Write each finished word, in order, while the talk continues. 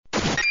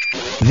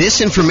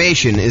This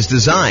information is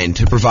designed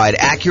to provide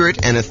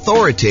accurate and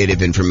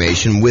authoritative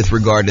information with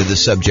regard to the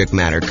subject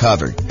matter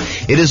covered.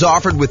 It is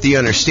offered with the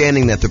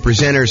understanding that the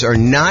presenters are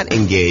not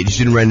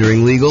engaged in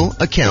rendering legal,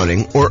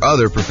 accounting, or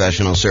other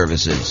professional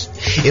services.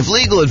 If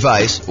legal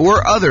advice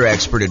or other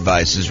expert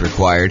advice is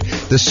required,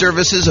 the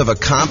services of a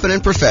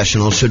competent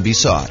professional should be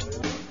sought.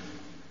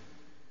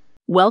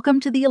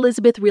 Welcome to the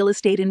Elizabeth Real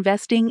Estate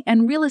Investing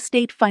and Real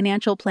Estate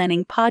Financial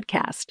Planning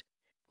podcast.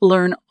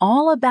 Learn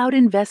all about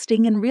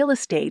investing in real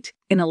estate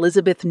in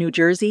Elizabeth, New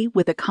Jersey,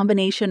 with a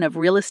combination of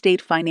real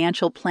estate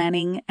financial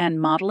planning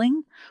and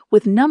modeling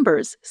with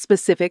numbers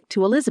specific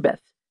to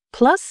Elizabeth,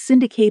 plus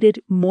syndicated,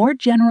 more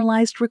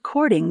generalized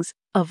recordings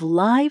of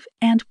live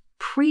and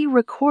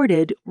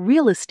pre-recorded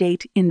real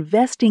estate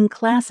investing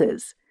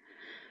classes.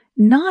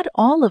 Not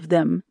all of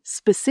them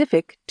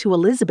specific to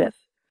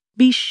Elizabeth.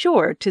 Be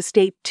sure to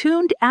stay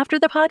tuned after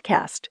the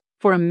podcast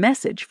for a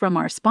message from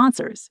our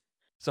sponsors.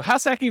 So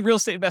house hacking real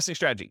estate investing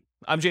strategy.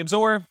 I'm James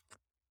Orr.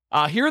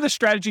 Here are the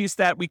strategies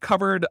that we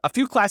covered a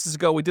few classes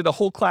ago. We did a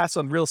whole class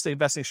on real estate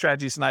investing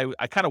strategies, and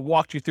I kind of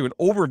walked you through an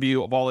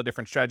overview of all the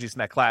different strategies in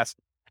that class.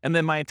 And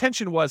then my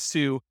intention was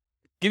to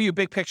give you a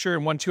big picture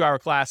in 1 2-hour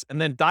class and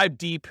then dive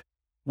deep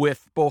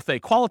with both a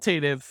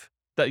qualitative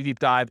deep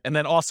dive and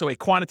then also a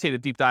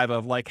quantitative deep dive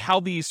of like how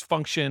these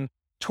function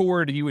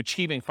toward you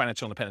achieving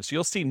financial independence. So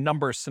you'll see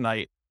numbers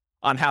tonight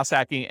on house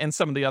hacking and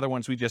some of the other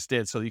ones we just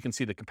did so you can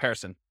see the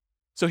comparison.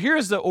 So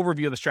here's the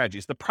overview of the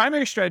strategies. The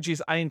primary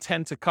strategies I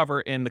intend to cover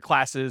in the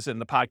classes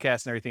and the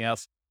podcast and everything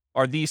else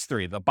are these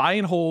three: the buy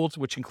and hold,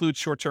 which includes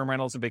short-term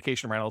rentals and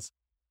vacation rentals,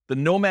 the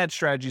nomad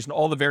strategies and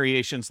all the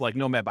variations like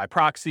nomad by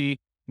proxy,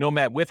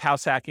 nomad with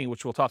house hacking,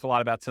 which we'll talk a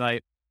lot about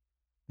tonight,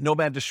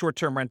 nomad to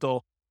short-term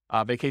rental,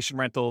 vacation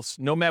rentals,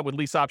 nomad with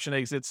lease option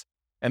exits,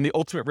 and the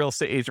ultimate real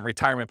estate agent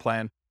retirement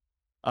plan.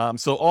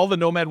 So all the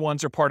nomad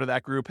ones are part of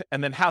that group,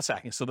 and then house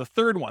hacking. So the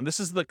third one, this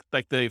is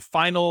the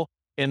final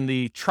in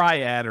the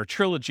triad or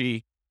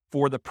trilogy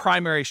for the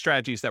primary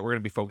strategies that we're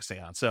going to be focusing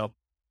on. So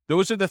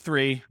those are the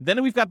three.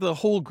 Then we've got the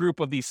whole group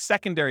of these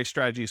secondary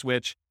strategies,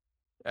 which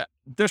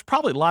there's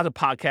probably a lot of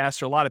podcasts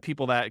or a lot of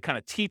people that kind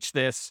of teach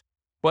this,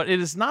 but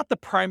it is not the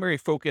primary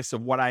focus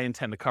of what I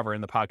intend to cover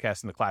in the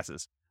podcast and the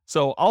classes.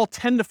 So I'll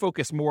tend to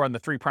focus more on the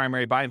three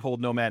primary: buy and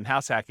hold, nomad, and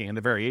house hacking, and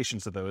the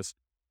variations of those.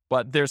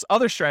 But there's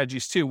other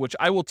strategies too, which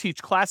I will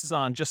teach classes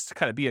on just to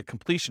kind of be a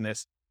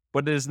completionist.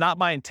 But it is not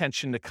my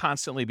intention to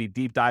constantly be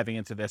deep diving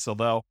into this,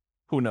 although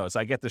who knows,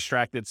 I get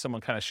distracted.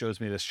 Someone kind of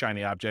shows me this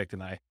shiny object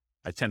and I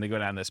tend to go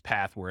down this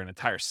path where an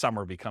entire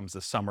summer becomes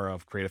the summer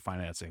of creative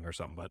financing or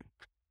something. But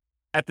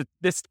at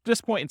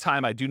this point in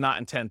time, I do not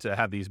intend to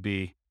have these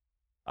be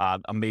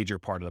a major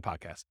part of the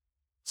podcast.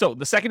 So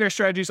the secondary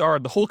strategies are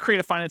the whole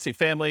creative financing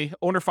family,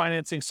 owner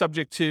financing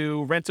subject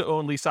to rent to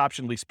own, lease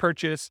option, lease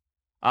purchase,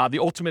 the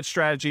ultimate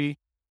strategy,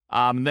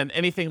 and then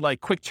anything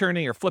like quick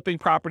turning or flipping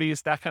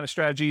properties, that kind of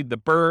strategy, the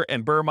BRRRR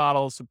and BRRRR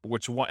models,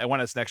 which one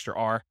has an extra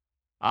R,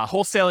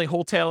 wholesaling,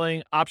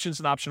 wholetailing, options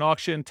and option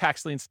auction,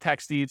 tax liens,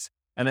 tax deeds,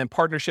 and then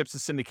partnerships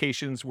and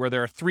syndications, where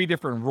there are three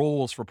different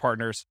roles for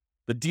partners: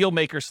 the deal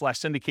maker /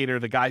 syndicator,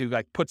 the guy who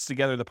like puts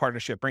together the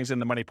partnership, brings in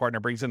the money partner,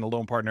 brings in the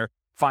loan partner,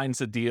 finds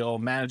the deal,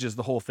 manages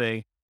the whole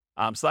thing.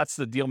 So that's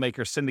the deal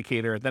maker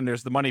syndicator. Then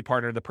there's the money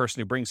partner, the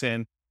person who brings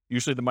in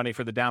usually the money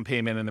for the down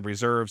payment and the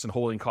reserves and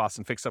holding costs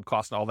and fixed up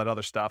costs and all that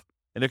other stuff.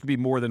 And there could be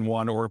more than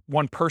one, or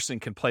one person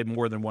can play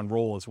more than one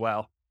role as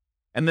well.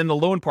 And then the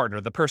loan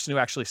partner, the person who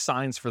actually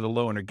signs for the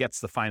loan or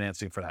gets the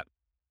financing for that.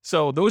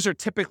 So those are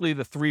typically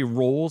the three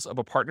roles of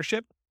a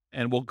partnership.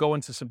 And we'll go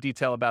into some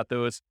detail about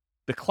those.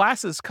 The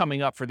classes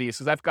coming up for these,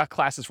 because I've got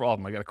classes for all of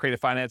them. I got a creative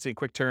financing,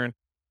 quick turn,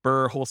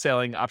 BRRRR,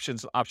 wholesaling,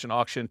 options, option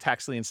auction,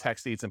 tax liens,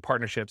 tax deeds, and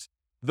partnerships.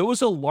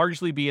 Those will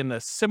largely be in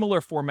the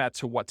similar format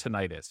to what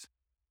tonight is.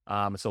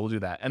 So we'll do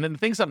that. And then the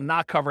things I'm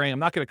not covering, I'm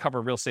not going to cover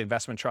real estate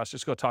investment trust.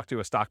 Just go talk to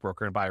a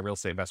stockbroker and buy a real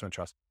estate investment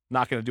trust.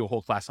 Not going to do a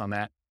whole class on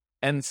that.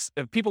 And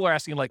if people are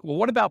asking like, well,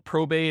 what about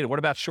probate? What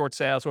about short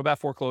sales? What about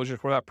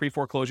foreclosures? What about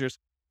pre-foreclosures?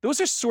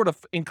 Those are sort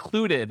of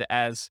included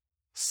as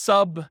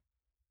sub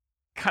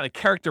kind of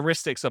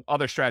characteristics of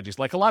other strategies.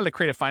 Like a lot of the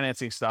creative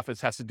financing stuff, it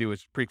has to do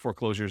with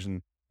pre-foreclosures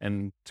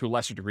and to a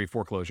lesser degree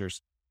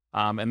foreclosures.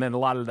 And then a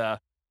lot of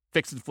the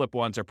fix and flip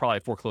ones are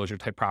probably foreclosure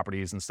type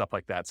properties and stuff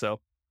like that.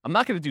 So I'm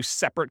not going to do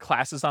separate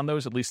classes on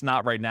those, at least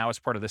not right now as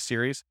part of this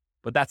series,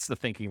 but that's the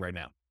thinking right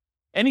now.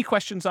 Any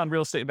questions on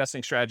real estate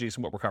investing strategies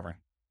and what we're covering?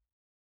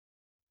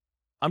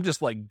 I'm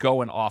just like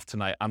going off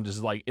tonight. I'm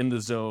just like in the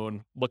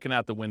zone, looking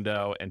out the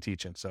window and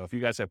teaching. So if you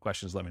guys have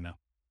questions, let me know.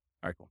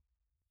 All right, cool.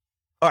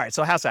 All right,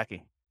 so house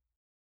hacking.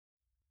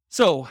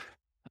 So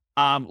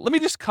let me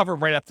just cover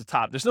right up the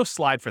top. There's no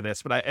slide for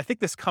this, but I think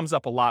this comes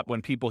up a lot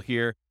when people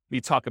hear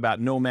me talk about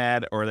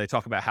nomad or they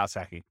talk about house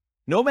hacking.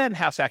 Nomad and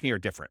house hacking are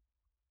different.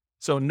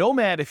 So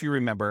nomad, if you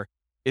remember,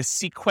 is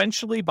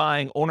sequentially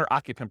buying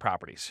owner-occupant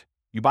properties.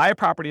 You buy a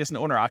property as an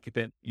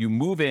owner-occupant, you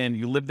move in,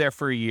 you live there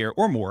for a year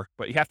or more,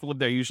 but you have to live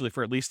there usually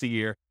for at least a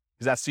year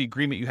because that's the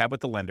agreement you have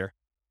with the lender.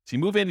 So you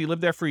move in, you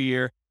live there for a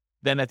year.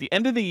 Then at the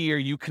end of the year,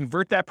 you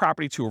convert that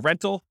property to a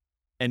rental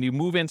and you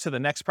move into the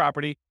next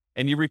property.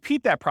 And you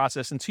repeat that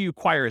process until you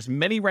acquire as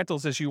many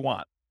rentals as you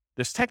want.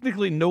 There's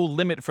technically no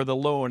limit for the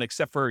loan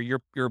except for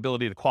your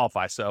ability to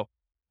qualify. So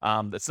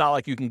it's not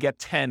like you can get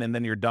 10 and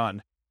then you're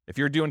done. If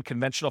you're doing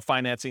conventional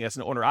financing as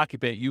an owner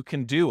occupant, you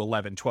can do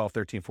 11, 12,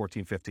 13,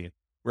 14, 15.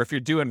 Where if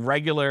you're doing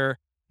regular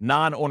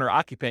non-owner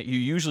occupant, you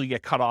usually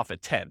get cut off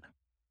at 10.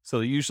 So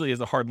there usually is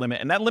a hard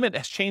limit. And that limit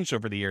has changed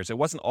over the years. It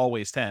wasn't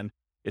always 10.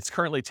 It's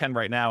currently 10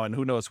 right now. And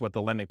who knows what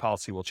the lending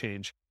policy will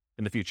change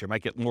in the future. It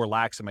might get more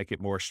lax. It might get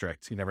more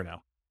strict. You never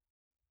know.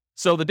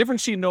 So the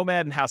difference between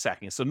Nomad and house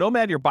hacking. So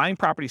Nomad, you're buying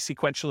property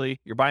sequentially.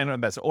 You're buying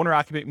them as an owner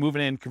occupant,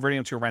 moving in, converting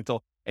them to a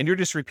rental, and you're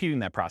just repeating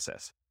that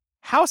process.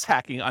 House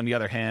hacking, on the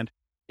other hand,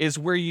 is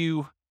where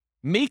you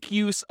make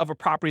use of a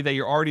property that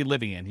you're already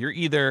living in. You're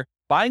either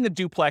buying a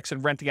duplex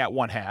and renting out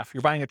one half,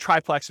 you're buying a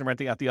triplex and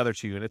renting out the other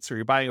 2 units, or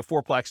you're buying a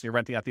fourplex and you're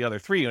renting out the other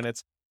 3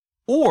 units,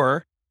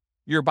 or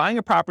you're buying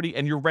a property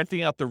and you're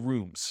renting out the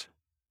rooms,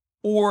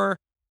 or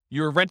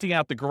you're renting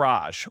out the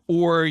garage,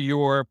 or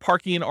you're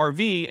parking an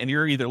RV and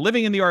you're either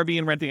living in the RV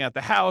and renting out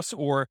the house,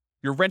 or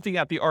you're renting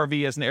out the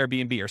RV as an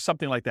Airbnb or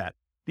something like that.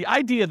 The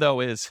idea, though,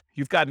 is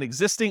you've got an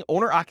existing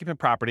owner-occupant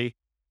property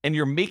and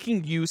you're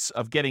making use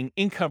of getting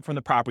income from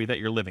the property that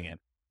you're living in.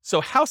 So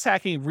house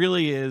hacking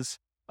really is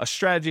a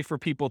strategy for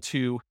people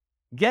to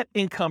get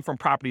income from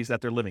properties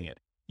that they're living in.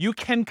 You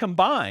can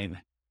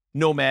combine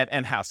Nomad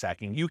and house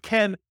hacking. You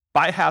can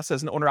buy a house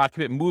as an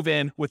owner-occupant, move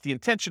in with the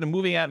intention of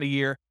moving out in a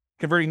year,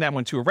 converting that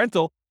one to a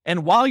rental.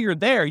 And while you're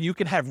there, you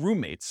can have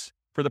roommates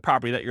for the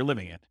property that you're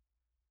living in.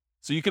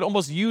 So you can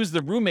almost use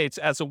the roommates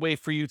as a way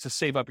for you to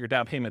save up your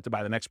down payment to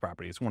buy the next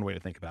property. It's one way to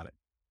think about it.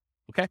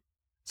 Okay.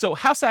 So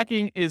house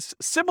hacking is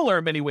similar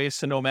in many ways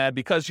to Nomad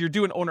because you're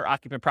doing owner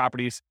occupant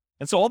properties.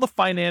 And so all the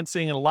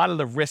financing and a lot of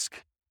the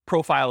risk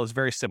profile is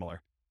very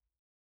similar.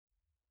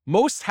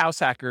 Most house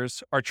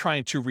hackers are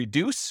trying to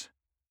reduce,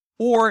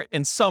 or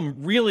in some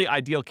really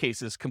ideal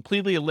cases,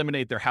 completely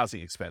eliminate their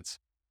housing expense.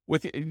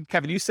 With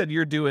Kevin, you said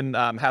you're doing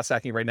house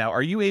hacking right now.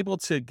 Are you able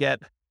to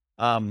get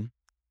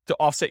to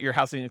offset your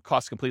housing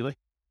costs completely?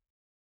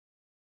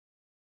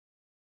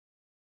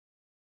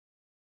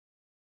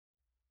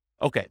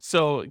 Okay,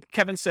 so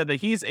Kevin said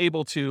that he's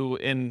able to,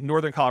 in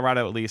Northern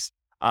Colorado at least,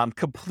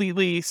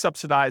 completely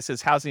subsidize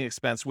his housing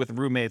expense with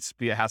roommates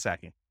via house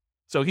hacking.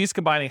 So he's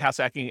combining house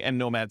hacking and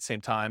Nomad at the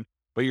same time,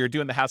 but you're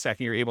doing the house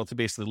hacking, you're able to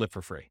basically live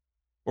for free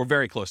or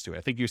very close to it.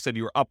 I think you said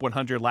you were up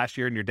 100 last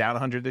year and you're down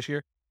 100 this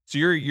year. So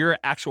your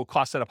actual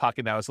cost out of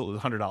pocket now is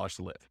 $100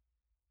 to live.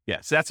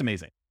 Yeah, so that's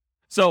amazing.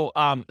 So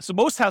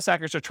most house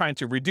hackers are trying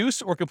to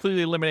reduce or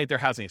completely eliminate their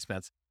housing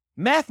expense.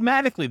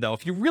 Mathematically, though,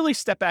 if you really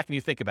step back and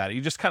you think about it,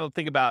 you just kind of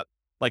think about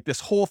like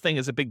this whole thing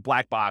is a big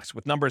black box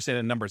with numbers in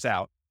and numbers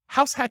out.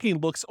 House hacking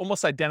looks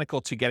almost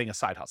identical to getting a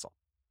side hustle,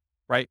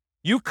 right?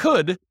 You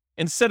could,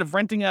 instead of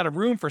renting out a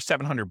room for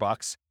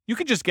 $700, you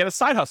could just get a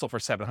side hustle for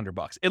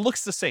 $700. It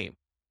looks the same.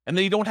 And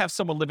then you don't have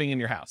someone living in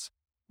your house.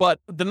 But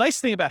the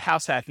nice thing about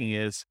house hacking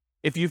is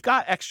if you've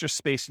got extra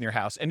space in your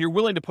house and you're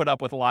willing to put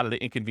up with a lot of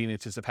the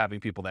inconveniences of having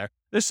people there,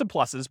 there's some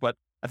pluses, but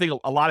I think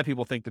a lot of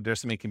people think that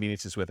there's some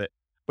inconveniences with it.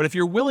 But if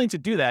you're willing to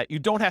do that, you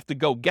don't have to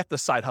go get the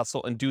side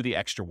hustle and do the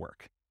extra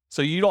work.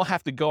 So you don't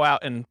have to go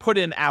out and put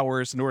in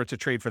hours in order to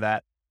trade for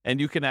that. And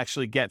you can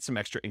actually get some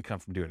extra income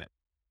from doing it.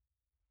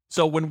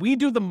 So when we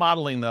do the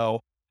modeling,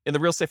 though, in the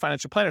Real Estate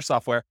Financial Planner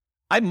software,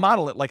 I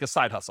model it like a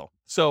side hustle.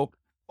 So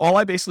all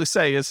I basically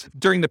say is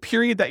during the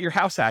period that you're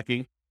house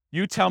hacking,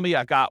 you tell me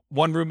I got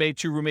 1 roommate,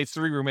 2 roommates,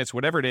 3 roommates,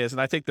 whatever it is.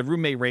 And I take the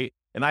roommate rate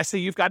and I say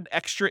you've got an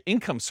extra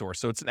income source.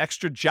 So it's an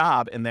extra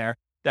job in there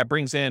that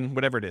brings in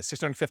whatever it is,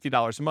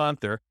 $650 a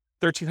month or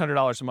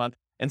 $1,300 a month.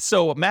 And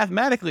so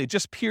mathematically, it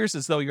just appears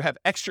as though you have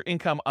extra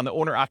income on the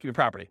owner occupant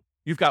property.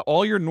 You've got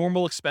all your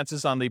normal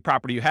expenses on the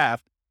property you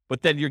have,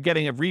 but then you're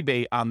getting a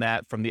rebate on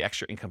that from the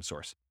extra income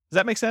source. Does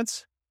that make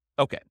sense?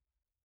 Okay.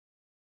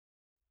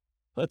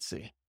 Let's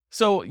see.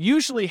 So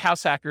usually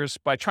house hackers,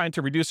 by trying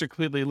to reduce or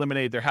completely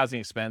eliminate their housing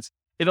expense,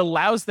 it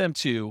allows them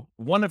to,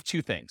 one of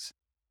two things.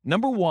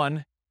 Number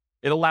one,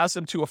 it allows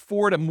them to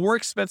afford a more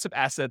expensive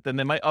asset than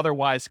they might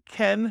otherwise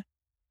can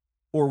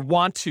or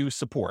want to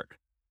support.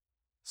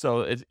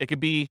 So it could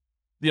be,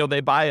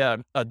 they buy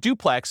a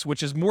duplex,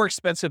 which is more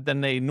expensive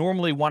than they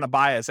normally want to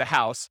buy as a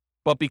house.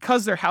 But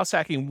because they're house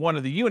hacking one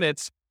of the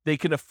units, they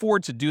can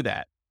afford to do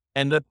that.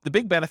 And the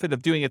big benefit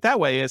of doing it that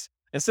way is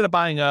instead of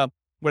buying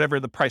whatever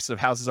the price of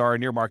houses are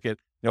in your market,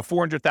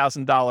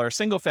 $400,000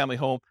 single family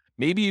home,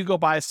 maybe you go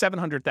buy a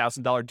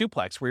 $700,000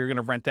 duplex where you're going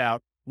to rent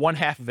out one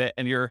half of it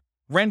and your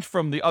rent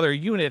from the other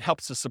unit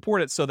helps to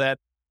support it so that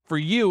for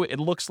you, it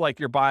looks like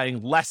you're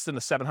buying less than a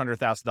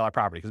 $700,000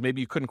 property because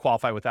maybe you couldn't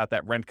qualify without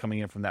that rent coming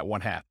in from that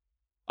one half.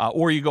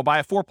 Or you go buy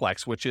a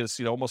fourplex, which is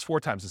almost 4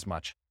 times as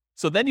much.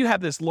 So then you have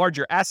this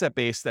larger asset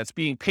base that's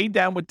being paid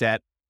down with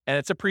debt and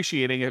it's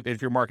appreciating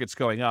if your market's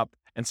going up.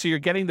 And so you're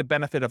getting the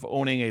benefit of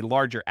owning a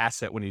larger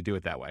asset when you do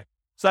it that way.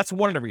 So that's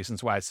one of the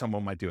reasons why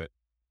someone might do it.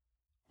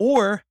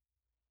 Or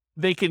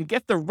they can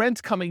get the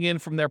rent coming in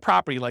from their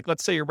property. Like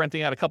let's say you're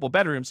renting out a couple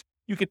bedrooms,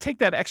 you could take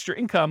that extra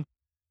income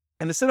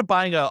and instead of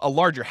buying a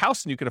larger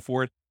house than you can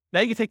afford,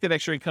 Now you can take that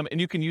extra income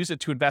and you can use it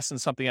to invest in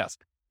something else.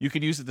 You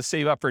could use it to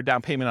save up for a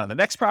down payment on the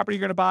next property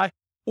you're going to buy,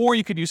 or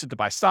you could use it to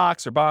buy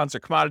stocks or bonds or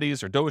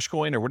commodities or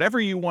Dogecoin or whatever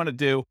you want to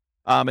do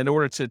in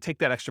order to take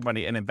that extra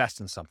money and invest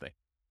in something.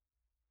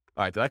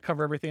 All right, did I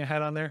cover everything I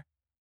had on there?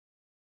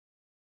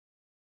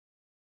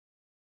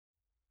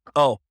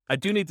 Oh, I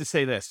do need to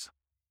say this.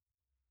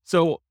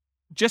 So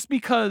just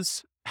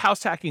because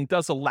house hacking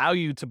does allow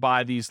you to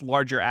buy these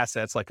larger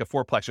assets like a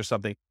fourplex or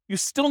something, you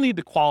still need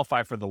to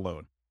qualify for the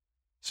loan.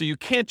 So you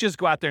can't just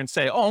go out there and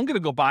say, oh, I'm going to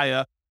go buy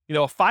a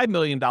 $5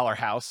 million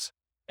house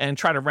and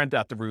try to rent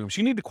out the rooms.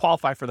 You need to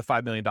qualify for the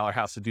 $5 million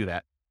house to do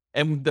that.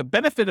 And the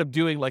benefit of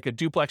doing like a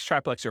duplex,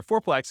 triplex, or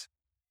fourplex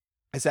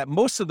is that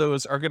most of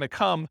those are going to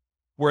come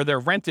where they're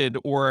rented,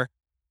 or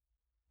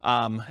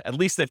at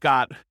least they've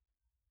got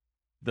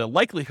the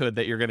likelihood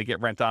that you're going to get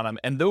rent on them.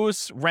 And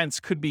those rents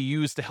could be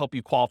used to help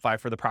you qualify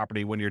for the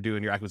property when you're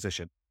doing your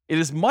acquisition. It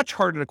is much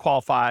harder to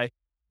qualify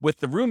with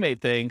the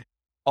roommate thing.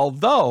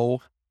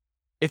 Although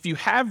if you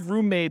have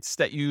roommates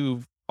that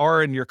you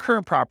are in your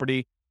current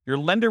property, your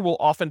lender will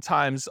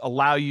oftentimes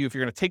allow you, if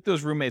you're going to take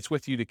those roommates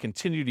with you, to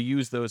continue to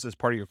use those as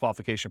part of your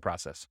qualification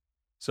process.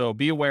 So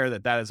be aware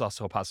that that is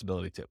also a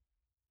possibility too.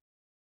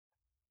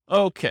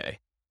 Okay.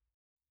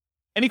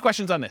 Any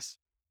questions on this?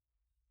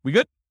 We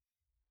good?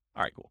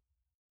 All right, cool.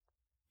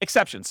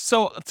 Exceptions.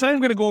 So tonight I'm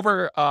going to go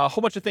over a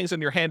whole bunch of things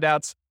on your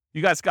handouts.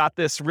 You guys got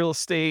this real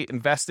estate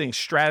investing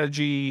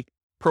strategy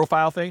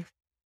profile thing.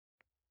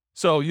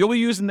 So you'll be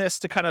using this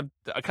to kind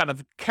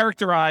of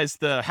characterize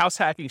the house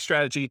hacking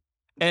strategy.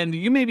 And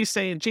you may be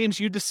saying, James,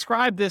 you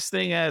described this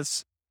thing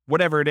as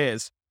whatever it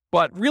is,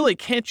 but really,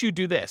 can't you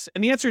do this?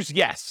 And the answer is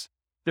yes.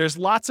 There's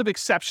lots of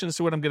exceptions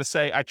to what I'm going to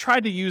say. I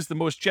tried to use the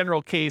most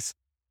general case,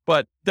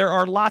 but there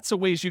are lots of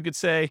ways you could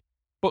say,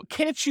 but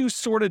can't you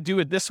sort of do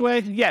it this way?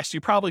 Yes,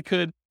 you probably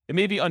could. It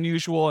may be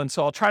unusual, and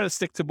so I'll try to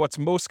stick to what's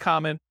most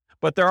common,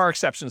 but there are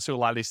exceptions to a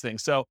lot of these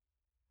things. So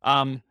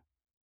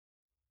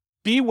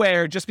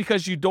beware, just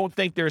because you don't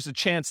think there's a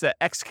chance that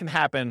X can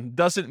happen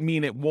doesn't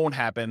mean it won't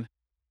happen.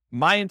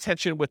 My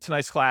intention with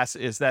tonight's class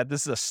is that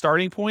this is a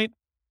starting point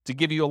to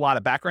give you a lot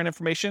of background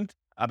information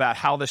about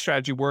how the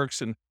strategy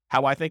works and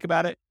how I think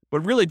about it,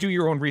 but really do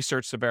your own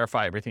research to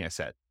verify everything I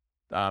said.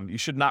 You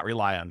should not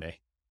rely on me.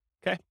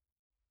 Okay?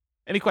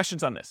 Any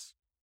questions on this?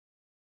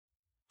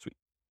 Sweet.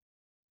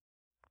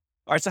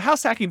 All right, so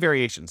house hacking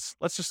variations.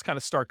 Let's just kind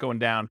of start going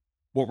down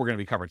what we're going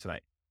to be covering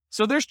tonight.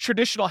 So there's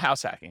traditional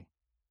house hacking.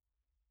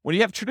 When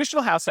you have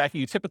traditional house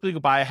hacking, you typically go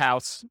buy a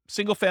house,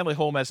 single family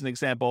home as an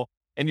example,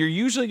 and you're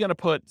usually going to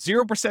put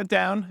 0%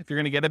 down if you're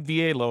going to get a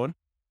VA loan.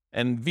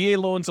 And VA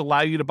loans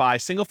allow you to buy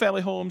single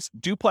family homes,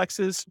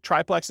 duplexes,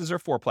 triplexes, or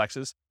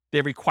fourplexes.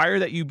 They require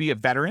that you be a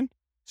veteran.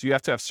 So you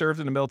have to have served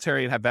in the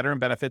military and have veteran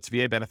benefits,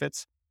 VA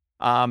benefits.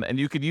 And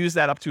you could use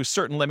that up to a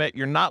certain limit.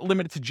 You're not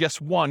limited to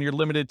just one. You're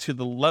limited to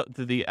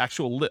the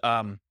actual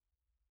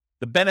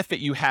the benefit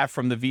you have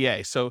from the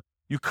VA. So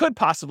you could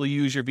possibly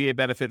use your VA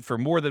benefit for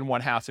more than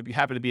one house if you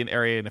happen to be in an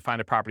area and to find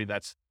a property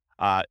that's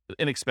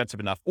inexpensive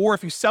enough. Or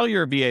if you sell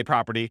your VA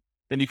property,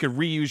 then you could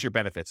reuse your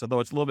benefits, although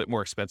it's a little bit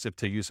more expensive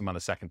to use them on a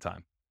second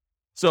time.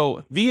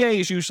 So VA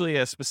is usually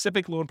a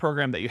specific loan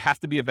program that you have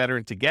to be a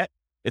veteran to get.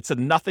 It's a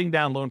nothing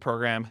down loan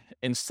program.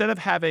 Instead of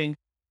having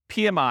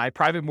PMI,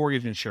 private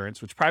mortgage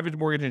insurance, which private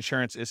mortgage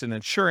insurance is an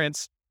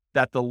insurance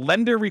that the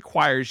lender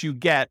requires you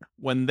get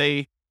when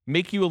they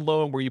make you a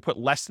loan where you put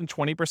less than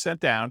 20%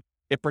 down,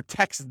 it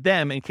protects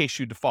them in case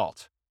you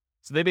default.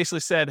 So they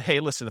basically said, hey,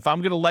 listen, if I'm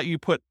going to let you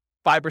put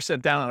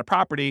 5% down on a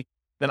property,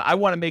 then I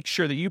want to make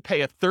sure that you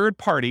pay a third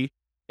party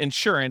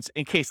insurance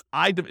in case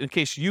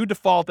you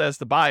default as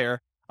the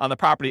buyer on the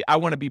property. I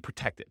want to be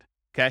protected.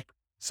 Okay.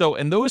 So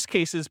in those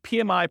cases,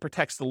 PMI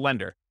protects the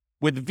lender.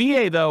 With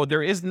VA though,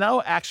 there is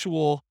no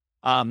actual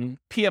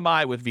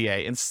PMI with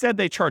VA. Instead,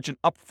 they charge an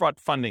upfront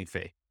funding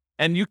fee.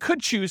 And you could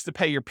choose to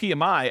pay your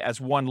PMI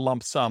as one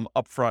lump sum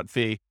upfront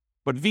fee,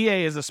 but VA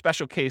is a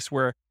special case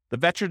where the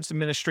Veterans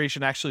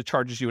Administration actually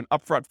charges you an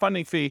upfront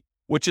funding fee,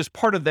 which is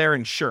part of their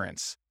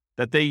insurance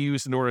that they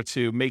use in order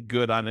to make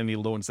good on any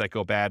loans that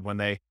go bad when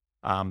the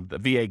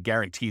VA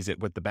guarantees it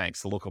with the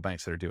banks, the local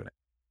banks that are doing it.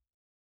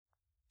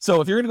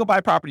 So if you're going to go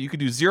buy property, you could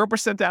do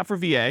 0% down for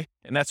VA,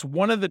 and that's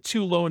one of the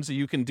two loans that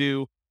you can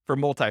do for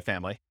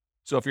multifamily.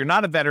 So if you're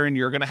not a veteran,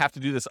 you're going to have to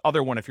do this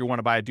other one if you want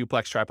to buy a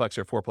duplex, triplex,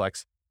 or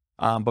fourplex.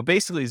 But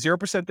basically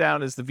 0%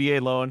 down is the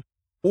VA loan,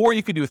 or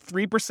you could do a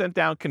 3%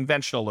 down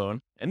conventional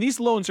loan. And these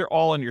loans are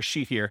all on your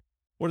sheet here.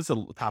 What does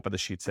the top of the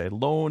sheet say?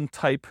 Loan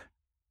type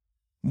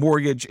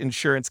mortgage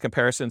insurance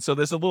comparison. So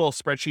there's a little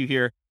spreadsheet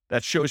here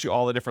that shows you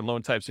all the different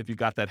loan types if you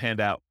got that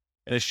handout,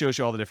 and it shows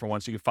you all the different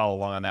ones. So you can follow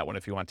along on that one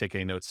if you want to take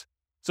any notes.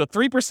 So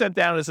 3%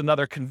 down is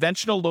another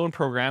conventional loan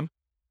program.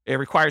 It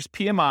requires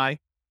PMI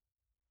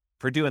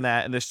for doing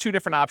that. And there's two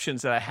different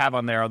options that I have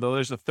on there, although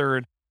there's a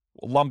third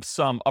lump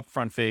sum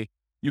upfront fee.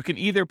 You can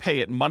either pay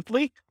it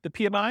monthly, the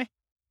PMI,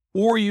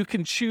 or you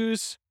can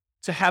choose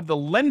to have the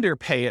lender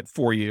pay it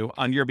for you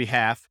on your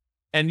behalf,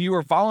 and you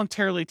are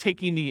voluntarily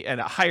taking at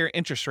a higher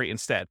interest rate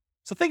instead.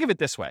 So think of it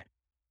this way.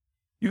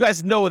 You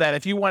guys know that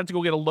if you wanted to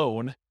go get a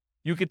loan,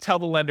 you could tell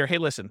the lender, hey,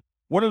 listen,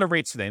 what are the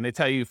rates today? And they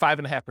tell you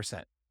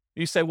 5.5%.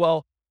 You say,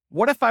 well,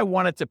 what if I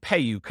wanted to pay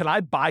you? Can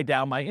I buy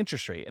down my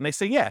interest rate? And they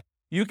say, yeah,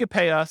 you could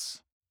pay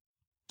us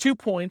 2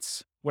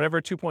 points,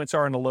 whatever 2 points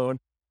are in the loan,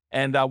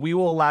 and we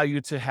will allow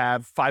you to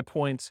have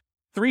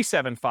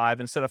 5.375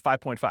 instead of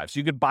 5.5. So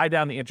you could buy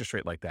down the interest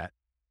rate like that.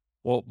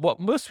 Well, what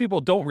most people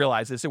don't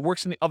realize is it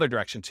works in the other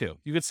direction too.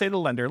 You could say to the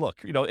lender,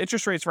 look,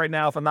 interest rates right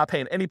now, if I'm not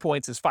paying any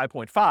points, is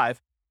 5.5.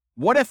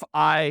 What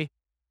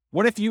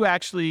if you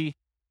actually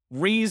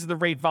raise the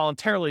rate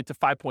voluntarily to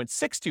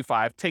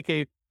 5.625, take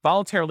a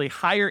voluntarily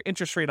higher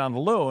interest rate on the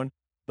loan?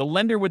 The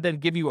lender would then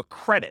give you a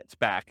credit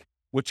back,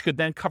 which could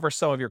then cover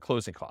some of your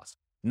closing costs,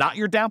 not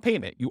your down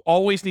payment. You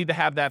always need to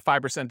have that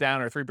 5%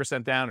 down or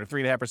 3% down or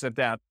 3.5%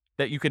 down,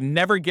 that you can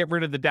never get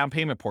rid of the down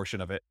payment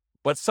portion of it.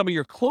 But some of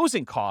your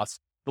closing costs,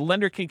 the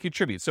lender can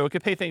contribute. So it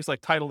could pay things like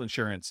title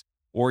insurance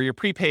or your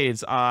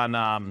prepaids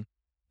on,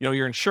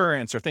 your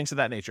insurance or things of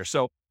that nature.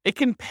 So it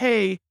can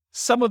pay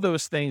some of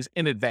those things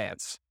in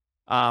advance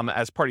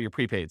as part of your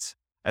prepaids,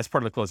 as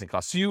part of the closing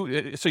costs.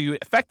 So you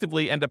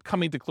effectively end up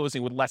coming to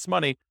closing with less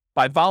money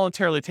by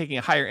voluntarily taking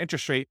a higher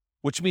interest rate,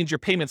 which means your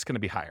payment's going to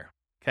be higher.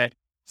 Okay,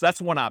 so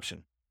that's one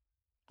option.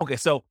 Okay,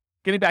 so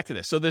getting back to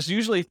this, so there's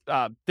usually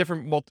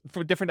different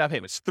down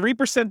payments.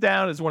 3%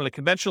 down is one of the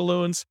conventional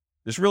loans.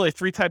 There's really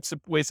 3 types of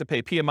ways to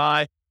pay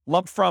PMI: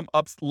 lump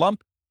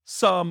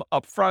sum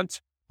upfront,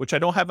 which I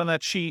don't have on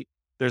that sheet.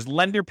 There's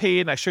lender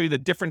paid, and I show you the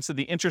difference of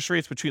the interest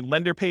rates between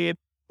lender paid,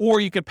 or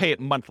you can pay it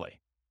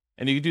monthly.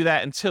 And you do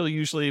that until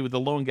usually the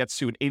loan gets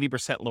to an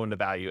 80% loan to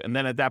value. And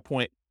then at that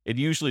point, it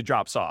usually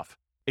drops off,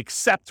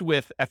 except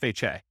with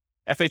FHA.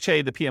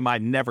 FHA, the PMI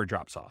never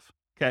drops off.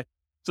 Okay.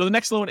 So the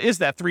next loan is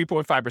that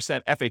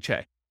 3.5%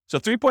 FHA. So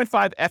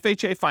 3.5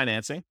 FHA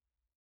financing.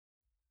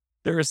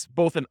 There is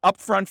both an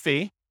upfront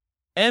fee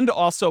and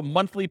also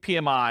monthly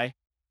PMI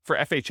for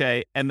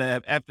FHA, and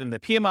the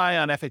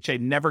PMI on FHA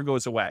never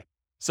goes away.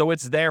 So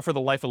it's there for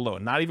the life of the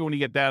loan. Not even when you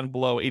get down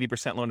below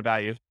 80% loan to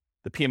value,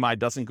 the PMI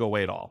doesn't go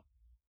away at all.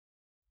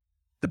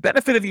 The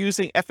benefit of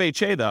using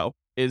FHA, though,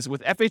 is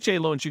with FHA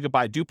loans, you could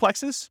buy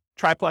duplexes,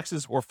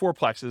 triplexes, or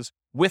fourplexes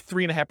with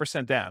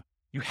 3.5% down.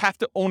 You have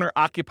to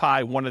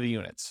owner-occupy one of the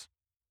units.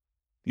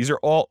 These are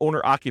all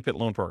owner-occupant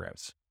loan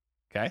programs,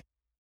 okay?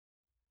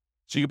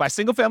 So you can buy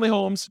single-family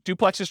homes,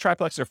 duplexes,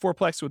 triplexes, or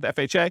fourplex with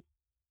FHA,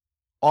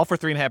 all for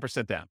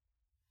 3.5% down,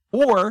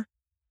 or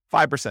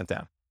 5%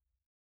 down.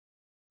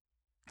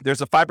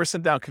 There's a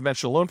 5% down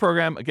conventional loan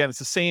program. Again, it's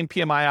the same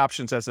PMI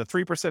options as a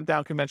 3%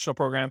 down conventional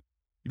program.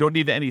 You don't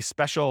need any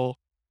special,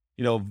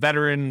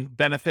 veteran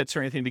benefits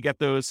or anything to get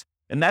those.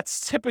 And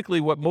that's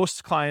typically what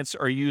most clients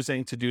are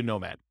using to do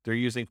Nomad. They're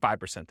using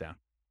 5% down.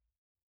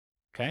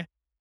 Okay.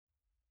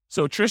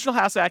 So traditional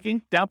house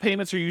hacking, down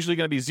payments are usually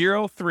going to be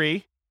 0,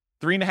 3,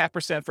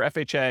 3.5% for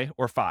FHA,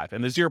 or 5.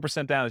 And the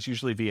 0% down is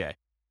usually VA.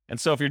 And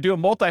so if you're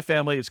doing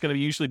multifamily, it's going to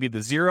usually be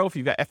the 0 if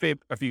you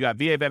got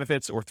VA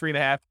benefits, or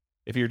 3.5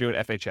 if you're doing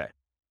FHA.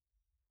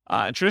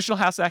 In traditional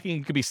house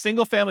hacking, it could be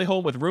single family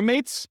home with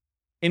roommates,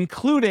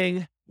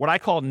 including what I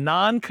call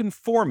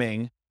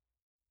non-conforming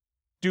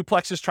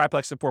duplexes,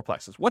 triplexes, and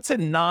fourplexes. What's a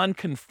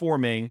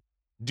non-conforming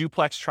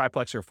duplex,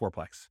 triplex, or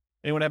fourplex?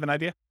 Anyone have an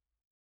idea?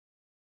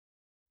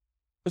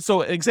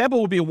 So an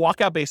example would be a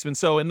walkout basement.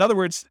 So in other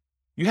words,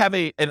 you have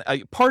a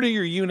part of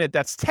your unit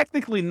that's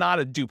technically not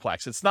a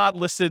duplex. It's not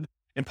listed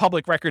in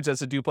public records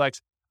as a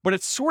duplex, but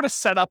it's sort of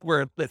set up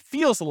where it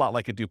feels a lot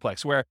like a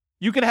duplex, where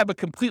you could have a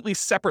completely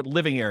separate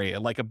living area,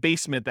 like a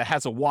basement that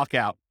has a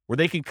walkout where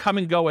they can come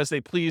and go as they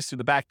please through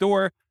the back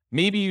door.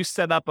 Maybe you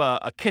set up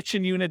a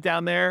kitchen unit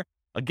down there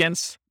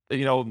against,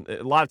 a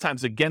lot of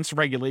times against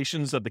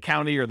regulations of the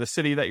county or the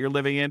city that you're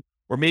living in.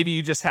 Or maybe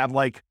you just have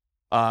like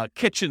a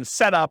kitchen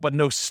set up, but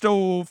no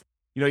stove.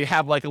 You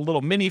have like a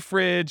little mini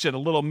fridge and a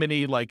little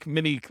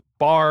mini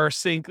bar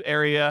sink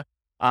area.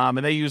 And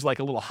they use like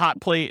a little hot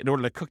plate in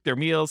order to cook their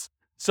meals.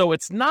 So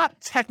it's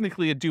not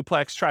technically a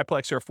duplex,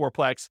 triplex, or a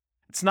fourplex.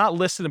 It's not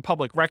listed in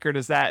public record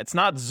as that. It's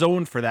not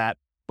zoned for that,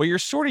 but you're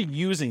sort of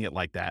using it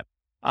like that.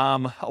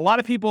 A lot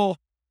of people,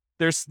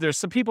 there's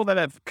some people that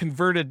have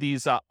converted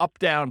these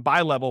up-down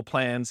bi-level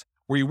plans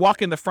where you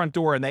walk in the front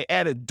door and they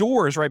added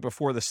doors right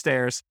before the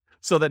stairs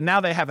so that now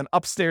they have an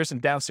upstairs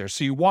and downstairs.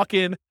 So you walk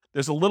in,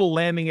 there's a little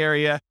landing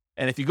area,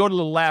 and if you go to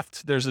the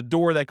left, there's a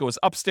door that goes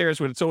upstairs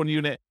with its own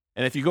unit.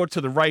 And if you go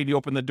to the right, you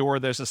open the door,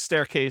 there's a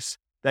staircase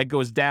that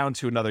goes down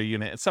to another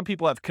unit. And some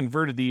people have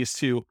converted these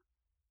to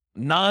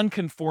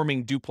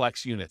non-conforming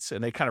duplex units,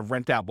 and they kind of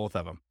rent out both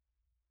of them.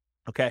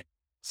 Okay.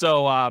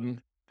 So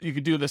you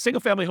could do the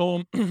single family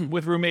home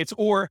with roommates,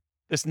 or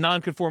this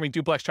non-conforming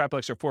duplex,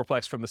 triplex, or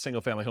fourplex from the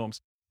single family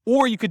homes.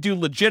 Or you could do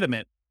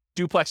legitimate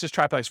duplexes,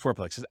 triplexes,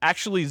 fourplexes,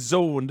 actually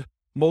zoned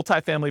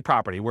multifamily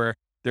property where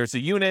there's a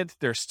unit,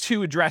 there's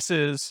 2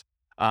 addresses,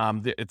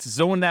 it's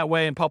zoned that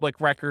way in public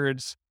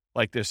records.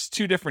 Like there's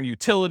 2 different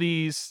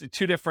utilities,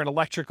 2 different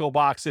electrical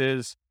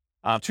boxes,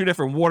 2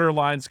 different water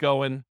lines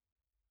going,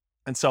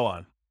 and so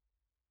on.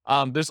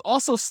 There's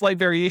also slight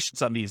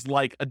variations on these,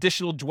 like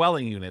additional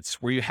dwelling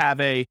units, where you have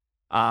a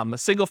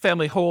single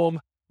family home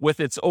with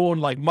its own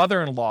like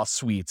mother-in-law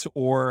suite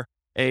or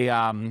a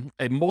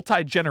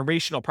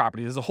multi-generational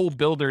property. There's a whole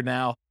builder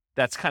now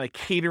that's kind of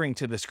catering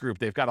to this group.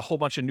 They've got a whole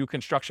bunch of new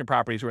construction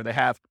properties where they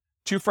have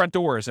 2 front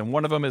doors, and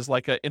one of them is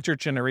like an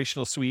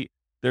intergenerational suite.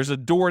 There's a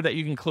door that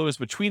you can close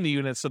between the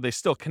units so they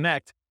still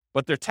connect,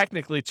 but they're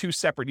technically 2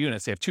 separate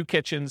units. They have 2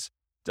 kitchens,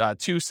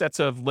 2 sets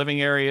of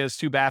living areas,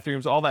 2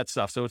 bathrooms, all that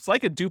stuff. So it's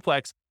like a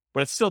duplex,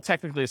 but it's still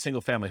technically a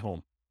single family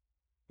home,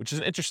 which is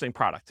an interesting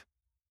product.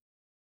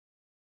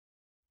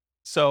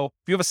 So if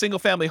you have a single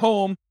family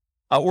home,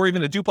 or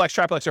even a duplex,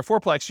 triplex, or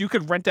fourplex, you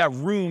could rent out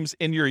rooms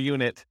in your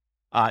unit,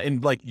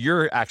 in like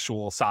your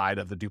actual side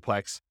of the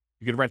duplex.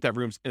 You could rent out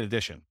rooms in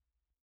addition.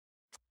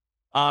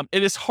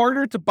 It is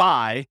harder to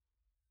buy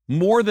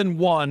more than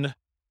one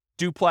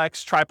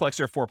duplex, triplex,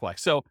 or fourplex.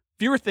 So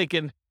if you were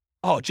thinking,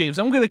 oh, James,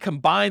 I'm going to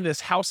combine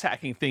this house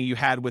hacking thing you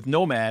had with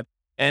Nomad,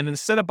 and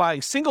instead of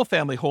buying single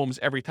family homes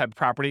every type of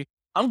property,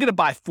 I'm going to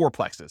buy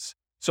fourplexes.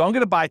 So I'm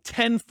going to buy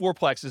 10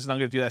 fourplexes, and I'm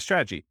going to do that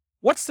strategy.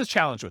 What's the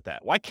challenge with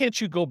that? Why can't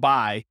you go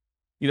buy,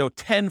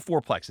 10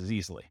 fourplexes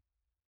easily?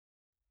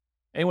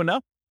 Anyone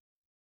know?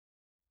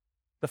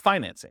 The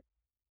financing.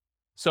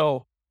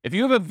 So if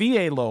you have a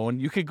VA loan,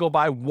 you could go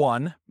buy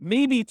 1,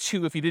 maybe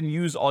 2 if you didn't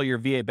use all your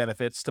VA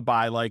benefits to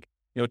buy 2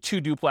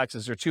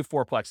 duplexes or 2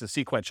 fourplexes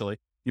sequentially.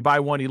 You buy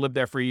 1, you live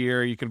there for a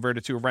year, you convert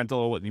it to a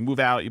rental, you move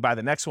out, you buy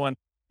the next one.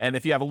 And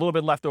if you have a little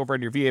bit left over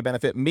in your VA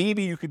benefit,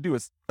 maybe you could do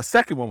a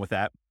second one with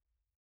that.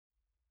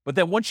 But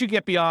then once you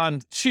get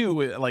beyond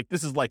 2,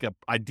 this is like an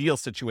ideal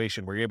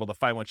situation where you're able to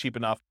find one cheap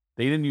enough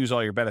that you didn't use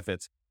all your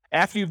benefits.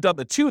 After you've done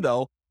the 2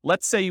 though,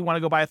 let's say you want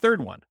to go buy a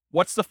third one.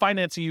 What's the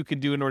financing you can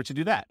do in order to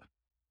do that?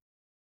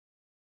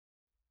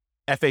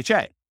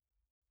 FHA.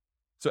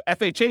 So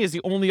FHA is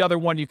the only other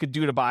one you could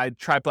do to buy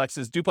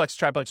triplexes, duplexes,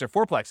 triplexes, or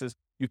fourplexes.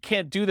 You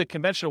can't do the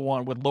conventional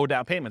one with low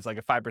down payments, like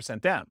a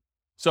 5% down.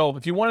 So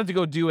if you wanted to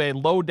go do a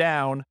low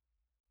down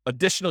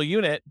additional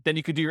unit, then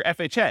you could do your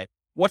FHA.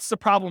 What's the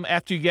problem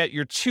after you get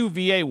your 2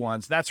 VA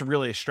ones? That's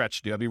really a stretch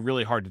to do. That'd be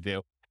really hard to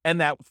do. And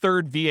that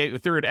third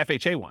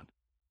FHA one.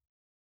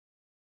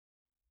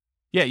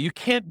 Yeah, you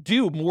can't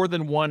do more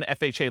than 1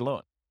 FHA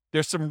loan.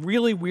 There's some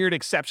really weird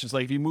exceptions,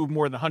 like if you move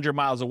more than 100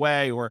 miles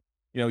away, or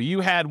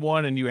you had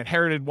one and you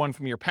inherited one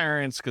from your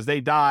parents because they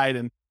died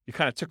and you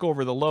kind of took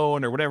over the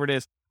loan or whatever it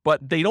is.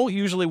 But they don't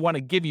usually want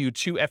to give you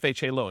 2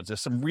 FHA loans.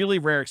 There's some really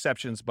rare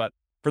exceptions, but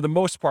for the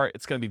most part,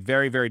 it's going to be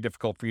very, very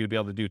difficult for you to be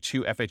able to do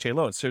 2 FHA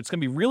loans. So it's going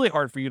to be really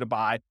hard for you to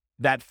buy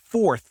that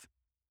 4th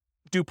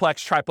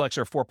duplex, triplex,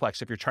 or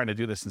fourplex if you're trying to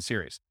do this in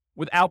series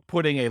without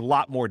putting a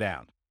lot more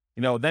down.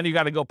 Then you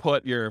got to go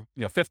put your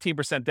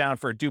 15% down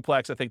for a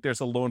duplex. I think there's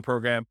a loan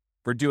program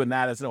for doing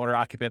that as an owner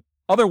occupant.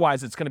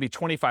 Otherwise, it's going to be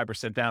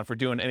 25% down for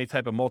doing any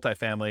type of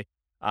multifamily.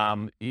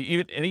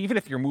 Even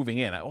if you're moving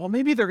in, well,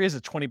 maybe there is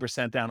a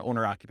 20% down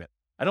owner occupant.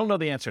 I don't know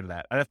the answer to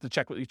that. I'd have to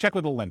check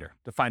with a lender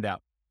to find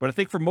out. But I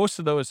think for most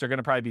of those, they're going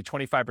to probably be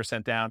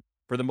 25% down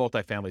for the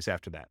multifamilies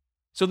after that.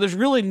 So there's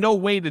really no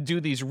way to do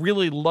these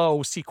really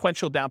low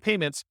sequential down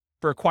payments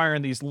for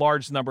acquiring these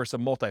large numbers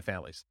of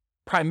multifamilies.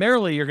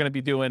 Primarily, you're going to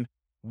be doing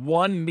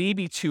 1,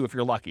 maybe 2 if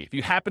you're lucky. If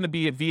you happen to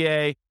be a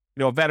VA,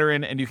 a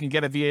veteran, and you can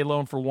get a VA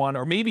loan for 1,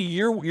 or maybe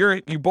you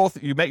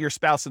met your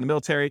spouse in the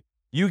military,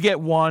 you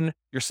get 1,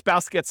 your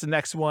spouse gets the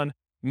next one.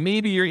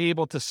 Maybe you're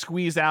able to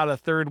squeeze out a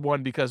third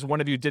one because one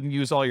of you didn't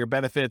use all your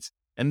benefits.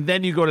 And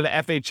then you go to the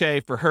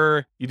FHA for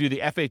her, you do the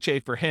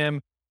FHA for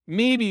him.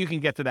 Maybe you can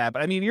get to that.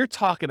 But you're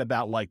talking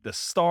about like the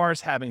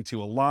stars having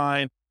to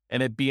align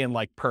and it being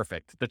like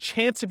perfect. The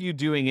chance of you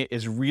doing it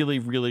is really,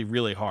 really,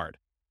 really hard.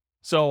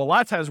 So a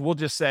lot of times we'll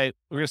just say,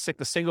 we're going to stick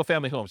to single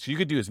family homes. So you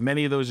could do as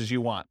many of those as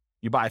you want.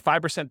 You buy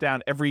 5%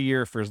 down every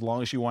year for as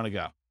long as you want to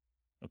go.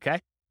 Okay.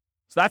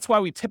 So that's why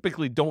we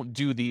typically don't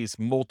do these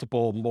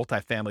multiple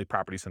multifamily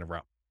properties in a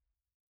row.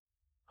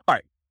 All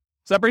right.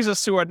 So that brings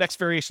us to our next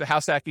variation of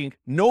house hacking,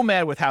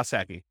 Nomad with house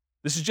hacking.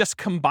 This is just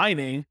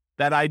combining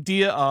that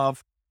idea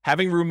of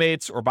having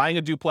roommates or buying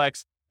a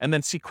duplex and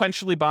then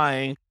sequentially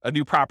buying a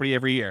new property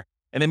every year.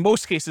 And in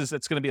most cases,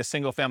 it's going to be a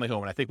single family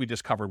home. And I think we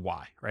just covered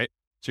why, right?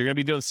 So you're going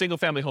to be doing single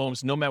family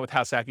homes, Nomad with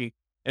house hacking.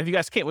 And if you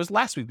guys can't, it was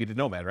last week we did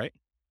Nomad, right?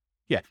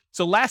 Yeah.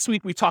 So last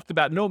week we talked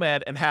about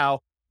Nomad and how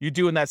you're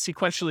doing that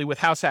sequentially with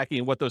house hacking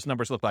and what those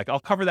numbers look like.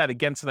 I'll cover that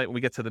again tonight when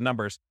we get to the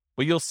numbers,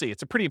 but you'll see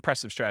it's a pretty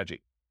impressive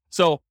strategy.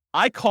 So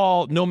I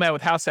call Nomad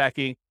with house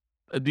hacking,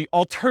 the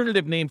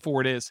alternative name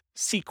for it is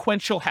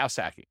sequential house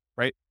hacking,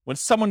 right? When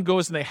someone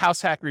goes and they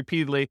house hack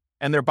repeatedly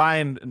and they're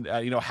buying,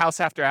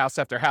 house after house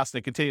after house, and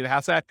they continue to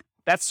house hack,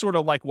 that's sort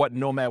of like what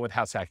Nomad with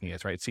house hacking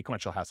is, right?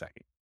 Sequential house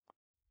hacking.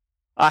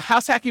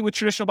 House hacking with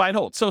traditional buy and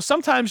hold. So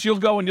sometimes you'll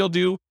go and you'll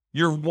do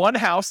your one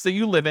house that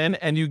you live in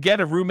and you get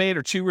a roommate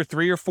or 2 or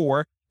 3 or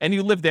 4 and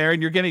you live there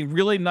and you're getting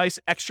really nice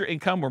extra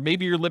income, or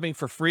maybe you're living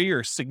for free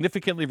or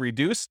significantly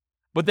reduced.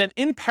 But then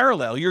in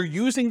parallel, you're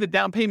using the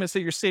down payments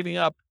that you're saving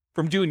up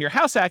from doing your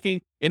house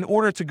hacking in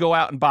order to go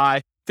out and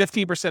buy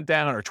 15%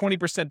 down or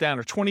 20% down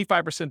or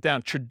 25%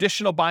 down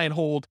traditional buy and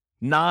hold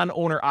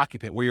non-owner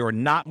occupant where you're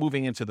not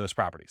moving into those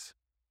properties.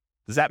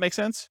 Does that make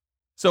sense?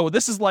 So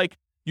this is like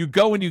you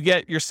go and you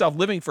get yourself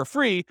living for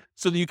free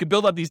so that you can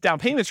build up these down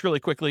payments really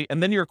quickly.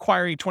 And then you're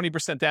acquiring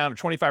 20% down or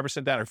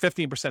 25% down or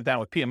 15% down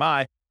with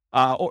PMI,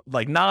 or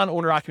like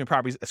non-owner occupant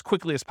properties as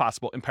quickly as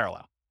possible in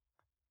parallel.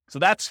 So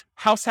that's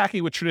house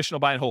hacking with traditional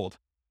buy and hold.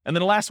 And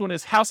then the last one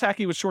is house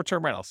hacking with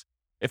short-term rentals.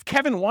 If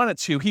Kevin wanted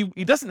to, he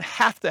doesn't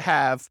have to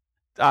have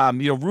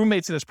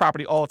roommates in his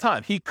property all the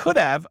time. He could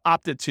have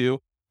opted to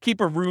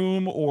keep a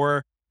room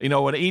or an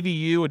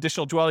ADU,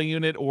 additional dwelling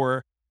unit,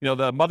 or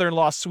the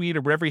mother-in-law suite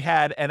or whatever he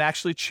had, and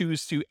actually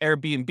choose to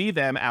Airbnb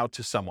them out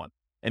to someone.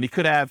 And he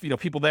could have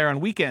people there on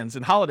weekends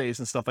and holidays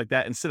and stuff like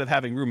that instead of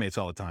having roommates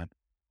all the time.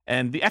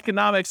 And the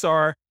economics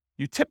are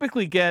you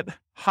typically get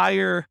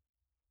higher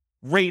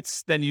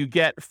rates than you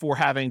get for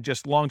having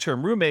just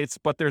long-term roommates,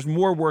 but there's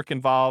more work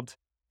involved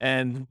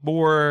and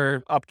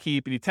more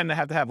upkeep, and you tend to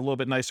have a little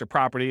bit nicer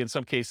property in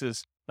some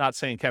cases. Not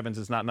saying Kevin's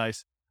is not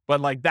nice, but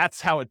like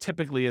that's how it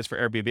typically is for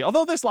Airbnb.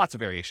 Although there's lots of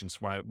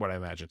variations, what I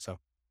imagine. So,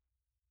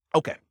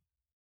 okay.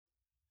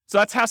 So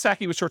that's house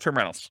hacking with short-term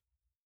rentals.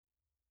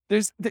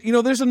 There's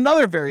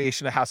another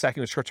variation of house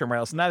hacking with short-term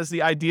rentals, and that is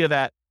the idea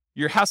that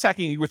you're house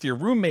hacking with your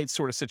roommate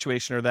sort of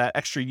situation or that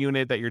extra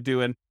unit that you're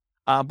doing.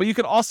 But you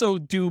could also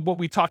do what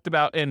we talked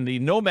about in the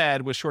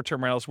nomad with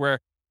short-term rentals, where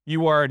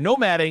you are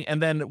nomading,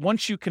 and then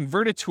once you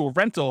convert it to a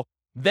rental,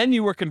 then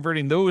you are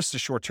converting those to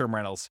short-term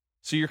rentals.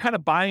 So you're kind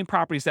of buying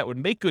properties that would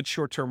make good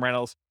short-term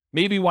rentals.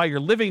 Maybe while you're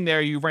living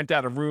there, you rent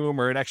out a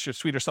room or an extra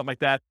suite or something like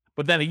that.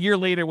 But then a year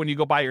later, when you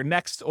go buy your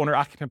next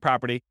owner-occupant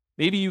property,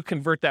 maybe you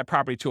convert that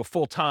property to a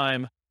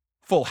full-time,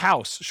 full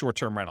house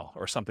short-term rental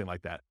or something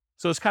like that.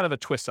 So it's kind of a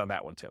twist on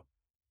that one too.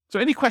 So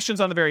any questions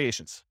on the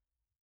variations?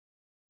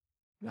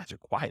 You guys are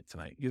quiet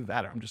tonight. Either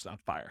that or I'm just on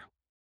fire.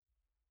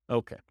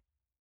 Okay.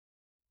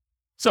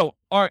 So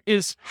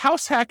is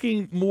house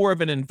hacking more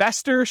of an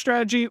investor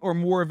strategy or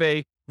more of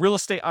a real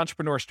estate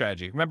entrepreneur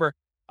strategy? Remember,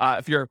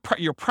 if you're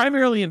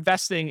primarily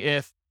investing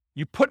if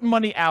you put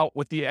money out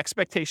with the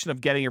expectation of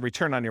getting a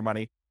return on your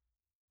money,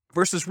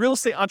 versus real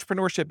estate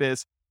entrepreneurship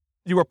is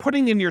you are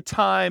putting in your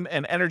time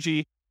and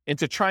energy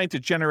into trying to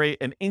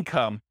generate an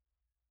income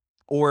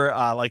or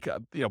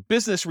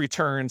business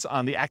returns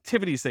on the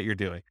activities that you're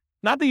doing.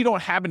 Not that you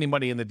don't have any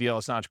money in the deal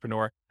as an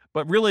entrepreneur,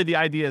 but really the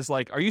idea is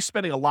like, are you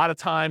spending a lot of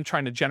time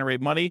trying to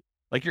generate money?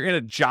 Like you're in a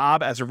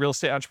job as a real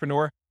estate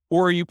entrepreneur,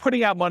 or are you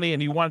putting out money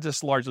and you want it to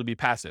just largely be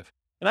passive?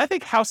 And I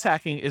think house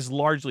hacking is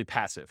largely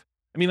passive.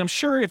 I mean, I'm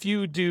sure if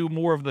you do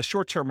more of the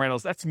short-term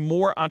rentals, that's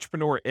more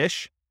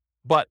entrepreneur-ish,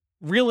 but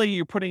really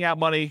you're putting out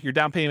money, your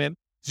down payment,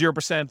 0%,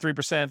 3%,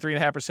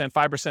 3.5%,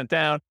 5%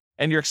 down,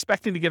 and you're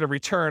expecting to get a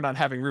return on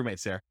having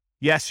roommates there.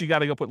 Yes, you got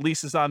to go put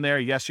leases on there.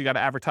 Yes, you got to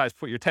advertise,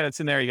 put your tenants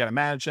in there. You got to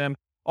manage them,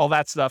 all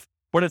that stuff.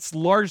 But it's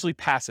largely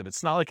passive.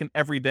 It's not like an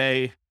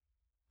everyday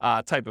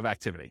type of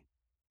activity.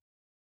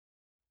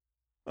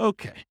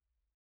 Okay.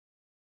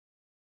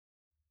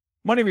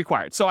 Money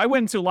required. So I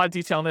went into a lot of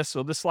detail on this,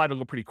 so this slide will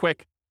go pretty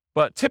quick.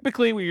 But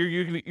typically,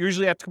 you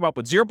usually have to come up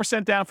with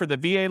 0% down for the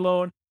VA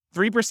loan,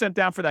 3%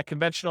 down for that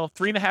conventional,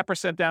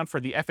 3.5% down for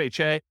the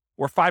FHA,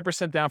 or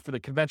 5% down for the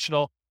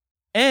conventional,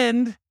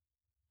 and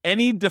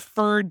any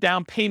deferred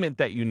down payment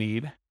that you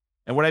need.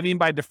 And what I mean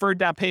by deferred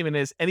down payment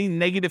is any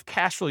negative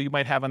cash flow you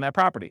might have on that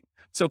property.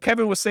 So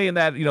Kevin was saying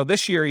that,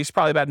 this year he's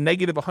probably about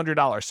negative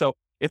 $100. So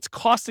it's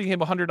costing him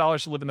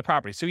 $100 to live in the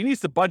property. So he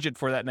needs to budget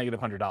for that negative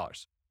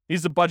 $100. He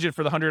needs to budget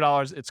for the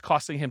 $100 it's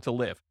costing him to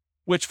live,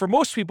 which for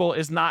most people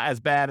is not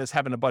as bad as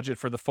having a budget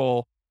for the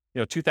full,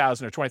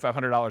 $2,000 or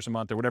 $2,500 a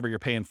month or whatever you're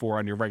paying for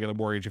on your regular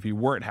mortgage if you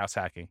weren't house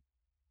hacking.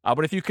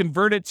 But if you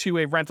convert it to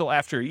a rental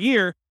after a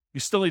year, you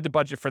still need to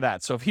budget for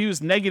that. So if he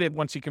was negative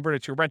once he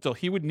converted to a rental,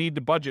 he would need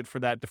to budget for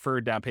that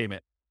deferred down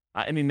payment,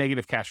 any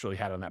negative cash flow he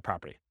had on that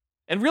property.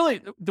 And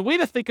really, the way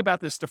to think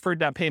about this deferred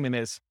down payment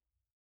is,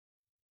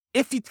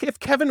 if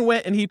Kevin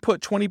went and he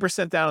put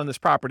 20% down on this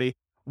property,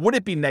 would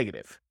it be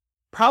negative?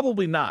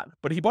 Probably not.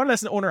 But he bought it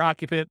as an owner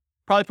occupant,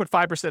 probably put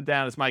 5%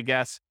 down is my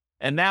guess.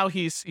 And now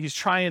he's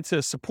trying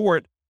to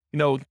support,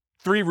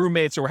 3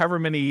 roommates or however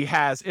many he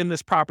has in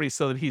this property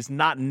so that he's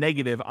not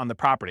negative on the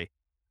property.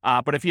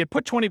 But if he had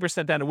put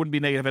 20% down, it wouldn't be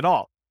negative at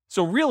all.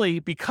 So really,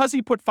 because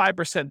he put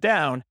 5%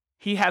 down,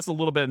 he has a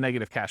little bit of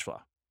negative cash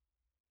flow.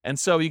 And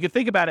so you could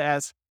think about it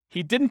as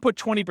he didn't put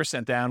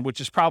 20% down,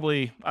 which is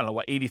probably,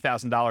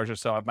 $80,000 or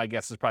so. My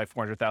guess is probably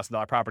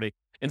 $400,000 property.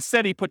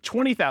 Instead, he put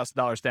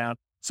 $20,000 down.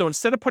 So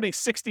instead of putting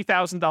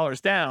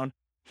 $60,000 down,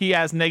 he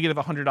has negative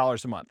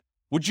 $100 a month.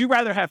 Would you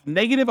rather have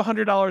negative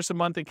 $100 a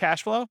month in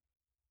cash flow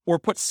or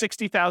put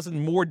 $60,000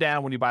 more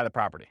down when you buy the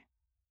property?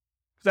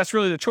 Because that's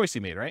really the choice he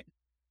made, right?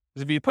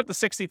 Because if you put the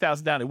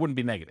 $60,000 down, it wouldn't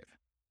be negative.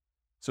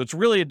 So it's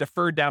really a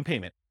deferred down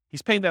payment.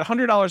 He's paying that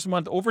 $100 a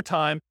month over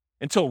time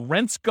until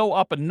rents go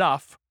up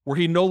enough where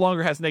he no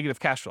longer has negative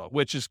cash flow,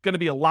 which is going to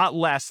be a lot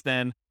less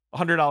than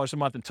 $100 a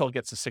month until it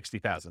gets to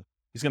 $60,000.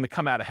 He's going to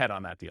come out ahead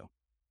on that deal.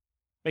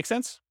 Make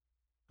sense?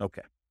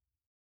 Okay.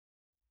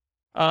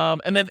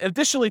 And then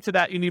additionally to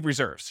that, you need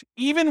reserves.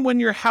 Even when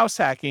you're house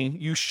hacking,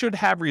 you should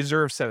have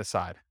reserves set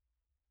aside.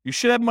 You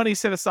should have money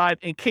set aside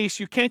in case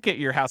you can't get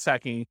your house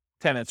hacking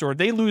tenants or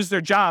they lose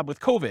their job with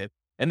COVID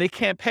and they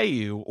can't pay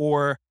you,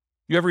 or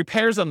you have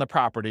repairs on the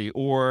property,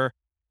 or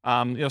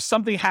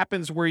something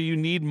happens where you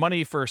need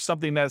money for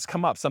something that has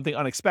come up, something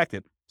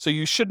unexpected. So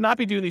you should not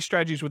be doing these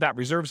strategies without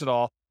reserves at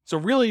all. So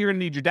really, you're going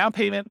to need your down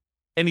payment,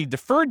 any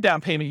deferred down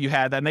payment you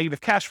had, that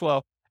negative cash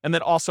flow, and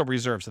then also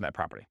reserves in that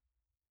property.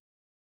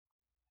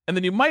 And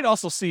then you might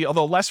also see,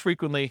 although less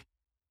frequently,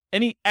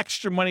 any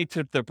extra money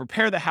to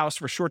prepare the house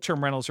for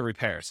short-term rentals or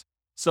repairs.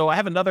 So I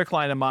have another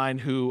client of mine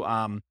who,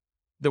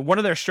 one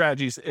of their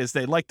strategies is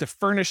they like to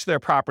furnish their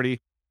property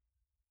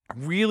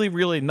really,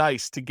 really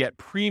nice to get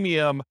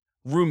premium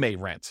roommate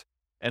rent.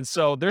 And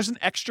so there's an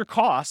extra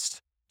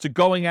cost to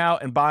going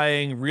out and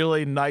buying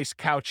really nice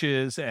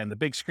couches and the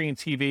big screen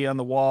TV on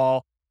the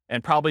wall,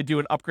 and probably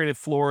doing upgraded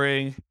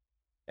flooring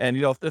and,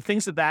 the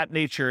things of that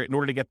nature in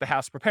order to get the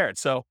house prepared.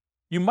 So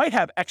you might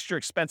have extra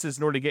expenses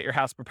in order to get your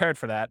house prepared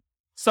for that.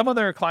 Some of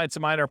their clients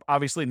of mine are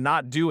obviously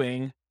not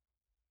doing,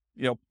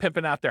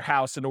 pimping out their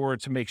house in order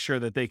to make sure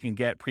that they can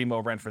get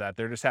primo rent for that.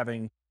 They're just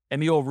having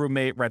any old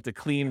roommate rent a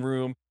clean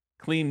room,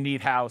 clean,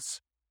 neat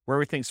house where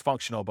everything's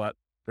functional, but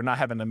they're not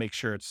having to make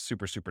sure it's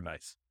super, super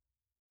nice.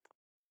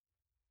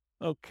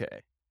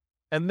 Okay.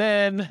 And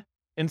then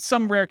in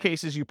some rare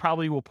cases, you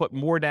probably will put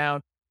more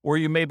down, or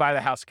you may buy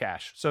the house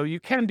cash. So you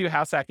can do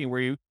house hacking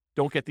where you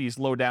don't get these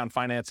low down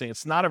financing.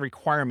 It's not a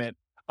requirement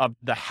of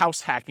the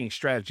house hacking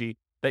strategy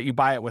that you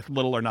buy it with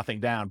little or nothing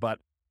down. But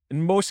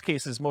in most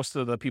cases, most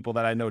of the people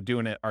that I know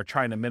doing it are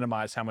trying to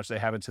minimize how much they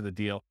have into the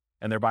deal,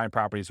 and they're buying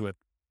properties with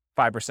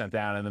 5%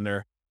 down, and then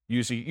they're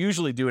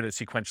usually doing it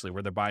sequentially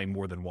where they're buying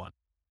more than one.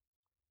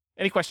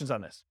 Any questions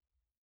on this?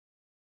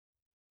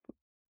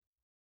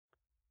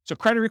 So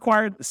credit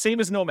required, the same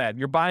as Nomad.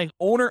 You're buying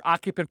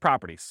owner-occupant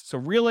properties. So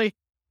really,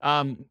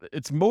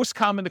 it's most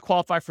common to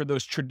qualify for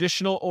those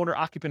traditional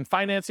owner-occupant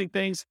financing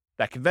things,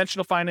 that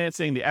conventional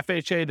financing, the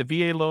FHA, the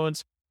VA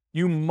loans.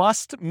 You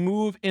must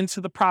move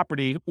into the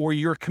property or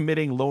you're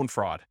committing loan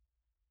fraud.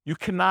 You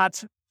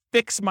cannot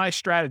fix my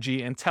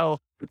strategy and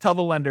tell the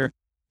lender,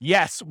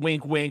 yes,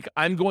 wink, wink,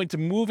 I'm going to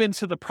move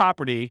into the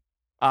property,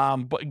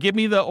 but give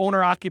me the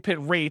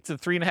owner-occupant rate, the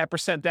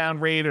 3.5% down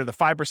rate or the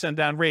 5%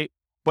 down rate,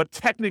 but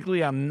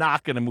technically I'm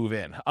not going to move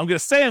in. I'm going to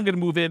say I'm going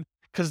to move in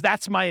because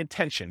that's my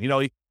intention.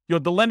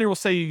 The lender will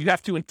say you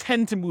have to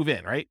intend to move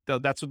in, right?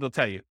 That's what they'll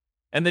tell you.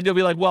 And then you'll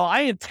be like, well,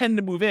 I intend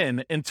to move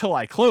in until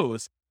I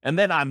close, and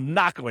then I'm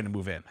not going to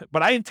move in.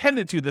 But I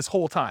intended to this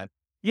whole time.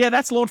 Yeah,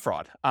 that's loan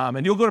fraud.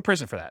 And you'll go to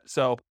prison for that.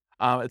 So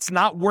it's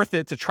not worth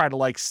it to try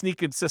to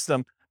sneak in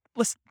system.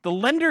 Listen, the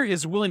lender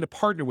is willing to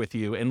partner with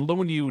you and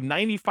loan you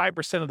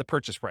 95% of the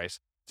purchase price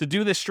to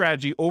do this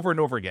strategy over and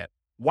over again.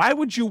 Why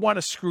would you want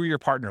to screw your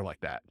partner like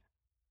that?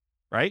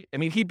 Right? I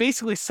mean, he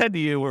basically said to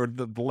you, or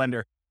the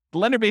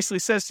lender basically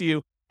says to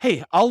you,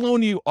 hey, I'll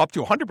loan you up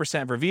to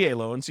 100% for VA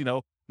loans,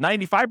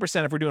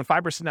 95% if we're doing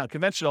 5% now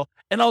conventional,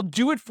 and I'll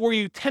do it for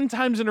you 10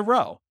 times in a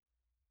row.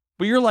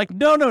 But you're like,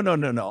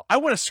 no. I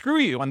want to screw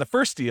you on the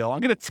first deal.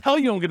 I'm going to tell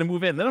you I'm going to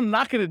move in, then I'm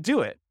not going to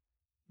do it.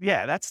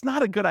 Yeah, that's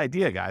not a good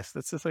idea, guys.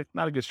 That's just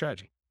not a good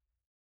strategy.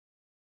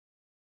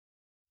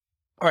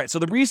 All right, so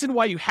the reason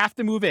why you have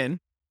to move in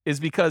is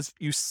because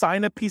you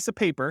sign a piece of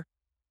paper,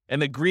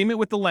 an agreement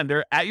with the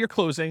lender at your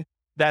closing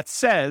that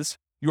says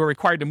you are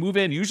required to move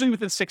in, usually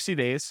within 60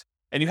 days,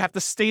 and you have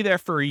to stay there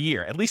for a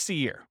year, at least a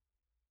year.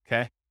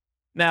 Okay.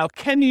 Now,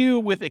 can you,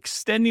 with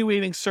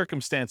extenuating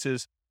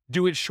circumstances,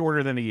 do it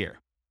shorter than a year?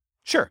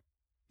 Sure.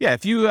 Yeah.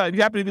 If you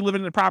happen to be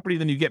living in a property,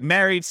 then you get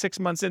married 6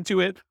 months into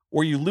it,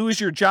 or you lose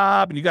your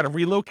job and you got to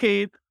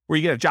relocate, or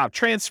you get a job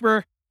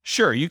transfer.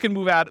 Sure. You can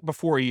move out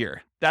before a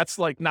year. That's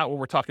not what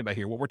we're talking about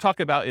here. What we're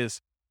talking about is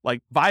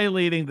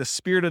violating the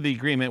spirit of the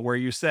agreement where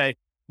you say,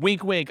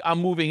 wink, wink, I'm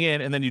moving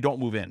in, and then you don't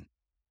move in.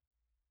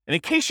 And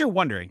in case you're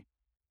wondering,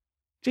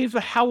 James,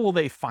 but how will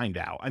they find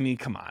out? I mean,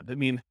 come on. I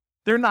mean,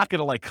 they're not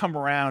going to come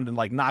around and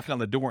knock on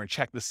the door and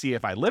check to see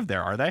if I live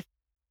there, are they?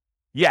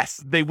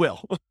 Yes, they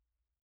will.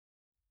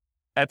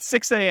 At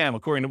 6 a.m.,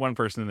 according to one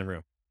person in the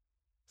room.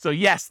 So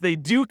yes, they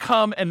do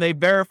come and they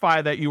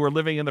verify that you are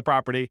living in the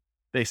property.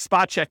 They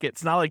spot check it.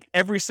 It's not like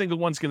every single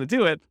one's going to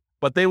do it,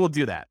 but they will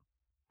do that.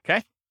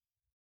 Okay.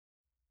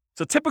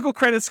 So typical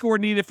credit score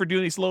needed for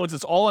doing these loans.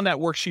 It's all on that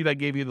worksheet I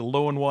gave you, the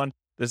loan one.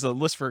 There's a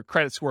list for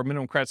credit score,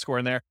 minimum credit score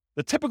in there.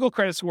 The typical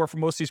credit score for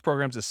most of these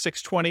programs is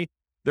 620.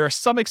 There are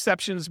some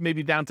exceptions,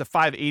 maybe down to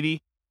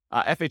 580,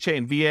 FHA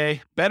and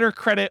VA. Better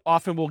credit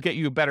often will get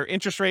you a better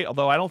interest rate,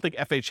 although I don't think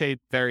FHA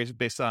varies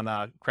based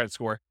on credit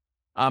score,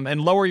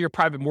 and lower your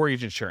private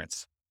mortgage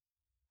insurance.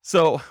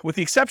 So with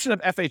the exception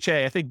of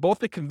FHA, I think both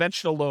the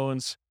conventional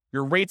loans,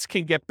 your rates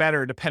can get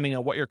better depending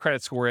on what your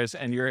credit score is,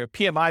 and your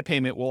PMI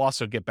payment will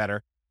also get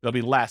better. It'll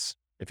be less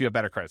if you have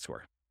better credit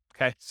score.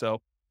 Okay, so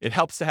it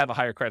helps to have a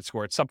higher credit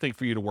score. It's something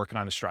for you to work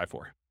on and strive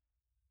for.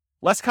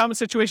 Less common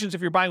situations,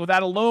 if you're buying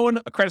without a loan,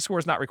 a credit score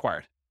is not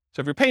required.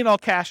 So if you're paying all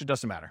cash, it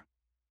doesn't matter.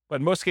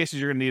 But in most cases,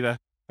 you're going to need a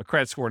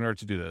credit score in order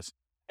to do this.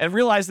 And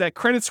realize that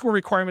credit score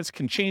requirements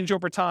can change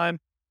over time.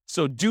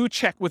 So do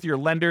check with your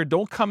lender.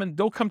 Don't come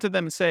to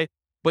them and say,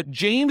 but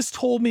James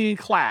told me in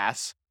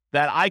class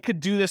that I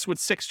could do this with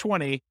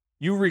 620.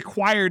 you're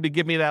required to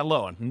give me that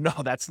loan. No,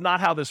 that's not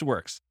how this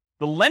works.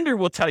 The lender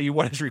will tell you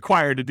what is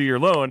required to do your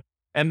loan,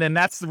 and then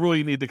that's the rule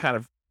you need to kind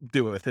of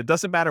do with. It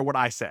doesn't matter what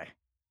I say.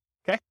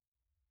 Okay?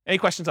 Any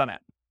questions on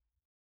that?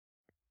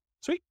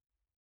 Sweet.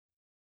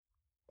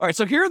 All right,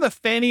 so here are the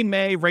Fannie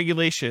Mae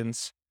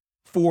regulations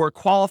for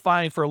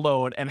qualifying for a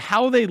loan and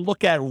how they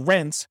look at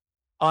rents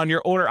on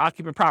your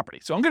owner-occupant property.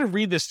 So I'm going to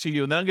read this to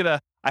you, and then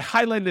I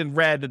highlighted in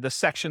red the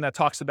section that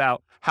talks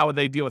about how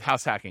they deal with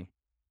house hacking.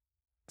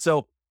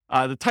 So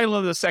the title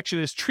of the section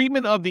is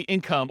Treatment of the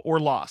Income or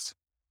Loss.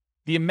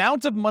 The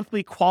amount of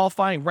monthly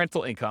qualifying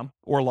rental income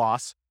or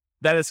loss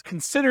that is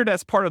considered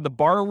as part of the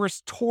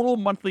borrower's total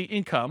monthly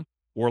income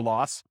or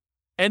loss,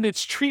 and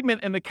its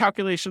treatment in the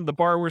calculation of the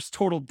borrower's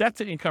total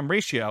debt-to-income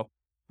ratio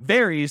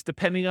varies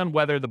depending on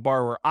whether the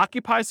borrower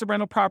occupies the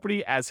rental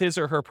property as his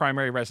or her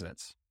primary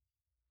residence.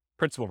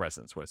 Principal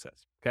residence, what it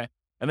says, okay?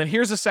 And then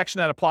here's a section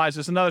that applies.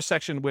 There's another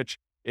section which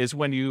is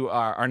when you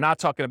are not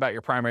talking about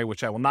your primary,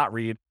 which I will not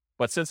read.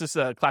 But since it's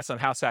a class on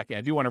house hacking,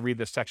 I do want to read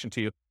this section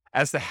to you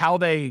as to how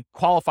they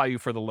qualify you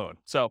for the loan.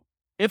 So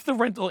if the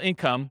rental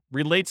income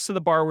relates to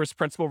the borrower's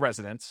principal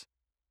residence,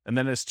 and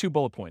then there's 2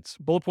 bullet points.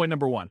 Bullet point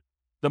number 1,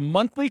 the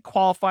monthly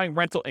qualifying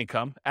rental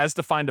income, as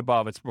defined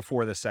above, it's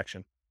before this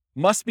section,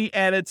 must be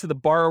added to the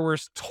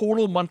borrower's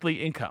total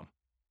monthly income.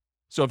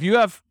 So if you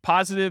have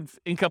positive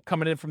income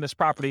coming in from this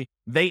property,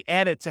 they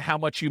add it to how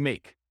much you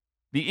make.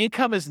 The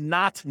income is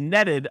not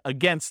netted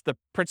against the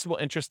principal,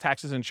 interest,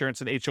 taxes,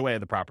 insurance, and HOA of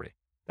the property.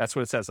 That's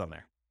what it says on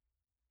there.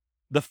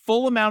 The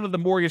full amount of the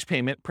mortgage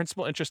payment,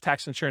 principal, interest,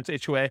 tax, insurance,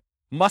 HOA,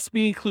 must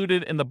be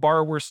included in the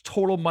borrower's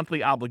total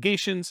monthly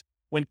obligations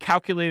when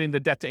calculating the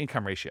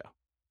debt-to-income ratio.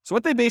 So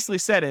what they basically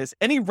said is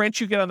any rent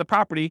you get on the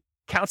property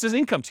counts as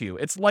income to you.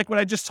 It's like what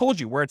I just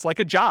told you, where it's like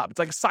a job. It's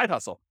like a side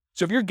hustle.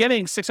 So if you're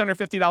getting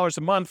 $650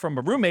 a month from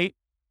a roommate,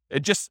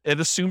 it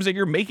assumes that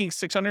you're making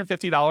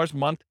 $650 a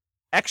month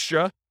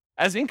extra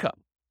as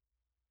income.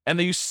 And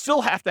then you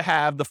still have to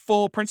have the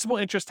full principal,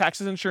 interest,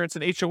 taxes, insurance,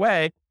 and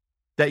HOA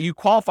that you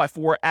qualify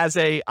for as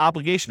a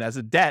obligation, as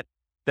a debt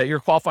that you're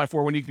qualifying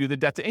for when you do the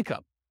debt to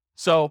income.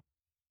 So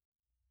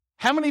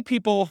how many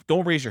people,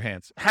 don't raise your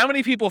hands, how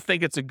many people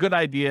think it's a good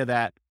idea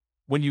that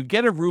when you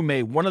get a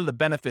roommate, one of the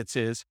benefits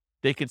is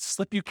they could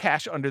slip you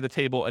cash under the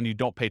table and you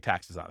don't pay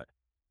taxes on it?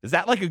 Is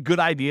that like a good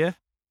idea?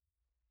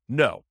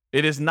 No,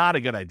 it is not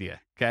a good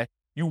idea, okay?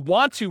 You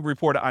want to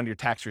report it on your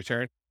tax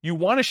return. You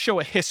want to show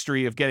a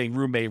history of getting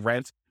roommate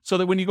rent so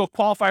that when you go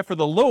qualify for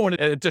the loan,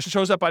 it just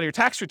shows up on your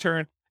tax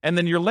return and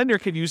then your lender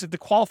can use it to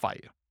qualify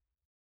you.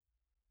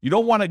 You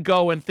don't want to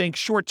go and think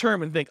short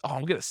term and think, oh,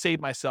 I'm going to save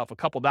myself a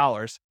couple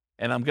dollars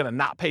and I'm going to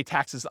not pay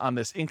taxes on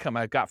this income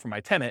I got from my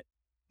tenant.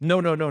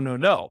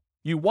 No.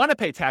 You want to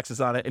pay taxes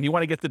on it and you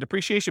want to get the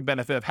depreciation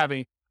benefit of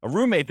having a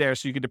roommate there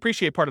so you can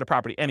depreciate part of the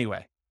property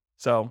anyway.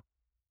 So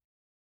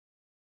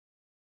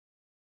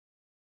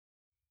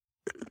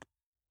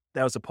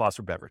that was a pause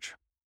for beverage.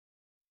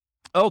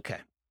 Okay.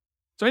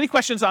 So any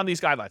questions on these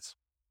guidelines?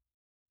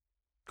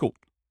 Cool.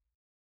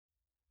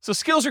 So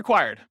skills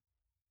required.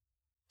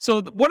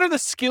 So what are the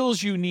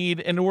skills you need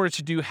in order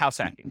to do house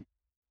hacking?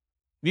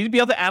 You need to be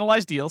able to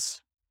analyze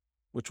deals,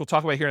 which we'll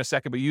talk about here in a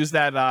second, but use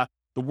that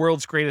the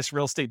world's greatest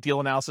real estate deal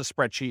analysis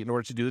spreadsheet in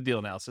order to do the deal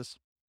analysis.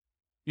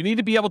 You need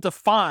to be able to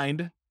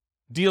find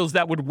deals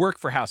that would work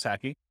for house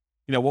hacking.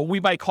 You know, what we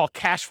might call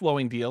cash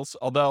flowing deals,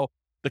 although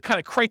the kind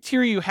of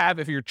criteria you have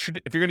if you're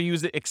going to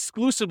use it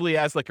exclusively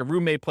as like a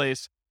roommate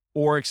place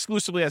or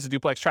exclusively as a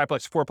duplex,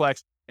 triplex,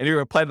 fourplex, and you're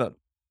going to plan on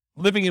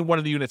living in one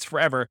of the units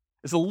forever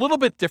is a little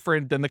bit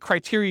different than the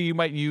criteria you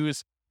might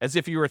use as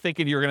if you were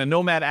thinking you're going to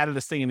nomad out of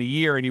this thing in a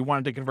year and you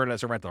wanted to convert it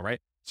as a rental, right?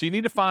 So you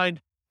need to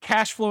find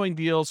cash flowing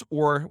deals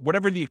or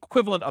whatever the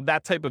equivalent of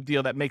that type of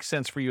deal that makes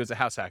sense for you as a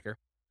house hacker.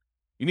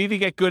 You need to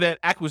get good at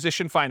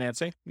acquisition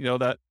financing, know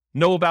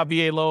about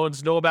VA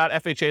loans, know about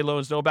FHA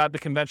loans, know about the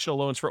conventional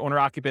loans for owner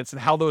occupants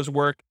and how those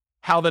work,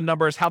 how the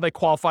numbers, how they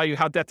qualify you,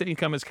 how debt to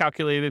income is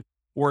calculated,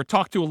 or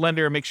talk to a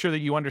lender and make sure that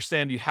you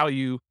understand how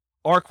you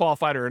are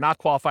qualified or are not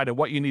qualified and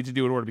what you need to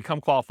do in order to become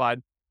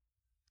qualified.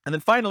 And then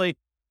finally,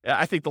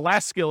 I think the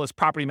last skill is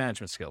property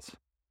management skills.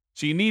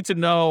 So you need to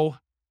know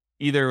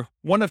either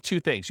one of two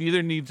things. You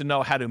either need to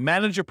know how to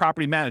manage a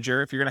property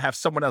manager if you're going to have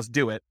someone else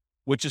do it,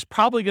 which is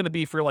probably going to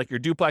be for like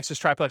your duplexes,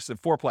 triplexes,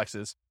 and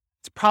fourplexes.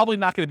 It's probably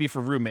not going to be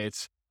for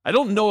roommates. I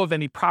don't know of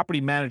any property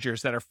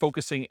managers that are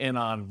focusing in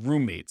on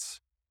roommates.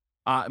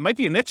 It might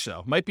be a niche though.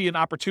 It might be an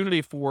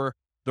opportunity for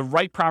the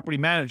right property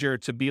manager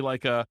to be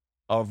like a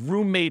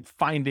roommate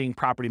finding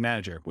property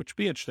manager, which would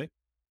be interesting.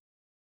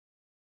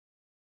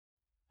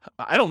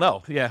 I don't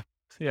know. Yeah.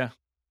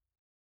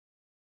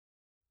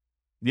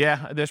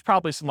 There's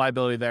probably some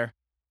liability there.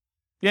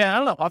 Yeah, I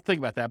don't know. I'll think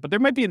about that, but there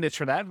might be a niche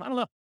for that. I don't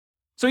know.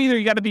 So either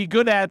you got to be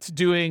good at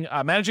doing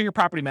managing your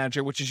property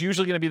manager, which is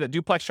usually going to be the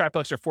duplex,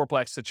 triplex, or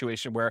fourplex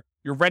situation where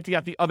you're renting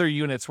out the other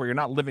units where you're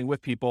not living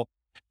with people,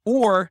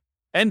 or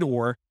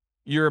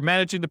you're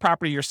managing the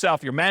property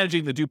yourself. You're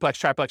managing the duplex,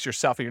 triplex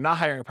yourself, and you're not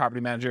hiring a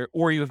property manager,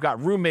 or you've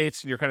got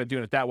roommates and you're kind of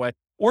doing it that way.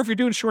 Or if you're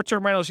doing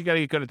short-term rentals, you got to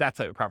get good at that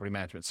type of property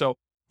management. So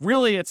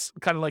really it's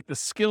kind of like the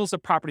skills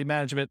of property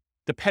management,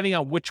 depending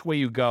on which way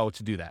you go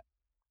to do that.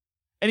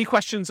 Any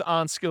questions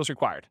on skills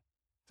required?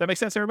 Does that make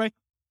sense, everybody?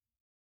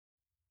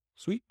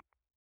 Sweet.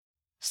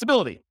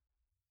 Stability.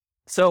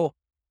 So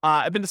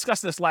I've been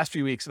discussing this last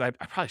few weeks, and I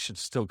probably should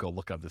still go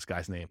look up this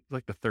guy's name. It's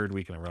like the third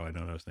week in a row I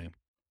don't know his name.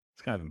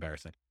 It's kind of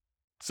embarrassing.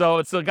 So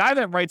it's the guy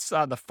that writes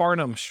the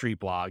Farnham Street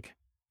blog.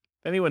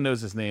 If anyone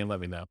knows his name, let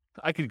me know.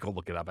 I could go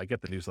look it up. I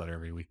get the newsletter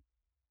every week.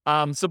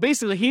 So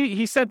basically,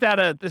 he sent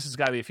out this has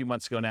got to be a few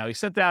months ago now. He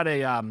sent out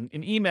an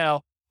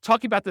email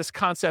talking about this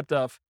concept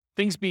of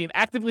things being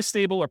actively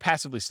stable or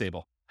passively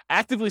stable.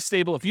 Actively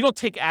stable, if you don't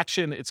take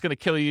action, it's going to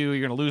kill you.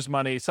 You're going to lose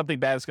money. Something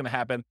bad is going to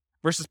happen.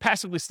 Versus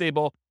passively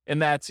stable, in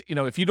that,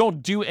 if you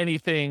don't do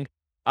anything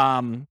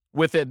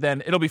with it,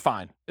 then it'll be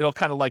fine. It'll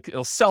kind of like,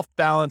 it'll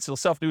self-balance, it'll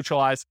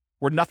self-neutralize,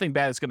 where nothing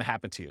bad is going to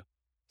happen to you.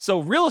 So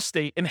real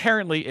estate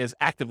inherently is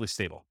actively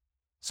stable.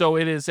 So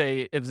it's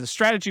a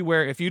strategy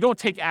where if you don't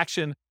take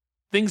action,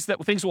 things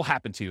will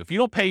happen to you. If you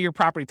don't pay your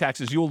property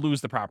taxes, you'll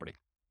lose the property.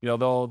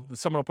 Someone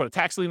will put a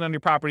tax lien on your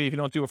property. If you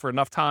don't do it for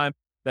enough time,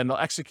 then they'll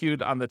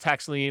execute on the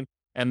tax lien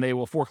and they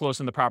will foreclose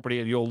on the property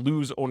and you'll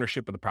lose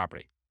ownership of the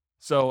property.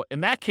 So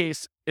in that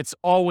case, it's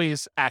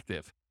always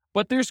active.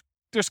 But there's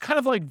kind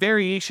of like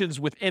variations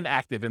within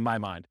active in my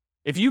mind.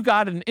 If you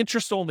got an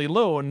interest-only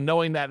loan,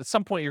 knowing that at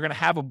some point you're going to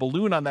have a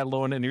balloon on that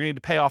loan and you need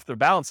to pay off the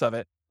balance of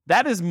it,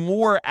 that is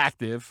more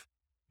active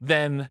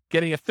than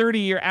getting a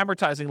 30-year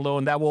amortizing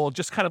loan that will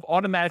just kind of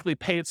automatically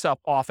pay itself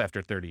off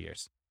after 30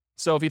 years.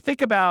 So if you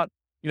think about,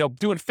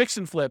 doing fix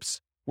and flips,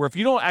 where if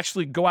you don't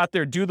actually go out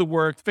there, do the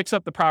work, fix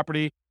up the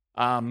property,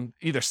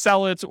 either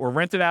sell it or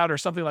rent it out or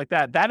something like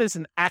that, that is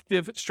an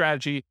active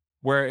strategy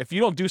where if you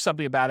don't do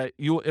something about it,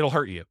 it'll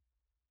hurt you.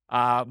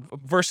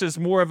 Versus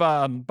more of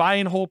a buy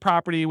and hold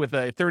property with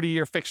a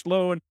 30-year fixed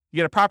loan, you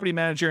get a property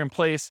manager in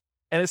place,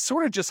 and it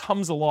sort of just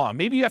hums along.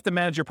 Maybe you have to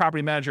manage your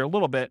property manager a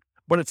little bit,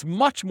 but it's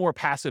much more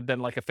passive than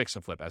like a fix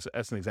and flip,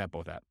 as an example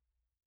of that.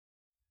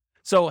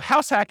 So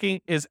house hacking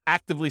is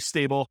actively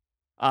stable.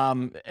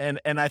 And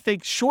I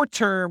think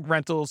short-term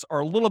rentals are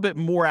a little bit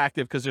more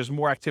active because there's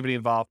more activity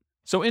involved.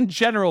 So in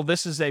general,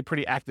 this is a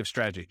pretty active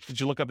strategy. Did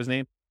you look up his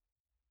name?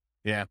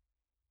 Yeah,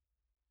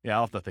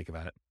 I'll have to think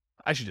about it.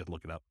 I should just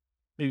look it up.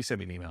 Maybe send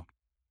me an email.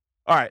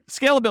 All right,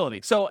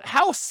 scalability. So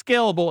how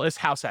scalable is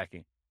house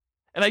hacking?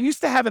 And I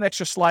used to have an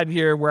extra slide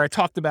here where I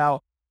talked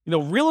about,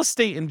 real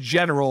estate in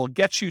general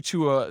gets you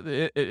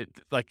to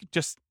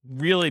just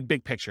really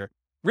big picture.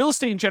 Real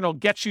estate in general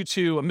gets you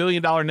to $1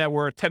 million net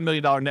worth, $10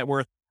 million net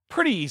worth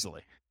pretty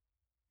easily.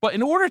 But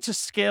in order to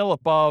scale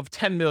above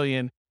 10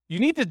 million, you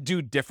need to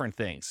do different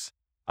things.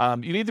 You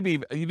need to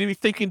be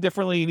thinking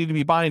differently. You need to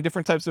be buying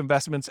different types of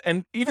investments.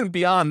 And even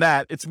beyond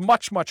that, it's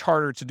much, much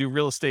harder to do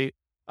real estate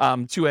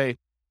to a,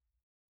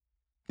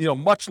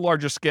 much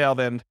larger scale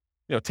than,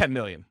 10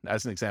 million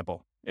as an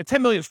example. And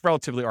 10 million is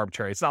relatively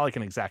arbitrary. It's not like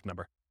an exact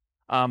number.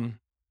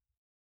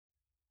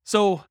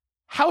 So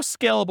how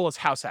scalable is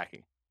house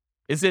hacking?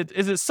 Is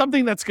it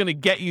something that's going to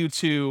get you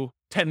to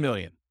 10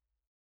 million?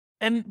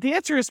 And the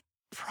answer is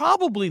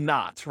probably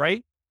not,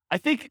 right? I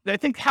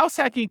think house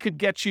hacking could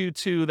get you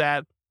to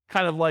that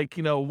kind of like,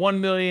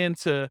 1 million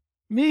to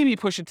maybe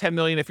pushing 10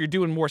 million if you're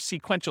doing more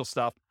sequential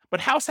stuff.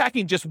 But house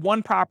hacking just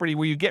one property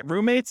where you get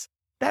roommates,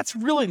 that's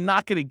really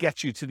not going to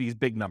get you to these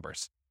big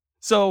numbers.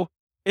 So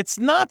it's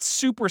not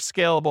super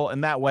scalable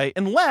in that way,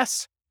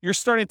 unless you're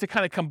starting to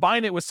kind of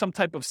combine it with some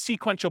type of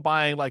sequential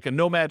buying, like a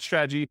nomad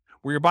strategy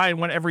where you're buying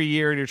one every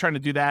year and you're trying to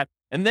do that.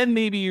 And then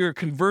maybe you're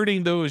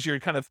converting those, you're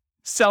kind of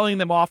selling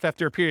them off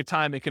after a period of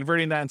time and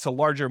converting that into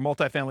larger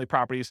multifamily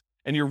properties.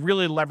 And you're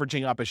really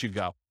leveraging up as you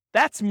go.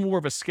 That's more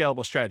of a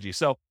scalable strategy.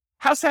 So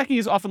house hacking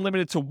is often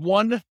limited to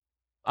one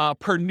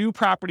per new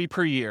property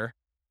per year.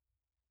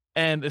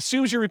 And as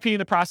soon as you're repeating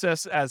the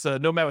process as a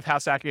nomad with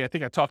house hacking, I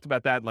think I talked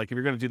about that, like if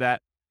you're going to do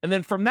that. And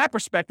then from that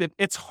perspective,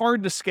 it's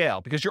hard to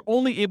scale because you're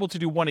only able to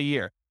do one a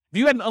year. If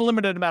you had an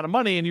unlimited amount of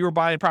money and you were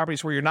buying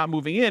properties where you're not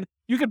moving in,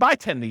 you could buy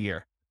 10 a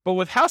year. But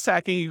with house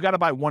hacking, you got to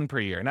buy one per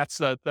year. And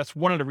that's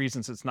one of the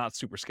reasons it's not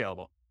super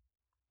scalable.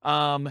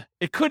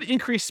 It could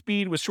increase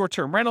speed with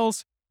short-term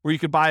rentals where you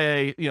could buy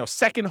a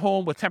second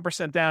home with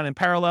 10% down in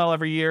parallel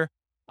every year.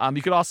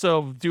 You could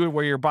also do it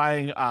where you're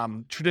buying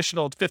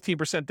traditional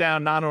 15%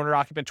 down, non-owner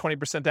occupant,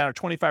 20% down, or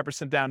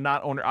 25% down,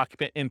 non-owner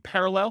occupant in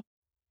parallel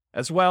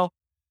as well.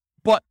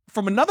 But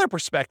from another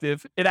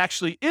perspective, it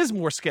actually is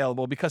more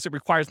scalable because it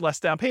requires less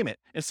down payment.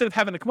 Instead of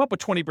having to come up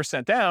with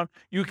 20% down,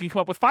 you can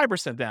come up with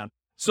 5% down.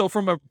 So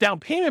from a down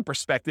payment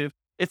perspective,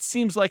 it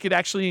seems like it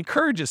actually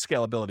encourages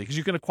scalability because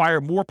you can acquire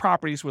more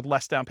properties with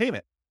less down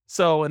payment.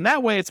 So in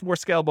that way, it's more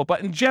scalable. But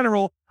in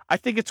general, I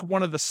think it's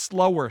one of the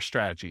slower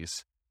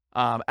strategies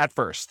at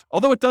first,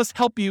 although it does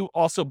help you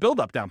also build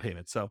up down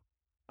payment. So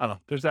I don't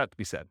know, there's that to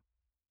be said.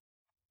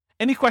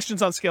 Any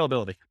questions on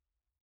scalability?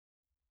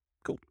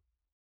 Cool.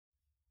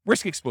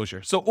 Risk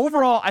exposure. So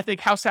overall, I think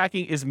house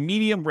hacking is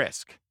medium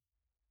risk,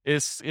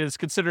 is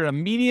considered a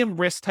medium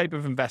risk type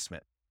of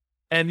investment.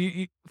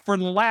 And for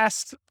the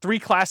last 3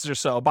 classes or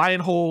so, buy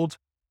and hold,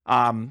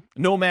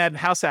 Nomad, and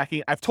house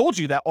hacking, I've told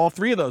you that all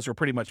three of those are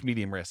pretty much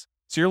medium risk.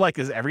 So you're like,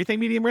 is everything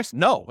medium risk?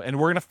 No. And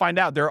we're going to find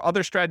out. There are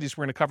other strategies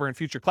we're going to cover in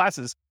future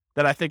classes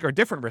that I think are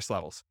different risk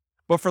levels.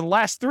 But for the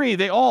last three,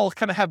 they all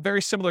kind of have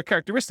very similar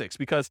characteristics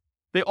because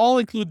they all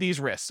include these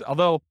risks.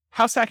 Although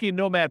house hacking and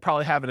Nomad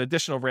probably have an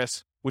additional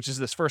risk, which is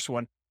this first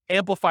one,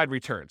 amplified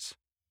returns.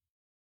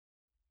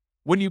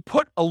 When you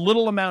put a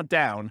little amount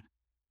down,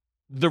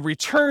 the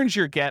returns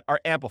you get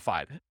are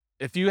amplified.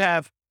 If you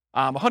have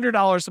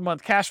 $100 a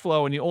month cash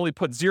flow and you only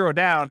put $0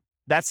 down,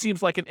 that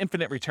seems like an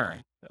infinite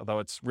return, although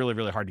it's really,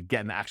 really hard to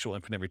get an actual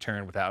infinite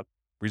return without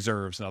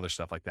reserves and other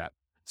stuff like that.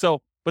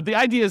 So, but the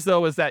idea is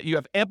that you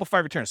have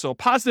amplified returns. So a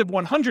positive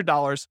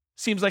 $100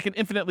 seems like an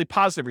infinitely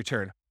positive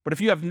return. But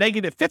if you have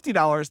negative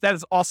 $50, that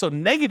is also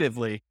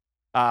negatively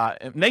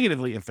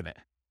infinite.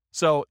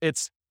 So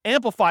it's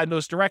amplified in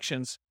those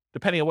directions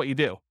depending on what you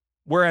do.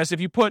 Whereas if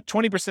you put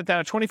 20%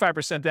 down or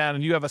 25% down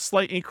and you have a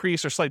slight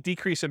increase or slight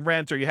decrease in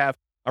rent, or you have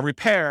a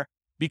repair,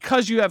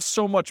 because you have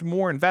so much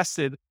more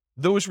invested,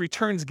 those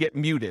returns get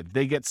muted.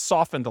 They get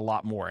softened a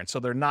lot more. And so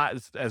they're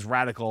not as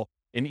radical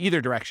in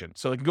either direction.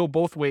 So it can go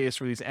both ways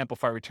for these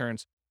amplified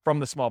returns from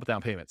the small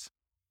down payments.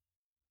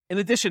 In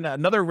addition,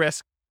 another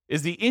risk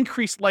is the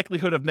increased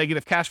likelihood of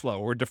negative cash flow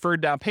or deferred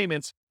down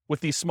payments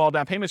with these small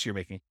down payments you're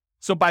making.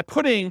 So by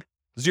putting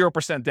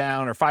 0%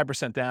 down or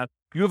 5% down,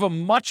 you have a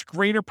much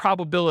greater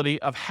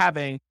probability of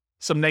having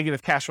some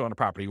negative cash flow on a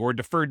property or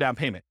deferred down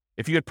payment.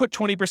 If you had put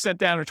 20%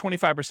 down or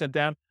 25%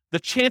 down, the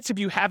chance of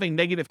you having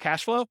negative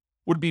cash flow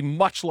would be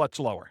much, much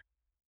lower.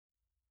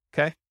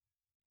 Okay.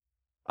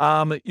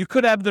 You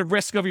could have the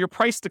risk of your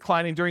price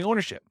declining during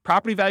ownership.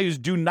 Property values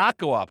do not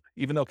go up,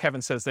 even though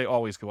Kevin says they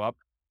always go up.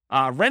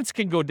 Rents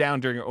can go down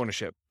during your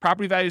ownership.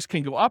 Property values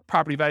can go up,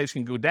 property values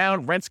can go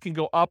down, rents can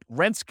go up,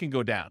 rents can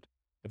go down.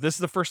 If this is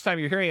the first time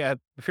you're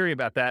hearing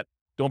about that,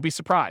 don't be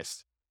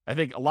surprised. I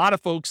think a lot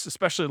of folks,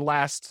 especially the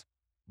last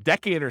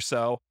decade or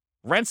so,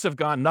 rents have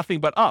gone nothing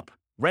but up.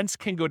 Rents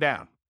can go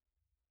down.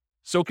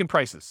 So can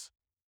prices.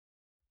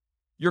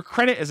 Your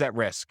credit is at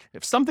risk.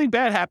 If something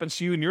bad happens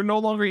to you and you're no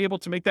longer able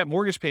to make that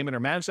mortgage payment or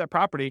manage that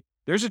property,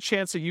 there's a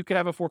chance that you could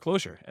have a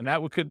foreclosure, and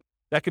that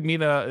could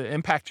mean an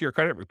impact to your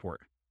credit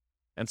report.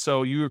 And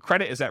so your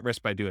credit is at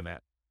risk by doing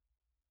that.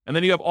 And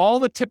then you have all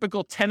the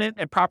typical tenant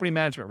and property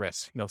management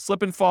risks,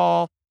 slip and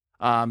fall,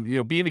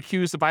 being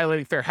accused of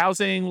violating fair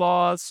housing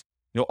laws,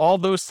 all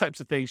those types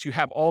of things. You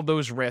have all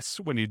those risks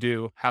when you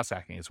do house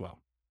hacking as well.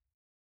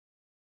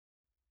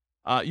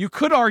 You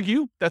could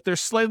argue that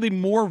there's slightly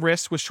more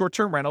risk with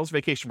short-term rentals,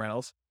 vacation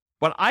rentals,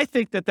 but I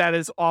think that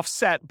is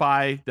offset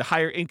by the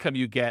higher income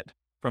you get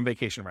from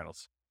vacation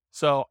rentals.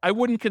 So I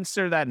wouldn't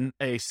consider that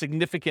a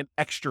significant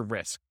extra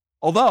risk.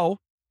 Although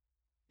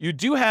you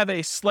do have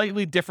a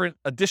slightly different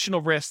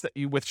additional risk that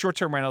you with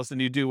short-term rentals than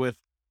you do with,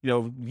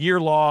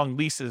 year-long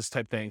leases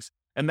type things.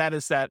 And that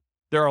is that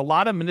there are a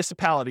lot of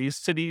municipalities,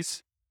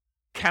 cities,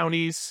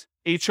 counties,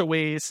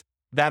 HOAs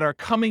that are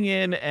coming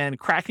in and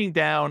cracking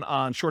down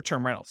on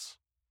short-term rentals.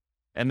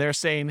 And they're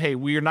saying, hey,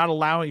 we are not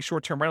allowing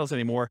short-term rentals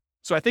anymore.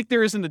 So I think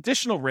there is an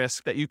additional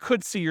risk that you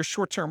could see your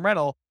short-term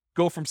rental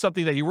go from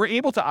something that you were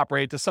able to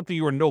operate to something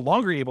you are no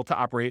longer able to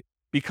operate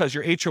because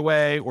your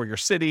HOA or your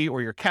city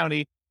or your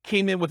county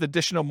came in with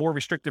additional, more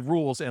restrictive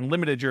rules and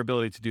limited your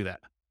ability to do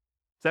that.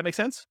 Does that make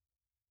sense?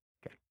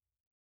 Okay.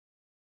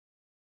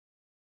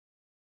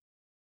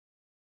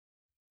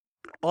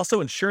 Also,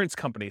 insurance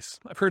companies.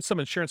 I've heard some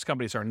insurance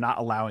companies are not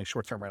allowing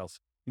short-term rentals.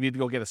 You need to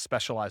go get a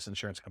specialized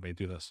insurance company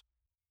to do this.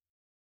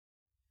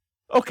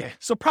 Okay,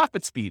 so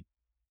profit speed.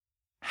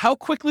 How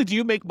quickly do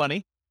you make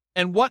money?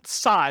 And what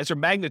size or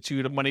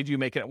magnitude of money do you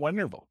make at one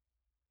interval?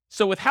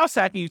 So with house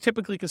hacking, you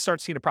typically can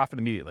start seeing a profit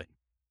immediately.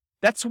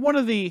 That's one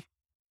of the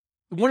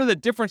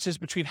differences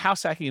between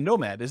house hacking and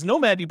nomad. Is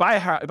nomad, you buy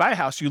a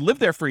house, you live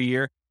there for a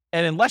year,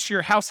 and unless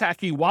you're house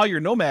hacking while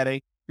you're nomading,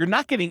 you're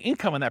not getting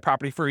income on that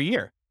property for a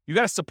year. You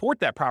got to support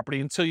that property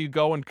until you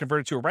go and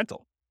convert it to a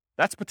rental.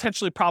 That's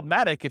potentially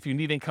problematic if you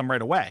need income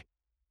right away.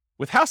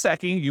 With house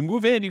hacking, you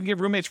move in, you can get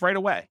roommates right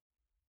away.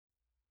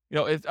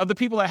 Of the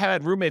people that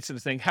had roommates in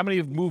this thing, how many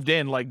have moved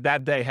in like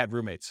that day had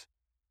roommates?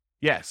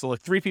 Yeah, so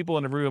like 3 people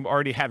in the room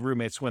already had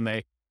roommates when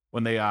they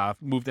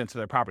moved into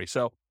their property.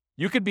 So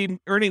you could be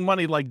earning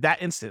money like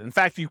that instant. In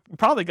fact, you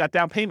probably got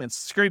down payments,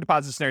 security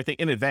deposits and everything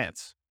in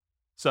advance.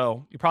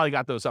 So you probably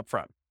got those up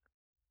front.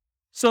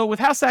 So with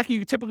house hacking,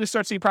 you typically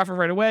start seeing profit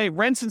right away.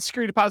 Rents and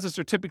security deposits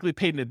are typically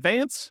paid in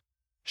advance.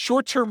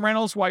 Short-term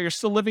rentals while you're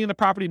still living in the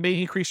property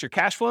may increase your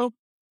cash flow.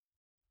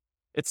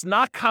 It's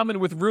not common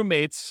with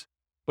roommates,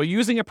 but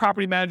using a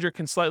property manager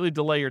can slightly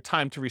delay your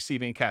time to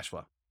receiving cash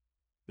flow.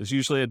 There's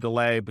usually a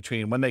delay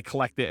between when they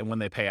collect it and when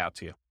they pay out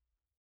to you.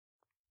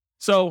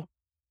 So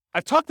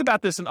I've talked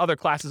about this in other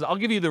classes. I'll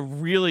give you the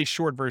really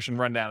short version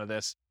rundown of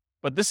this,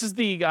 but this is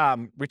the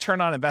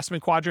return on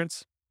investment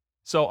quadrants.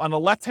 So on the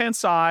left-hand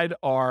side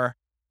are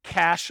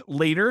cash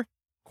later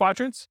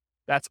quadrants.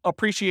 That's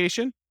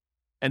appreciation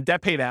and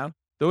debt pay down.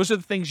 Those are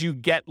the things you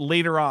get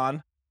later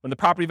on when the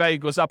property value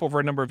goes up over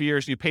a number of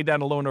years. You pay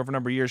down a loan over a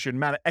number of years. Your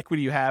amount of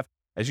equity you have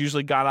has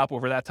usually gone up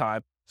over that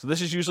time. So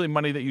this is usually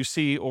money that you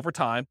see over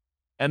time.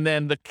 And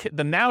then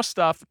the now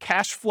stuff,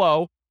 cash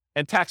flow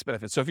and tax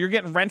benefits. So if you're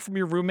getting rent from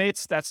your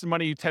roommates, that's the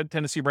money you tend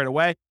to see right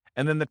away.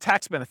 And then the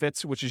tax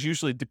benefits, which is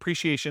usually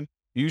depreciation.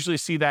 You usually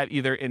see that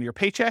either in your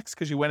paychecks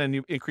because you went and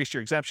you increased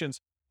your exemptions,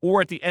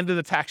 or at the end of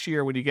the tax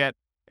year when you get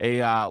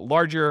a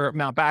larger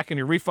amount back in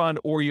your refund,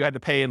 or you had to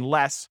pay in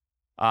less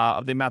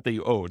of the amount that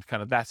you owed.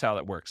 Kind of that's how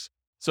that works.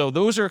 So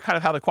those are kind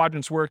of how the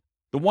quadrants work.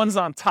 The ones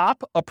on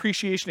top,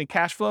 appreciation and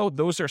cash flow,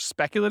 those are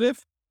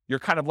speculative. You're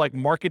kind of like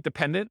market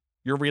dependent.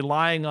 You're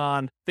relying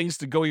on things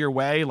to go your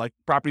way, like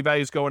property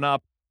values going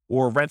up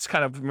or rents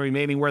kind of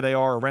remaining where they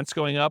are or rents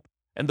going up.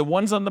 And the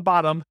ones on the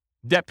bottom,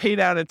 debt pay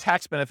down and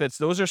tax benefits,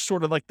 those are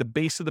sort of like the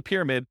base of the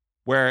pyramid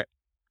where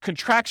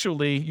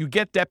contractually you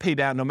get debt pay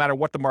down no matter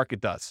what the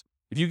market does.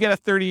 If you get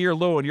a 30-year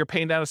loan, you're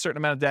paying down a certain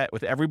amount of debt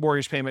with every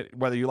mortgage payment,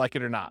 whether you like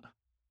it or not.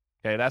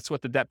 Okay, that's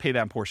what the debt pay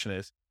down portion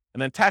is.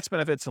 And then tax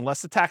benefits,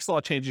 unless the tax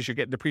law changes, you're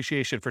getting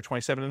depreciation for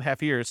 27 and a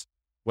half years,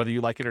 whether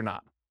you like it or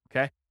not.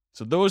 Okay,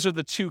 so those are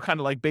the two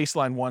kind of like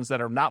baseline ones that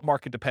are not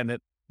market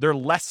dependent. They're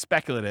less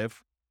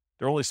speculative.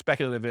 They're only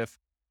speculative if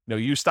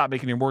you stop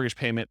making your mortgage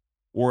payment,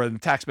 or the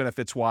tax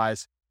benefits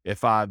wise, if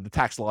the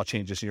tax law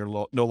changes and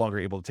you're no longer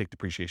able to take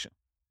depreciation.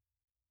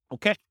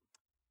 Okay,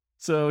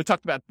 so we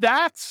talked about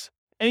that.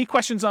 Any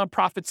questions on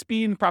profit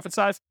speed and profit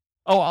size?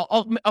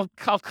 Oh, I'll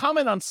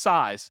comment on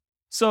size.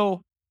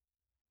 So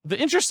the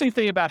interesting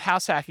thing about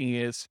house hacking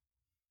is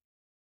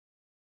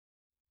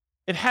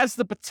it has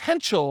the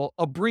potential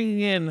of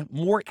bringing in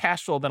more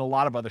cash flow than a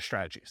lot of other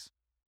strategies.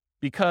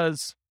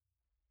 Because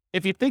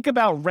if you think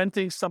about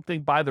renting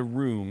something by the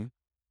room,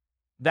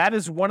 that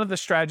is one of the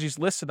strategies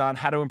listed on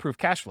how to improve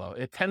cash flow.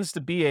 It tends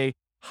to be a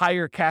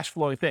higher cash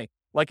flowing thing.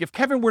 Like if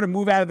Kevin were to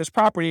move out of his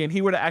property and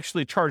he were to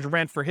actually charge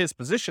rent for his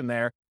position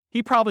there,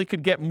 he probably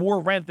could get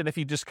more rent than if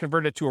he just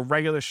converted it to a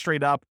regular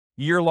straight up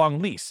year-long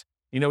lease.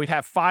 He'd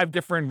have 5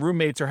 different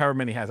roommates or however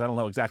many he has. I don't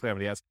know exactly how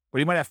many he has, but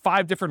he might have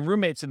 5 different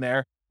roommates in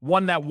there,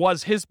 one that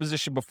was his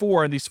position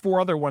before, and these 4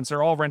 other ones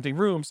are all renting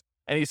rooms,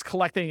 and he's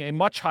collecting a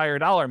much higher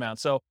dollar amount.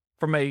 So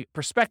from a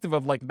perspective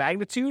of like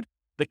magnitude,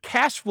 the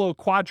cash flow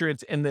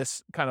quadrant in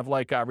this kind of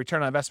like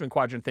return on investment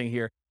quadrant thing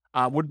here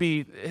would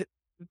be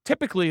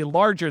typically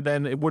larger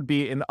than it would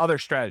be in other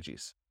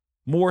strategies,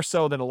 more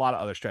so than a lot of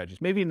other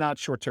strategies. Maybe not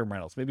short-term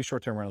rentals. Maybe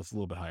short-term rentals is a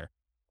little bit higher.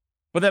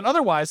 But then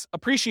otherwise,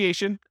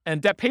 appreciation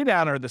and debt pay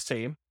down are the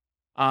same.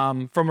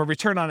 From a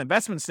return on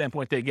investment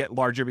standpoint, they get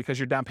larger because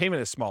your down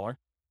payment is smaller.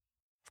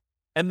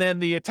 And then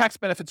the tax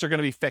benefits are going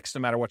to be fixed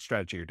no matter what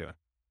strategy you're doing.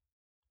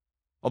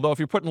 Although if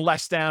you're putting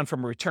less down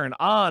from a return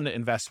on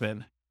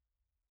investment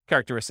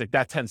characteristic,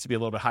 that tends to be a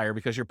little bit higher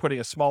because you're putting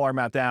a smaller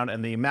amount down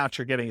and the amount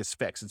you're getting is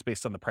fixed. It's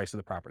based on the price of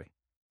the property.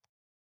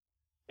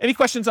 Any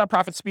questions on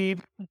profit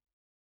speed? All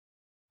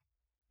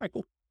right,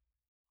 cool.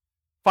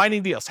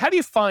 Finding deals. How do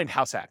you find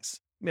house hacks?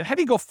 How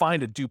do you go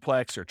find a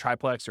duplex or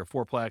triplex or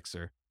fourplex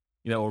or,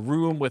 a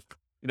room with,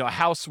 a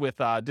house with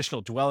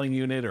additional dwelling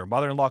unit or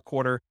mother-in-law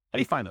quarter? How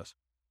do you find those?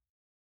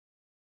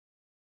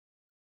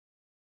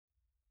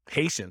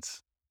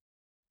 Patience.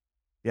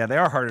 Yeah, they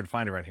are harder to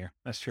find around here.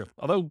 That's true.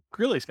 Although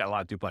Greeley's got a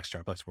lot of duplex,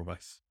 triplex,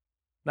 fourplex.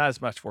 Not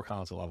as much Fort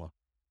Collins or Loveland.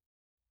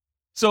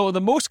 So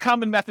the most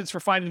common methods for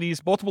finding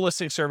these, multiple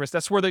listing service,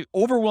 that's where the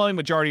overwhelming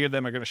majority of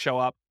them are going to show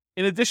up.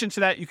 In addition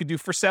to that, you could do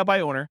for sale by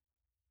owner.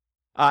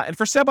 And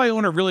for sale by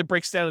owner really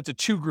breaks down into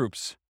 2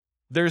 groups.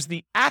 There's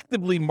the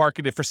actively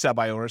marketed for sale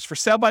by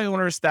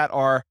owners that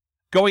are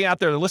going out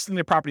there, they're listing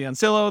their property on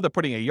Zillow, they're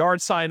putting a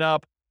yard sign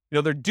up,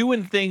 they're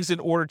doing things in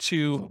order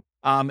to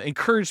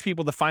encourage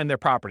people to find their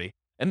property.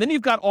 And then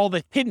you've got all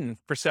the hidden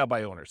for sale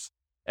by owners.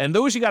 And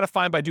those you got to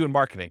find by doing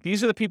marketing.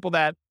 These are the people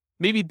that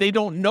maybe they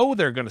don't know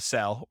they're going to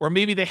sell, or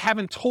maybe they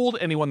haven't told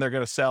anyone they're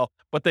going to sell,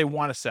 but they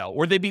want to sell,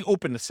 or they'd be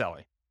open to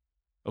selling.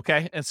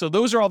 Okay. And so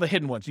those are all the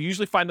hidden ones. You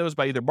usually find those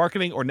by either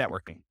marketing or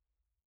networking.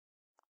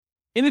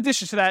 In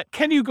addition to that,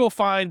 can you go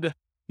find,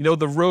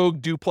 the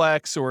rogue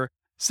duplex or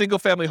single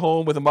family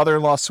home with a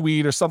mother-in-law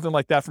suite or something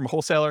like that from a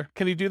wholesaler?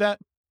 Can you do that?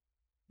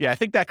 Yeah, I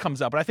think that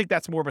comes up, but I think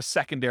that's more of a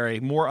secondary,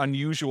 more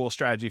unusual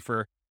strategy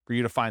for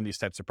you to find these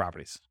types of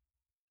properties.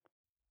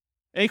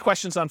 Any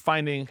questions on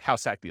finding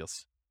house hack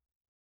deals?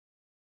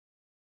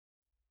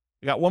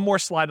 We got one more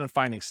slide on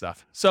finding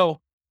stuff.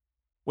 So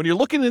when you're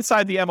looking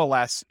inside the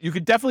MLS, you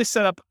could definitely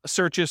set up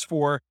searches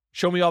for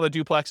show me all the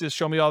duplexes,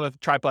 show me all the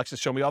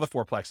triplexes, show me all the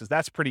fourplexes.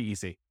 That's pretty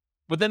easy.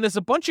 But then there's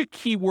a bunch of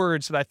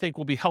keywords that I think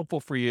will be helpful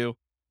for you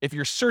if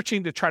you're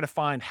searching to try to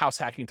find house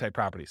hacking type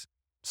properties.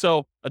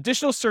 So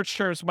additional search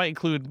terms might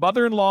include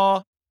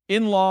mother-in-law,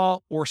 in-law,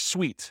 or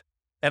suite.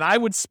 And I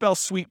would spell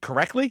suite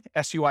correctly,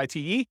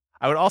 S-U-I-T-E.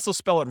 I would also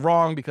spell it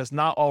wrong because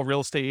not all real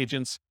estate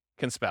agents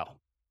can spell.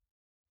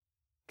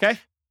 Okay?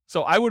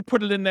 So I would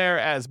put it in there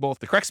as both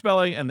the correct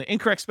spelling and the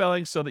incorrect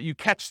spelling so that you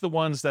catch the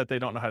ones that they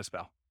don't know how to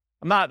spell.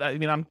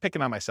 I'm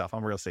picking on myself.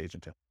 I'm a real estate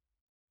agent too.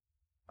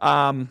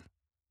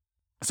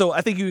 So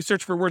I think you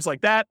search for words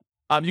like that.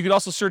 You could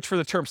also search for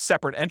the term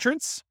separate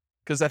entrance,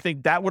 because I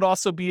think that would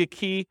also be a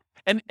key.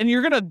 And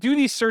you're going to do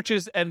these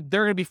searches and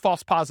there are going to be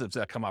false positives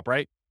that come up,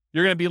 right?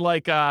 You're going to be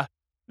like,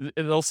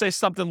 It'll say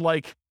something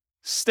like,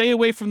 stay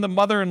away from the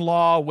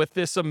mother-in-law with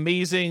this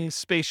amazing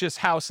spacious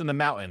house in the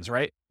mountains,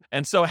 right?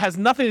 And so it has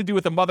nothing to do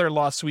with the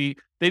mother-in-law suite.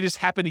 They just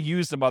happen to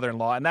use the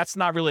mother-in-law, and that's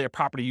not really a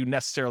property you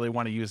necessarily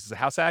want to use as a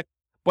house hack.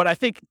 But I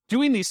think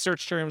doing these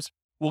search terms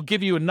will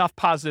give you enough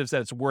positives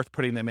that it's worth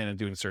putting them in and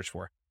doing a search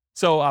for.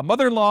 So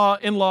mother-in-law,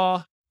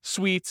 in-law,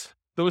 suite,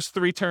 those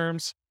three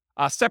terms.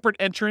 Separate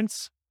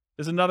entrance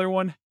is another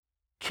one.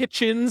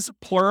 Kitchens,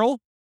 plural.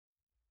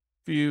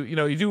 If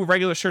you do a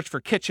regular search for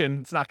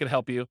kitchen, it's not going to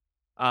help you.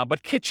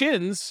 But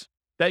kitchens,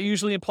 that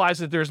usually implies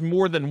that there's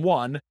more than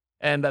one,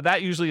 and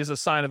that usually is a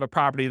sign of a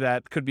property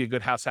that could be a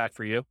good house hack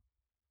for you.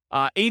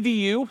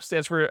 ADU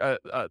stands for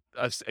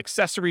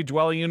accessory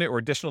dwelling unit or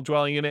additional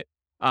dwelling unit.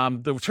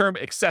 The term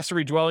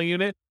accessory dwelling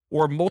unit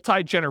or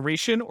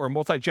multi-generation or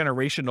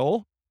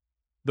multi-generational,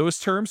 those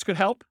terms could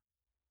help.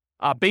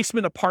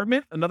 Basement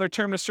apartment, another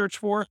term to search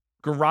for.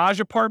 Garage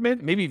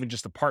apartment, maybe even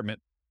just apartment.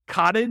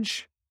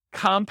 Cottage,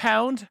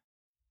 compound,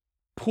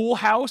 pool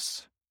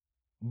house,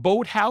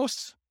 boat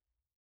house,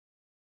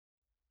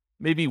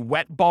 maybe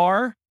wet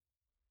bar.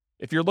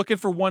 If you're looking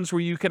for ones where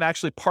you can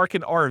actually park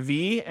an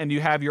RV and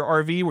you have your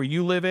RV where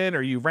you live in,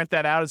 or you rent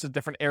that out as a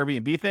different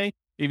Airbnb thing,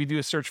 maybe do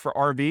a search for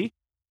RV.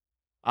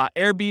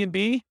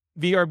 Airbnb,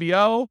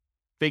 VRBO,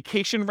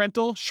 vacation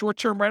rental,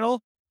 short-term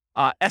rental,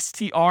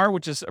 STR,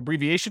 which is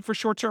abbreviation for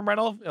short-term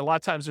rental. A lot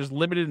of times there's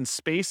limited in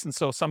space, and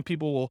so some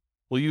people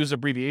will use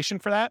abbreviation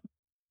for that.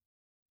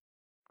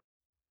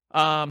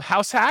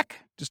 House hack,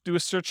 just do a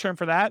search term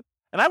for that.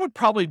 And I would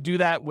probably do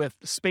that with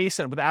space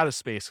and without a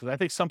space, because I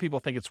think some people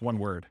think it's one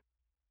word.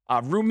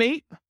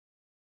 Roommate,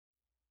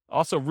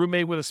 also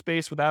roommate with a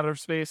space, without a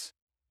space.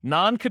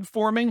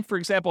 Non-conforming, for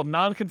example,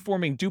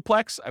 non-conforming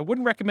duplex. I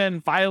wouldn't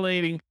recommend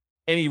violating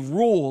any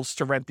rules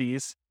to rent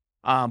these,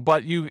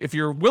 but if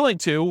you're willing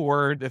to,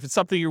 or if it's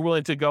something you're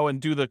willing to go and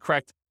do the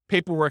correct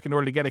paperwork in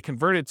order to get it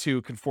converted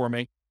to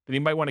conforming, then you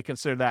might want to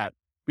consider that.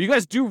 But you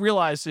guys do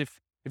realize if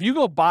you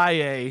go buy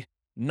a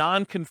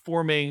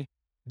non-conforming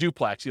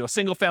duplex, a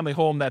single family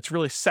home that's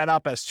really set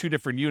up as two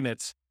different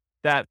units,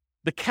 that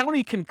the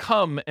county can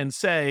come and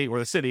say, or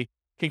the city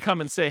can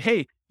come and say,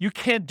 hey, you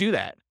can't do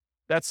that.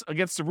 That's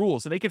against the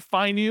rules. And they could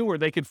fine you, or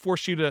they could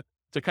force you to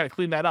kind of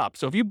clean that up.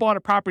 So if you bought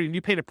a property and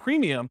you paid a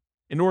premium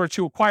in order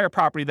to acquire a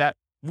property that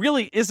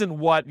really isn't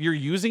what you're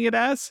using it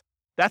as,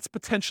 that's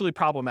potentially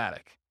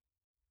problematic,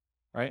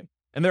 right?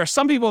 And there are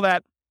some people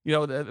that,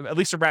 at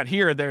least around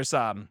here, there's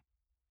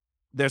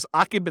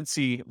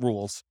occupancy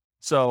rules.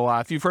 So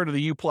if you've heard of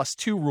the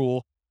U+2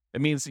 rule, it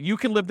means you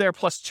can live there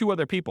plus two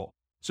other people.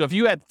 So if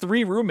you had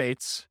 3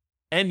 roommates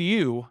and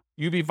you'd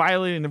be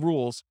violating the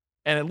rules.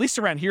 And at least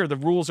around here, the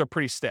rules are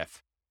pretty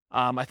stiff.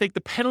 I think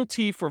the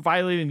penalty for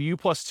violating the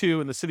U+2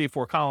 in the city of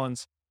Fort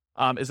Collins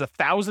is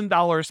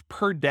 $1,000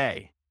 per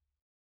day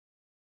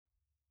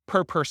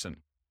per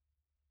person.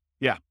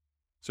 Yeah.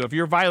 So if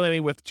you're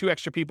violating with 2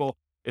 extra people,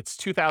 it's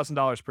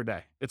 $2,000 per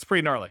day. It's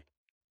pretty gnarly.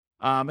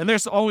 And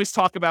there's always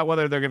talk about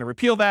whether they're going to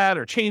repeal that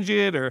or change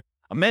it or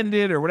amend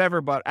it or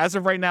whatever. But as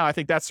of right now, I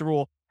think that's the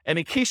rule. And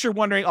in case you're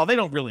wondering, they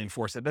don't really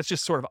enforce it. That's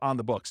just sort of on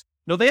the books.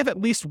 No, they have at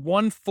least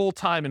one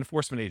full-time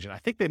enforcement agent. I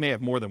think they may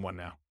have more than one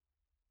now,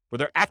 where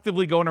they're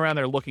actively going around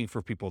there looking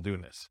for people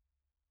doing this.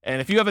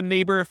 And if you have a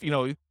neighbor, if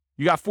you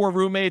got 4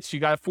 roommates, you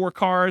got 4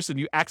 cars, and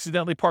you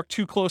accidentally park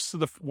too close to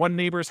the one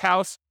neighbor's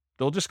house,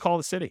 they'll just call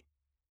the city.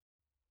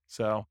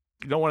 So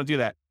you don't want to do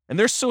that. And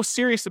they're so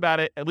serious about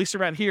it, at least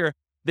around here,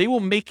 they will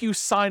make you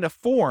sign a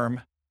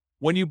form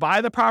when you buy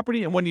the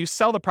property and when you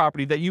sell the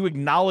property that you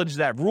acknowledge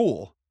that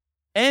rule.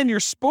 And you're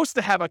supposed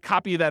to have a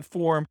copy of that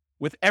form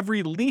with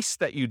every lease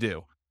that you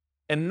do.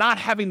 And not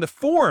having the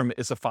form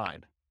is a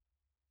fine.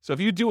 So if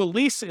you do a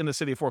lease in the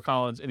city of Fort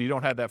Collins and you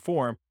don't have that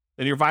form,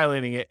 then you're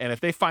violating it. And if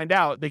they find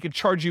out, they can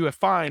charge you a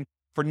fine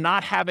for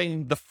not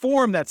having the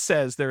form that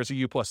says there's a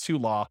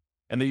U+2 law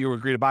and that you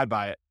agree to abide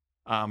by it,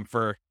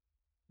 for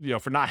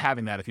not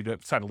having that if you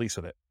sign a lease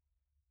with it.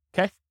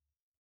 Okay?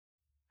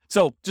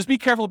 So just be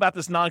careful about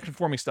this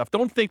non-conforming stuff.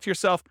 Don't think to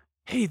yourself,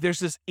 hey, there's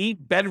this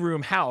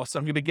 8-bedroom house.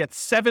 I'm going to get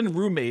 7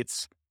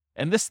 roommates,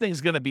 and this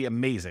thing's going to be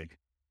amazing.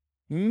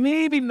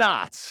 Maybe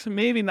not.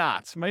 Maybe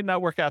not. Might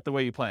not work out the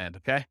way you planned,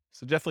 okay?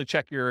 So definitely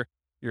check your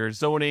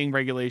zoning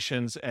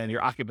regulations and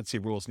your occupancy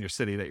rules in your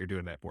city that you're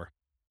doing that for.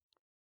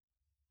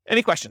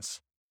 Any questions?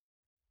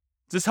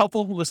 Is this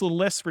helpful, this little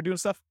list for doing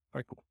stuff? All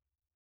right, cool.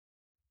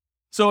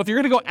 So if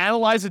you're going to go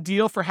analyze a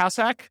deal for House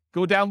Hack,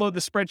 go download the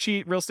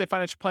spreadsheet,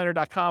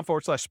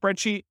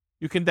 realestateFinancialPlanner.com/spreadsheet.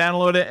 You can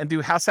download it and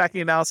do house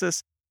hacking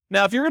analysis.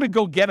 Now, if you're going to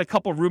go get a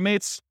couple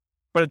roommates,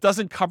 but it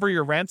doesn't cover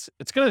your rent,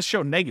 it's going to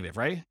show negative,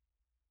 right?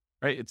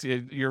 Right?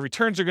 Your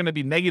returns are going to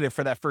be negative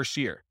for that first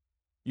year.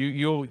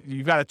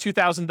 You've got a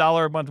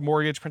 $2,000 a month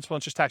mortgage, principal,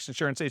 interest, tax,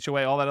 insurance,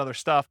 HOA, all that other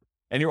stuff,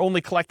 and you're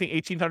only collecting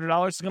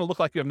 $1,800. It's going to look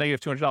like you have negative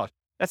 $200.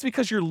 That's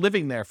because you're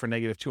living there for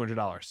negative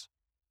 $200.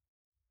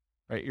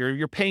 Right?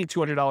 You're paying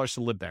 $200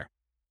 to live there.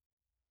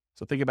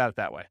 So think about it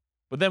that way.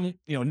 But then,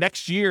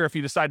 next year, if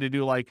you decide to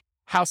do like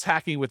house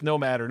hacking with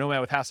Nomad or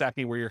Nomad with house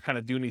hacking, where you're kind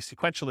of doing these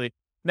sequentially,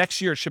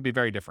 next year it should be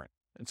very different.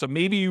 And so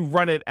maybe you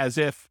run it as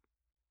if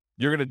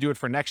you're going to do it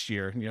for next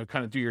year,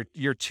 kind of do your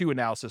year 2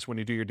 analysis when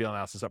you do your deal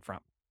analysis up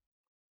front.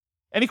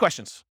 Any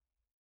questions?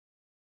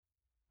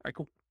 All right,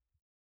 cool.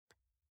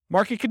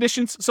 Market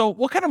conditions. So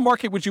what kind of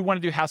market would you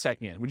want to do house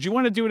hacking in? Would you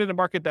want to do it in a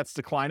market that's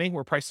declining,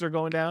 where prices are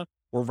going down,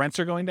 where rents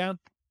are going down?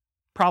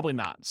 Probably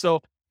not.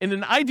 So in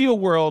an ideal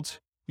world,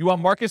 you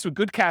want markets with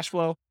good cash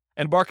flow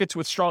and markets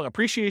with strong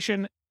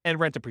appreciation and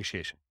rent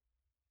appreciation.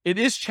 It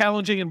is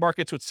challenging in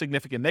markets with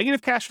significant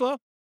negative cash flow,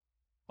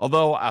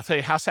 although I'll tell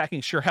you, house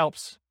hacking sure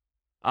helps.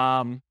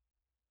 And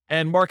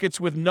markets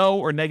with no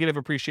or negative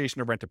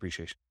appreciation or rent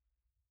appreciation.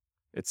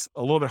 It's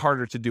a little bit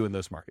harder to do in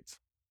those markets.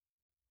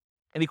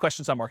 Any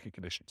questions on market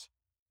conditions?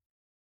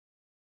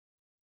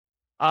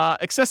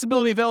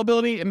 Accessibility,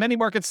 availability. In many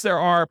markets, there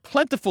are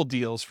plentiful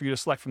deals for you to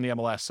select from the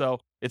MLS. So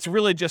it's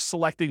really just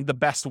selecting the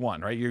best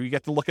one, right? You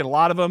get to look at a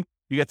lot of them.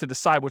 You get to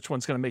decide which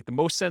one's going to make the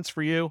most sense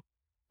for you.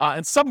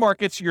 In some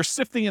markets, you're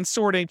sifting and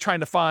sorting, trying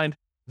to find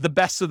the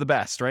best of the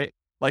best, right?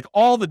 Like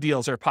all the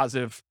deals are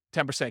positive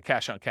 10%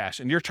 cash on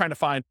cash, and you're trying to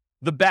find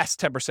the best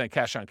 10%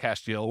 cash on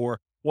cash deal, or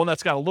one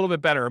that's got a little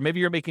bit better. Or maybe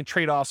you're making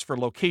trade-offs for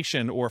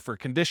location or for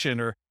condition,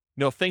 or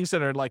things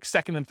that are like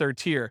second and third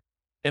tier.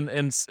 And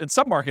in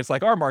some markets,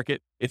 like our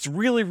market, it's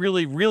really,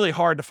 really, really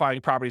hard to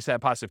find properties that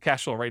have positive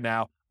cash flow right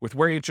now with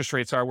where interest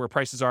rates are, where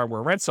prices are,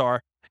 where rents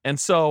are. And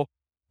so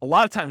a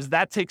lot of times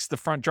that takes the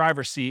front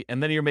driver's seat,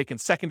 and then you're making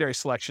secondary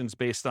selections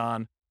based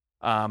on,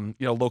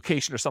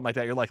 location or something like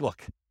that. You're like,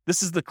 look,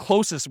 this is the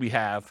closest we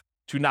have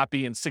to not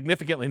being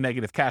significantly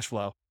negative cash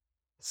flow.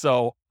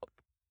 So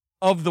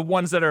of the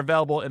ones that are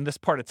available in this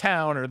part of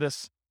town or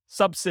this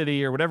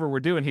sub-city or whatever we're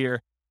doing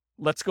here,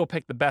 let's go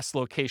pick the best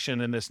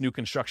location in this new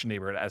construction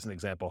neighborhood as an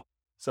example.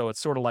 So it's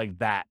sort of like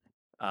that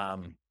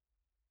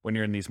when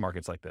you're in these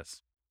markets like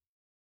this.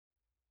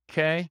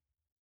 Okay.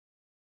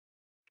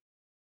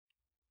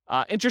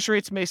 Interest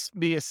rates may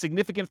be a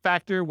significant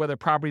factor whether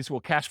properties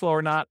will cash flow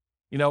or not.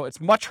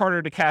 It's much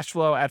harder to cash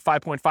flow at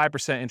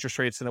 5.5% interest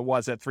rates than it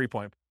was at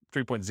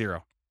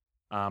 3.0.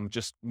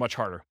 Just much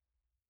harder.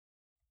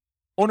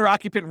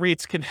 Owner-occupant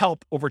REITs can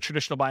help over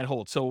traditional buy and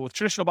hold. So with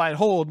traditional buy and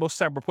hold, most of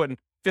the time we're putting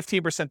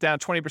 15% down,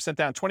 20%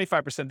 down,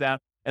 25% down,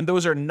 and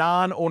those are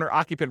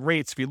non-owner-occupant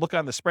rates. If you look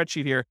on the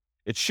spreadsheet here,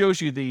 it shows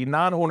you the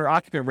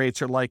non-owner-occupant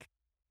rates are like,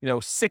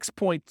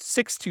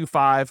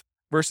 6.625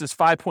 versus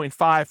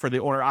 5.5 for the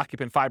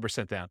owner-occupant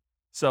 5% down.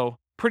 So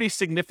pretty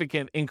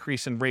significant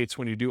increase in rates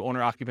when you do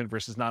owner-occupant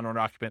versus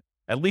non-owner-occupant,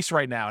 at least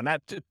right now. And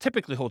that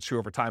typically holds true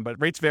over time, but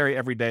rates vary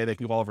every day. They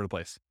can go all over the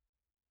place.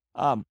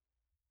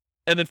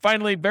 And then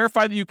finally,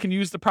 verify that you can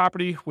use the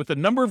property with the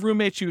number of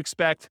roommates you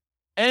expect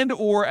and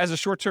or as a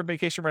short-term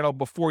vacation rental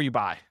before you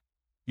buy.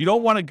 You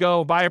don't want to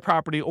go buy a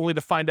property only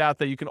to find out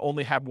that you can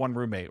only have one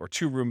roommate or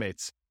two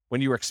roommates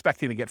when you were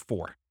expecting to get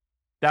 4.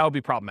 That would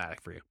be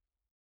problematic for you.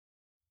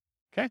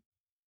 Okay?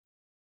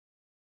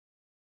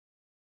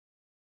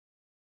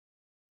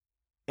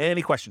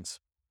 Any questions?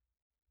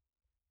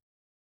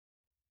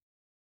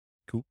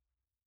 Cool.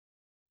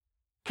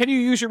 Can you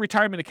use your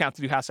retirement account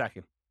to do house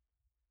hacking?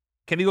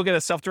 Can you go get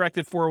a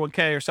self-directed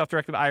 401k or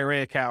self-directed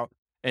IRA account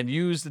and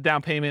use the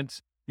down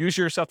payments, use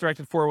your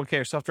self-directed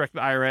 401k or self-directed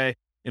IRA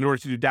in order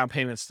to do down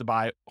payments to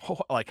buy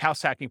like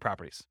house hacking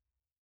properties?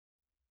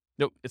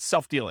 Nope, it's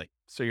self-dealing.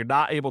 So you're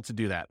not able to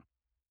do that.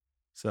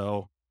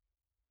 So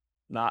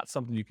not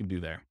something you can do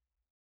there.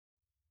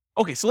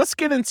 Okay, so let's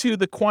get into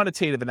the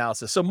quantitative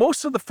analysis. So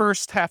most of the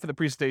first half of the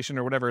presentation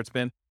or whatever it's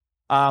been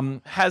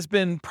has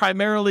been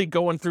primarily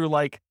going through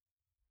like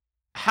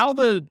how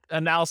the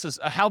analysis,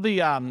 how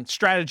the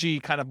strategy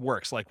kind of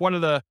works. Like what are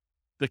the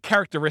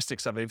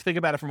characteristics of it? If you think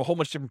about it from a whole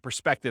bunch of different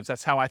perspectives,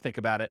 that's how I think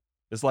about it.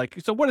 Is like,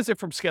 so what is it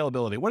from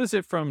scalability? What is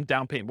it from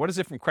down payment? What is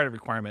it from credit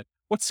requirement?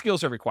 What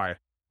skills are required?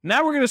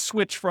 Now we're going to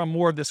switch from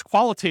more of this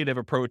qualitative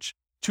approach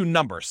to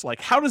numbers.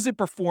 Like how does it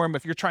perform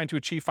if you're trying to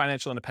achieve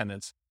financial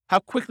independence? How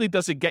quickly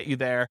does it get you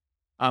there?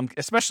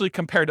 Especially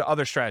compared to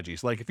other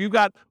strategies. Like if you've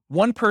got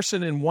one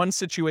person in one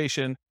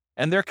situation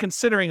and they're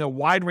considering a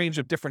wide range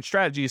of different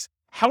strategies,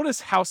 how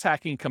does house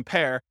hacking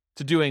compare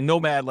to doing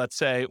Nomad, let's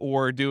say,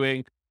 or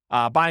doing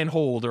buy and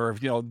hold, or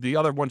the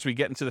other ones we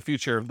get into the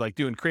future, like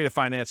doing creative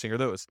financing or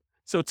those?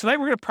 So tonight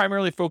we're going to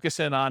primarily focus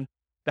in on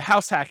the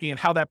house hacking and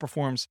how that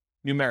performs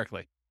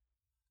numerically.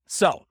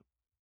 So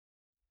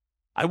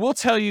I will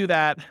tell you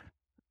that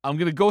I'm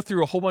going to go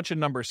through a whole bunch of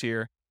numbers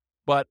here,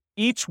 but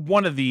each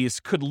one of these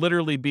could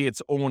literally be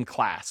its own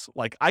class.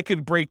 Like I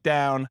could break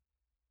down,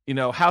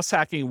 house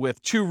hacking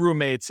with 2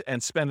 roommates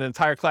and spend an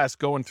entire class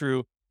going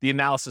through the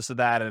analysis of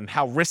that and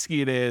how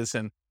risky it is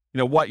and,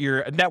 what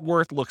your net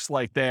worth looks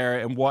like there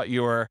and what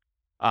your,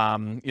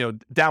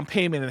 down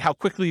payment and how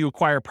quickly you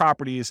acquire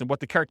properties and what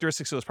the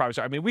characteristics of those properties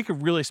are. I mean, we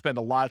could really spend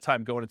a lot of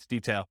time going into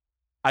detail.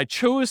 I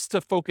chose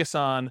to focus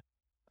on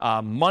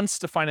months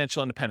to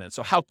financial independence.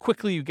 So how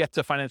quickly you get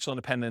to financial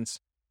independence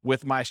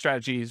with my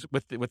strategies,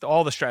 with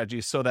all the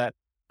strategies, so that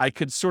I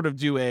could sort of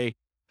do a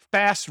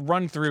fast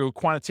run through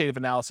quantitative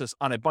analysis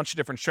on a bunch of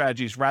different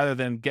strategies rather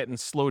than getting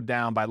slowed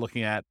down by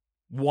looking at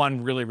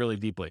one really, really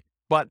deeply.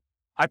 But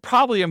I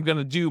probably am going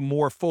to do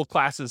more full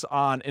classes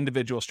on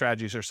individual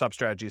strategies or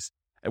sub-strategies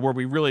and where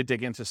we really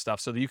dig into stuff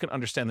so that you can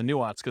understand the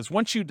nuance. Because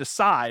once you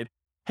decide,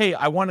 hey,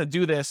 I want to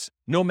do this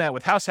nomad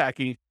with house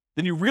hacking,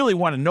 then you really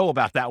want to know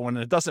about that one.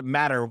 And it doesn't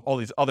matter all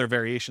these other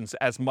variations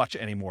as much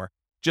anymore.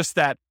 Just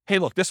that, hey,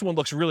 look, this one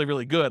looks really,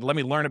 really good. Let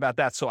me learn about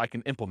that so I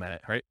can implement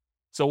it, right?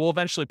 So we'll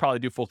eventually probably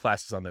do full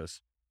classes on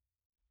those.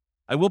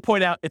 I will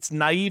point out it's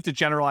naive to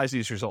generalize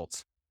these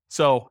results.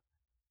 So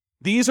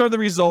these are the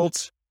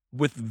results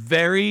with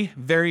very,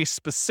 very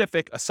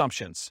specific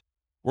assumptions.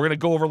 We're going to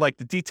go over like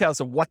the details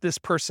of what this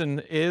person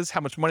is,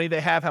 how much money they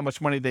have, how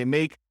much money they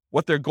make,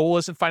 what their goal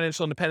is in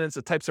financial independence,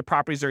 the types of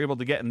properties they're able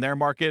to get in their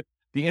market,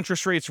 the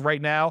interest rates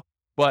right now.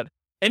 But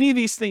any of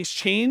these things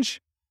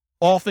change,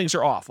 all things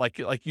are off. Like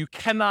you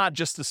cannot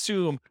just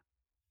assume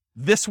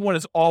this one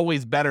is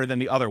always better than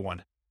the other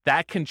one.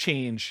 That can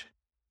change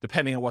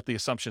depending on what the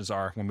assumptions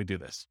are when we do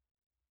this.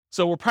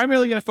 So we're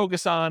primarily going to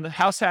focus on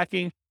house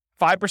hacking,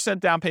 5%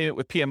 down payment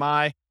with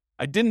PMI.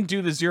 I didn't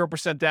do the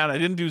 0% down. I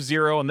didn't do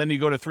 0, and then you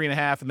go to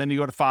 3.5, and then you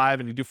go to 5,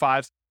 and you do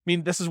 5s. I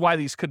mean, this is why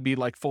these could be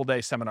like full day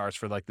seminars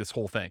for like this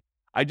whole thing.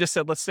 I just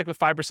said, let's stick with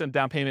 5%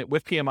 down payment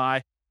with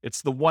PMI.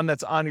 It's the one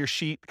that's on your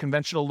sheet,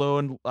 conventional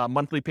loan,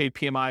 monthly paid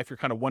PMI, if you're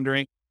kind of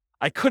wondering.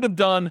 I could have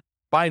done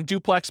buying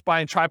duplex,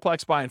 buying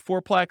triplex, buying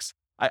fourplex.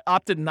 I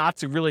opted not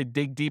to really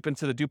dig deep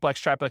into the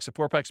duplex, triplex, and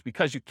fourplex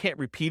because you can't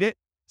repeat it.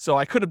 So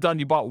I could have done,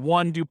 you bought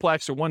one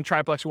duplex or one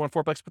triplex or one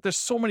fourplex, but there's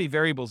so many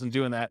variables in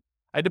doing that.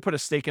 I had to put a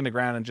stake in the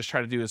ground and just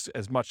try to do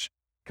as much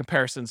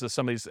comparisons of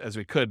some of these as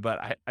we could.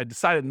 But I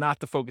decided not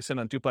to focus in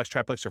on duplex,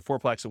 triplex, or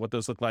fourplex and what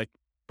those look like.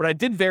 But I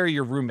did vary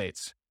your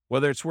roommates,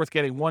 whether it's worth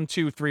getting 1,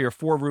 2, 3, or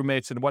 4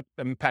 roommates and what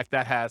impact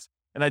that has.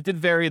 And I did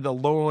vary the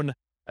loan.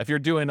 If you're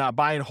doing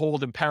buy and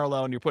hold in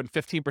parallel and you're putting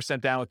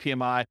 15% down with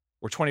PMI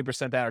or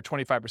 20% down or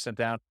 25%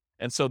 down.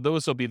 And so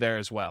those will be there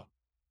as well.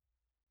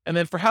 And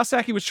then for house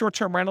hacking with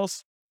short-term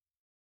rentals,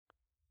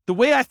 the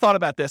way I thought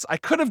about this, I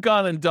could have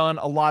gone and done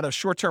a lot of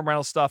short-term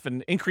rental stuff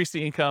and increased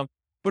the income.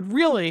 But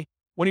really,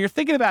 when you're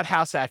thinking about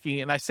house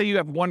hacking, and I say you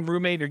have one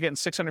roommate, you're getting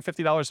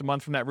 $650 a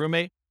month from that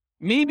roommate,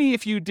 maybe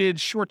if you did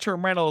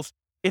short-term rentals,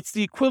 it's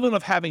the equivalent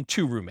of having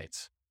 2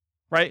 roommates,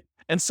 right?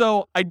 And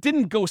so I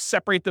didn't go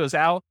separate those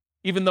out,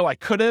 even though I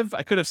could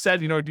have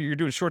said, you're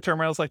doing short-term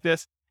rentals like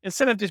this.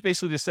 Instead, I've just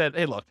basically just said,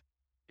 hey, look,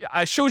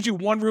 I showed you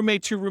 1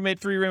 roommate, 2 roommate,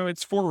 3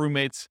 roommates, 4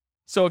 roommates.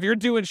 So if you're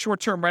doing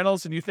short-term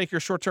rentals and you think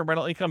your short-term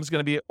rental income is going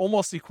to be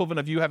almost the equivalent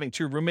of you having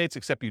 2 roommates,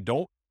 except you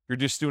don't, you're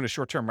just doing a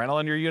short-term rental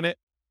on your unit,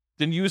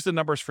 then use the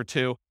numbers for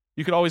 2.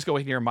 You can always go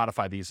in here and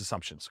modify these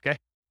assumptions, okay?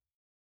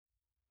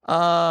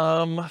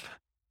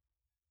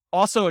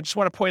 Also, I just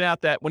want to point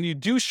out that when you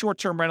do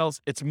short-term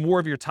rentals, it's more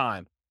of your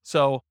time.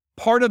 So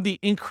part of the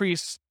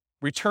increased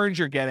returns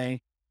you're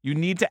getting, you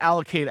need to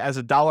allocate as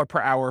 $1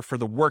 per hour for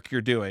the work you're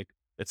doing.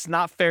 It's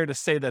not fair to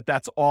say that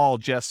that's all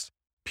just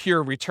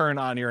pure return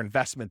on your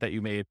investment that you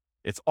made.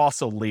 It's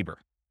also labor.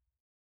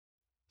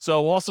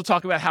 So we'll also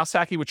talk about house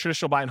hacking with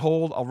traditional buy and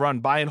hold. I'll run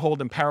buy and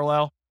hold in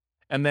parallel,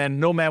 and then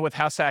nomad with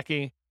house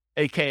hacking,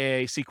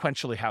 AKA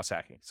sequentially house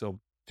hacking. So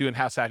doing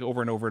house hack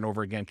over and over and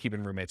over again,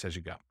 keeping roommates as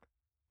you go.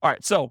 All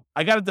right. So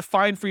I got to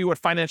define for you what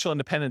financial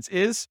independence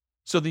is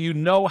so that you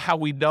know how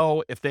we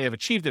know if they have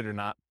achieved it or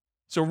not.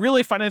 So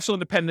really financial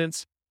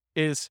independence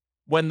is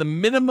when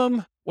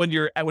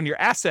your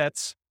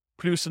assets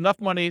produce enough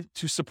money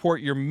to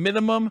support your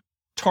minimum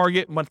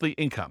target monthly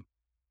income.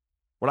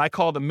 What I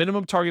call the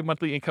minimum target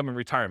monthly income in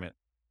retirement.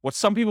 What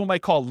some people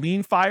might call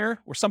lean fire,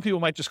 or some people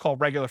might just call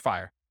regular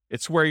fire.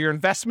 It's where your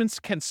investments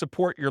can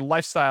support your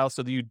lifestyle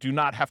so that you do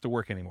not have to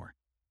work anymore.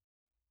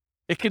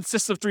 It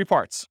consists of 3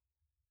 parts.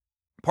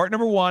 Part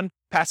number 1,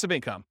 passive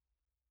income.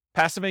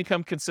 Passive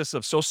income consists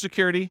of Social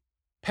Security,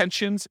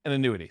 pensions, and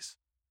annuities.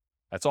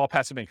 That's all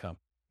passive income.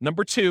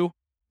 Number 2,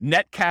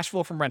 net cash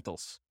flow from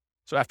rentals.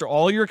 So after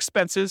all your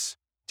expenses,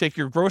 take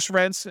your gross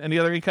rents and the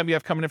other income you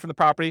have coming in from the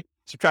property,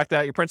 subtract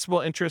out your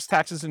principal, interest,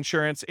 taxes,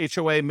 insurance,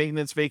 HOA,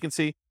 maintenance,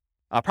 vacancy,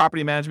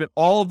 property management,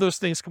 all of those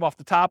things come off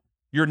the top.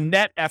 Your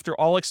net after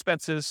all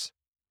expenses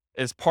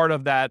is part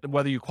of that,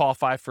 whether you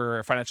qualify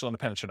for financial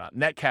independence or not,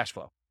 net cash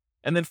flow.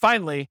 And then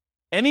finally,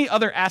 any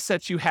other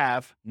assets you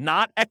have,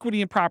 not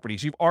equity in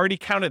properties, you've already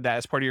counted that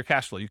as part of your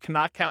cash flow. You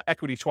cannot count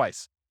equity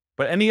twice.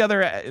 But any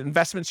other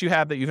investments you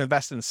have that you've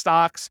invested in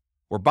stocks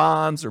or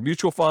bonds or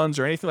mutual funds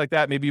or anything like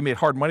that, maybe you made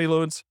hard money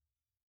loans,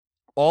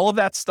 all of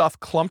that stuff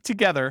clumped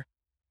together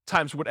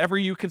times whatever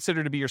you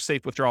consider to be your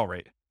safe withdrawal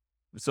rate.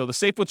 So the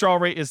safe withdrawal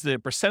rate is the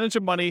percentage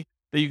of money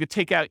that you could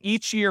take out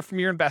each year from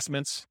your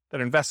investments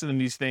that are invested in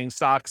these things,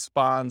 stocks,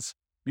 bonds,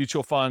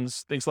 mutual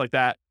funds, things like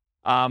that,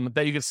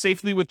 that you can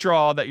safely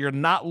withdraw that you're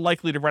not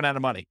likely to run out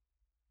of money.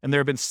 And there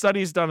have been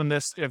studies done on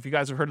this. If you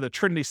guys have heard of the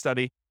Trinity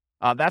study,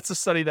 that's a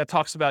study that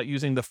talks about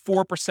using the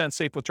 4%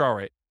 safe withdrawal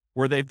rate,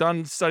 where they've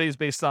done studies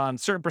based on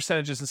certain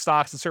percentages in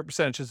stocks and certain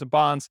percentages in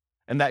bonds,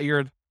 and that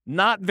you're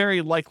not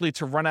very likely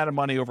to run out of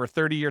money over a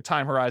 30-year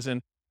time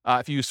horizon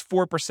if you use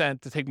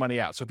 4% to take money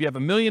out. So if you have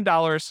 $1 million,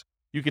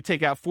 you could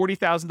take out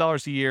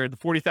 $40,000 a year. The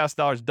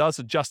 $40,000 does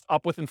adjust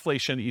up with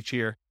inflation each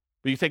year,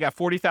 but you take out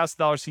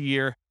 $40,000 a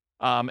year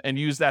and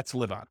use that to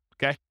live on,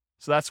 okay?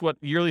 So that's what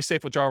yearly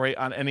safe withdrawal rate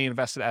on any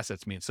invested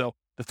assets means. So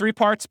the three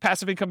parts: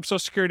 passive income, Social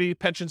Security,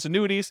 pensions,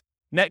 annuities,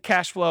 net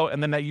cash flow,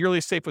 and then that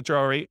yearly safe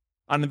withdrawal rate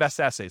on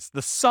invested assets.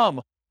 The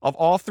sum of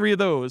all three of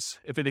those,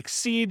 if it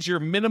exceeds your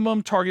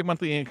minimum target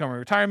monthly income in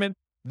retirement,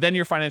 then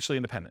you're financially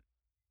independent.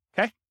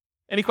 Okay?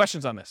 Any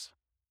questions on this?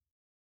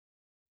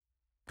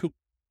 Cool.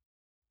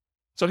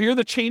 So here are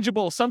the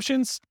changeable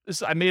assumptions.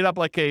 I made up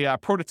like a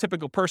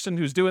prototypical person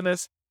who's doing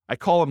this. I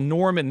call them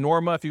Norm and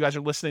Norma if you guys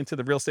are listening to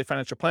the Real Estate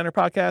Financial Planner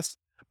podcast,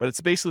 but it's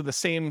basically the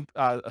same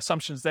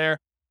assumptions there.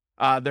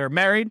 They're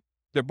married.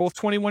 They're both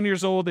 21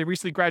 years old. They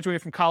recently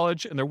graduated from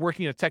college, and they're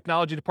working in a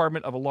technology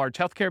department of a large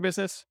healthcare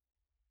business.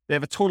 They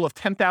have a total of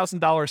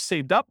 $10,000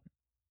 saved up.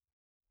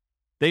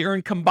 They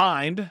earn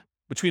combined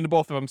between the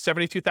both of them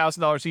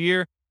 $72,000 a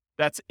year.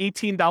 That's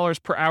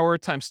 $18 per hour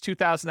times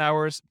 2,000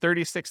 hours,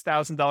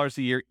 $36,000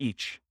 a year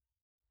each.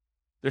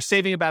 They're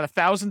saving about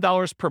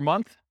 $1,000 per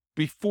month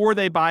before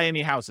they buy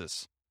any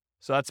houses.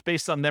 So that's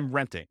based on them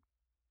renting.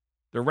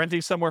 They're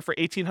renting somewhere for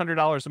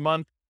 $1,800 a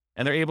month,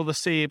 and they're able to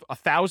save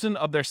 $1,000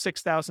 of their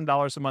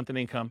 $6,000 a month in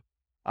income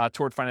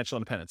toward financial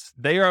independence.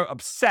 They are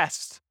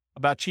obsessed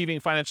about achieving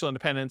financial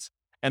independence,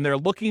 and they're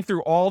looking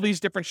through all these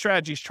different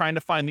strategies, trying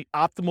to find the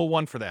optimal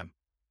one for them,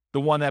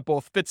 the one that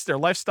both fits their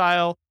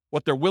lifestyle,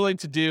 what they're willing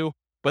to do,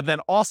 but then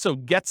also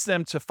gets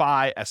them to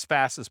FI as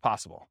fast as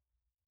possible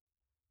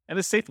and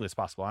as safely as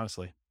possible,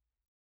 honestly.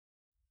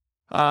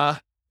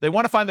 They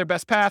want to find their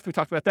best path. We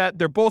talked about that.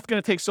 They're both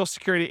going to take Social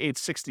Security at age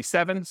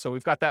 67, so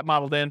we've got that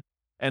modeled in.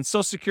 And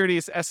Social Security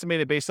is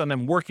estimated based on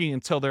them working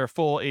until they're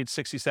full age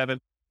 67.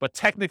 But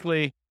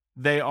technically,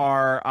 they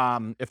are,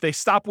 if they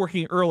stop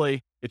working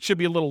early, it should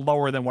be a little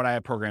lower than what I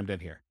have programmed in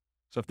here.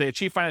 So if they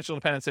achieve financial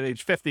independence at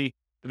age 50,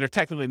 then they're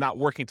technically not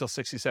working until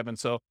 67.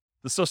 So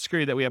the Social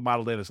Security that we have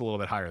modeled in is a little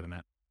bit higher than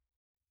that.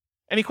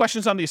 Any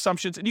questions on the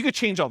assumptions? And you could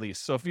change all these.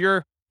 So if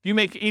you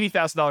make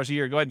 $80,000 a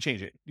year, go ahead and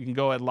change it. You can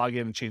go ahead and log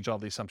in and change all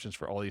the assumptions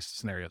for all these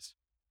scenarios.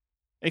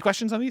 Any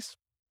questions on these?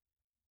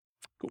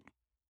 Cool.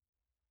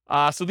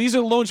 So these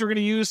are the loans we're going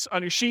to use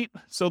on your sheet.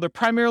 So they're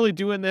primarily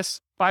doing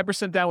this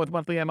 5% down with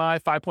monthly MI,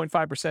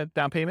 5.5%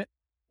 down payment.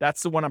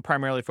 That's the one I'm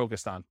primarily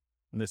focused on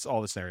in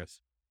all the scenarios.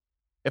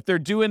 If they're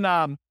doing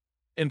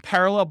in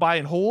parallel buy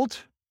and hold,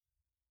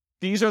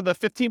 these are the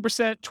 15%,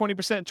 20%,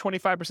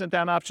 25%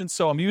 down options.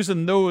 So I'm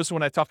using those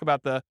when I talk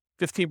about the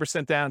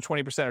 15% down,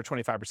 20% or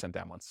 25%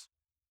 down ones.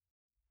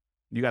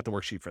 You got the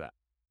worksheet for that.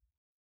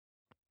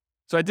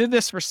 So I did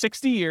this for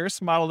 60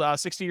 years, modeled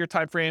 60-year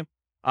time frame.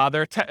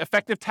 Their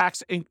effective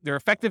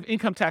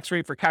income tax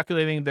rate for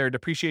calculating their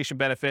depreciation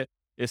benefit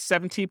is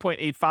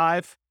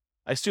 17.85.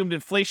 I assumed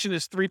inflation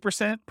is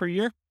 3% per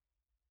year.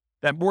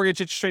 That mortgage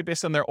interest rate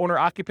based on their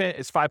owner-occupant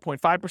is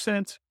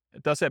 5.5%.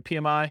 It does have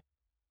PMI.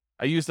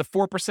 I used the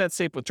 4%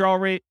 safe withdrawal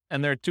rate,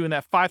 and they're doing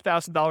that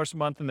 $5,000 a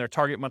month in their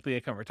target monthly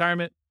income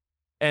retirement.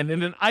 And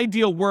in an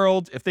ideal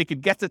world, if they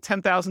could get to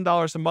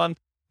 $10,000 a month,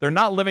 they're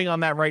not living on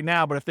that right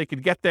now, but if they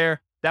could get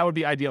there, that would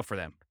be ideal for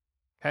them.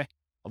 Okay.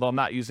 Although I'm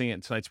not using it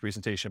in tonight's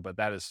presentation, but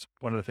that is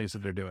one of the things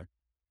that they're doing.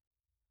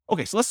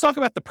 Okay. So let's talk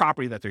about the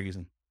property that they're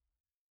using.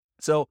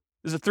 So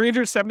there's a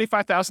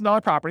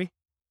 $375,000 property.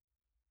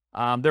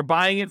 They're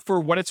buying it for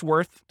what it's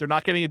worth. They're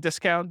not getting a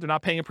discount. They're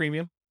not paying a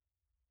premium.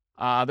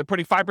 They're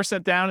putting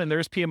 5% down, and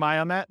there's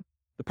PMI on that.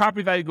 The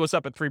property value goes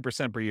up at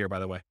 3% per year, by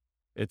the way.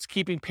 It's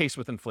keeping pace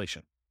with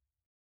inflation.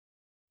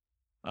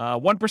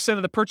 1%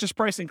 of the purchase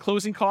price and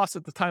closing costs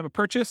at the time of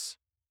purchase.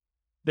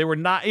 They were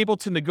not able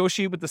to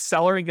negotiate with the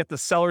seller and get the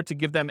seller to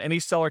give them any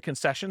seller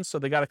concessions, so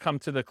they got to come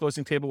to the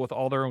closing table with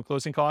all their own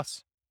closing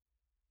costs.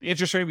 The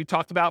interest rate we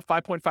talked about,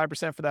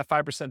 5.5% for that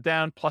 5%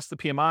 down, plus the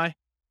PMI.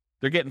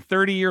 They're getting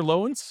 30-year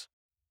loans.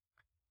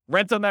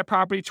 Rent on that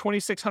property,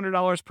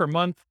 $2,600 per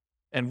month,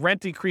 and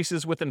rent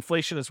increases with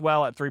inflation as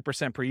well at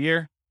 3% per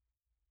year.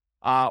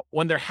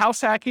 When they're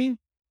house hacking,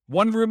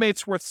 one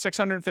roommate's worth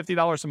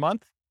 $650 a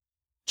month.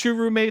 Two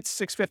roommates,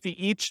 $650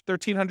 each,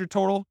 $1,300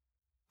 total.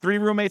 Three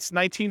roommates,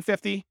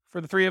 $1,950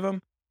 for the three of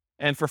them.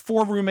 And for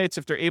four roommates,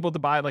 if they're able to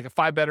buy like a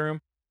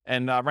 5-bedroom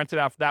and rent it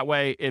out that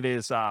way, it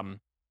is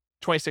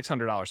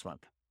 $2,600 a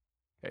month.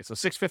 Okay, so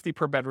 $650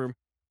 per bedroom.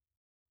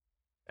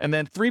 And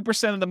then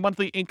 3% of the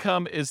monthly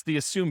income is the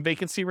assumed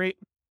vacancy rate.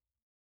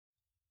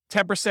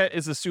 10%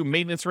 is assumed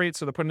maintenance rate,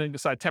 so they're putting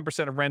aside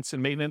 10% of rents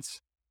and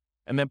maintenance.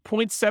 And then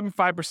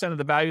 0.75% of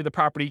the value of the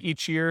property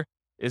each year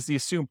is the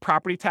assumed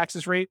property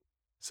taxes rate.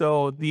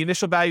 So the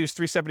initial value is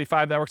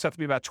 $375. That works out to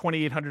be about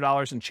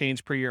 $2,800 and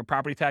change per year in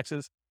property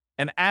taxes.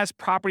 And as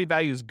property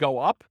values go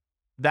up,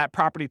 that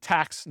property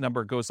tax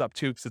number goes up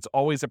too, because it's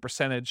always a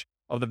percentage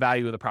of the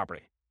value of the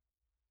property.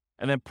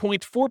 And then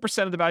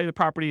 0.4% of the value of the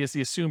property is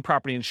the assumed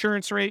property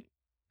insurance rate.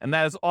 And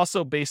that is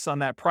also based on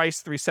that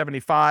price,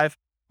 $375,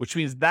 which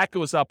means that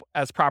goes up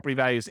as property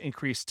values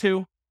increase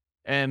too.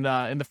 And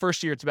in the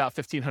first year, it's about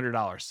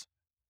 $1,500.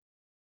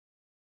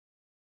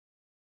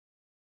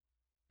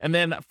 And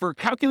then for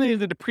calculating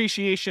the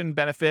depreciation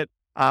benefit,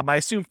 I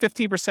assume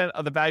 15%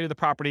 of the value of the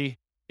property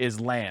is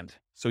land.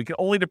 So you can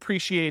only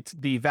depreciate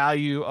the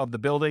value of the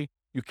building.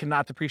 You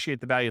cannot depreciate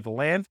the value of the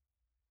land.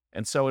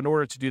 And so in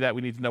order to do that,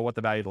 we need to know what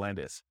the value of the land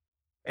is.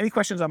 Any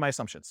questions on my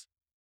assumptions?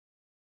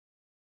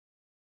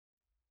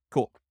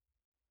 Cool.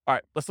 All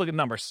right, let's look at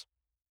numbers.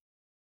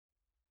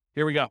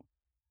 Here we go.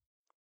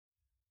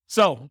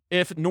 So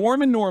if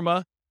Norm and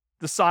Norma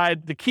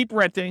decide to keep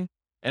renting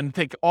and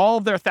take all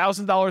of their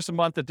 $1,000 a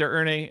month that they're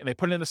earning and they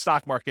put it in the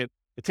stock market,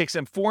 it takes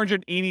them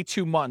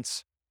 482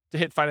 months to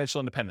hit financial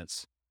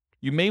independence.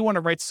 You may want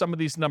to write some of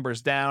these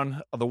numbers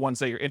down, of the ones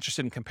that you're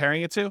interested in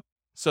comparing it to,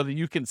 so that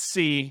you can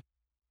see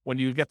when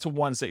you get to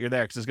ones that you're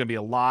there, because there's going to be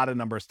a lot of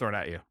numbers thrown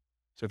at you.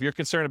 So if you're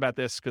concerned about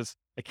this, because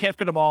I can't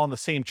fit them all on the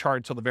same chart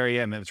until the very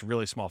end, and it's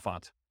really small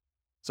font.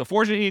 So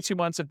 482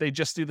 months if they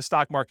just do the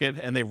stock market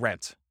and they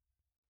rent.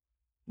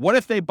 What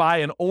if they buy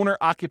an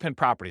owner-occupant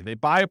property? They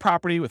buy a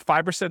property with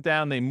 5%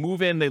 down, they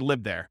move in, they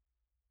live there.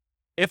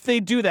 If they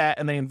do that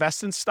and they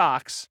invest in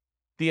stocks,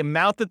 the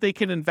amount that they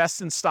can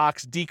invest in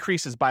stocks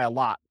decreases by a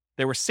lot.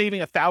 They were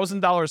saving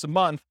 $1,000 a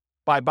month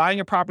by buying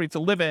a property to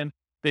live in.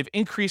 They've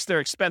increased their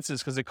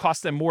expenses because it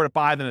costs them more to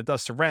buy than it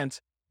does to rent.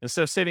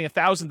 Instead of saving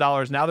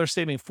 $1,000, now they're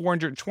saving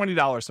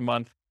 $420 a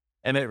month.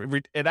 And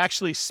it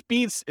actually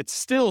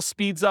still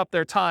speeds up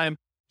their time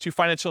to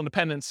financial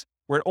independence,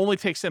 where it only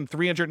takes them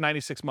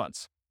 396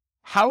 months.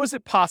 How is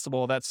it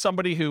possible that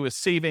somebody who is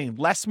saving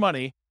less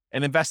money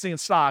and investing in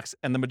stocks,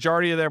 and the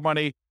majority of their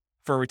money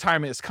for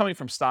retirement is coming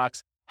from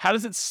stocks, how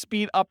does it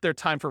speed up their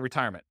time for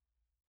retirement?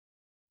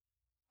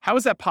 How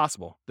is that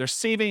possible? They're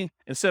saving,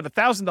 instead of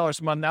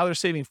 $1,000 a month, now they're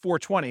saving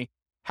 $420.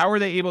 How are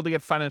they able to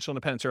get financial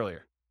independence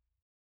earlier?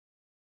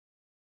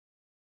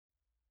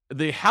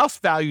 The house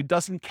value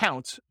doesn't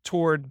count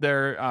toward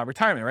their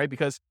retirement, right?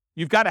 Because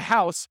you've got a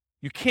house,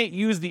 you can't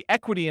use the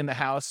equity in the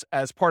house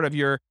as part of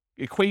your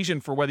equation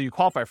for whether you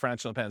qualify for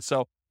financial independence.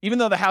 So even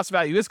though the house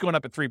value is going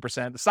up at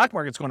 3%, the stock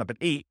market's going up at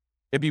 8%,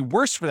 it'd be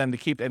worse for them to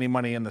keep any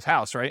money in this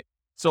house, right?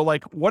 So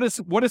like, what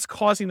is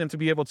causing them to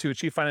be able to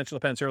achieve financial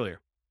independence earlier?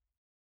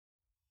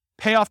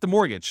 Pay off the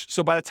mortgage.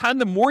 So by the time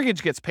the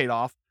mortgage gets paid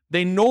off,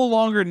 they no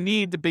longer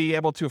need to be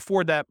able to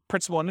afford that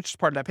principal and interest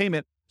part of that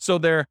payment. So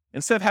they're,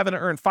 instead of having to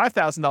earn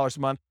 $5,000 a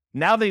month,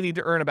 now they need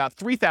to earn about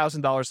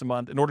 $3,000 a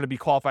month in order to be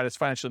qualified as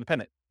financially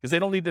independent, because they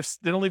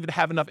don't even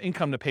have enough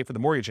income to pay for the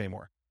mortgage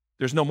anymore.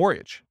 There's no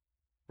mortgage,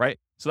 right?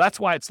 So that's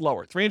why it's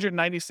lower.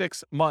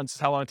 396 months is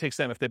how long it takes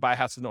them if they buy a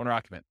house as an owner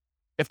occupant.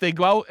 If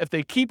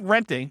they keep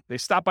renting, they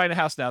stop buying a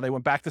house now, they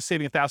went back to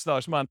saving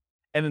 $1,000 a month,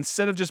 and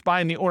instead of just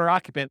buying the owner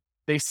occupant,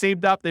 they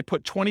saved up, they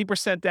put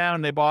 20% down,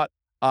 and they bought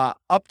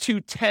up to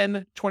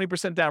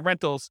 20% down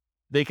rentals.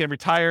 They can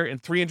retire in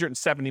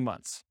 370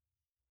 months.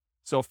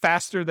 So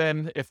faster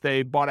than if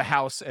they bought a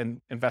house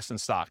and invest in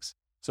stocks.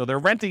 So they're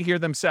renting here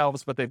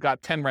themselves, but they've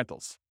got 10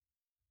 rentals,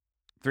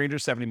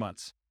 370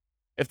 months.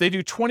 If they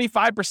do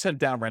 25%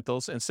 down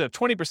rentals instead of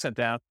 20%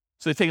 down,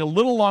 so they take a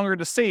little longer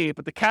to save,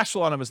 but the cash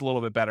flow on them is a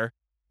little bit better,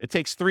 it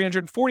takes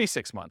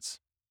 346 months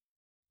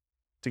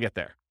to get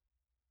there.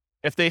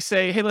 If they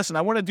say, hey, listen,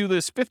 I want to do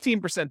this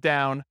 15%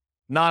 down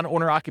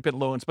non-owner occupant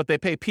loans, but they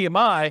pay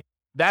PMI,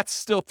 that's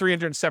still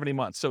 370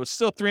 months. So it's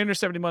still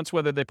 370 months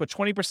whether they put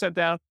 20%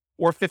 down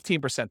or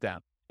 15%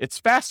 down. It's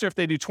faster if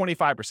they do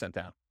 25%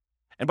 down.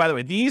 And by the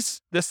way,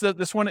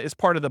 this one is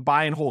part of the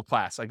buy and hold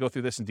class. I go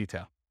through this in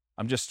detail.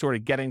 I'm just sort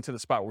of getting to the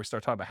spot where we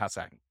start talking about house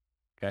hacking.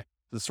 Okay.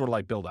 This is sort of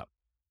like build up.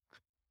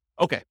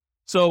 Okay.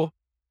 So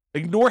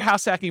ignore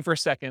house hacking for a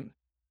second.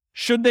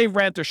 Should they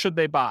rent or should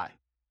they buy?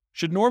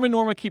 Should Norm and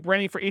Norma keep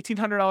renting for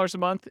 $1,800 a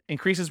month,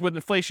 increases with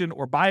inflation,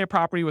 or buy a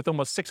property with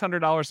almost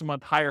 $600 a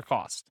month higher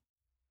cost?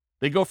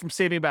 They go from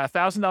saving about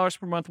 $1,000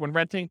 per month when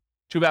renting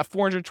to about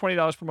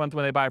 $420 per month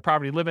when they buy a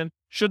property to live in.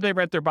 Should they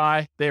rent or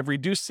buy? They have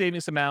reduced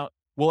savings amount.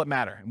 Will it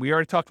matter? And we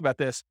already talked about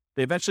this.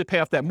 They eventually pay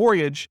off that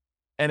mortgage.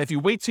 And if you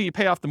wait till you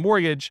pay off the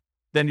mortgage,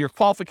 then your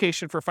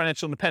qualification for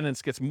financial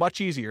independence gets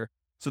much easier.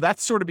 So that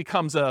sort of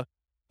becomes an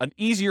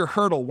easier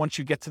hurdle once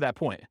you get to that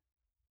point.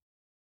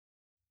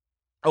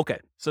 Okay,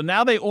 so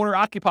now they owner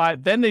occupy,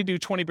 then they do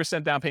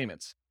 20% down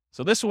payments.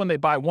 So this one, they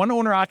buy one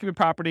owner occupant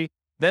property,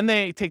 then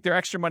they take their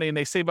extra money and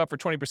they save up for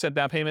 20%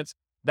 down payments.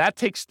 That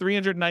takes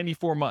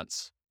 394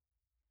 months.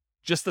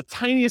 Just the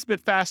tiniest bit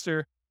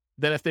faster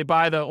than if they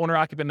buy the owner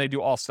occupant and they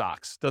do all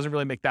stocks. Doesn't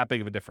really make that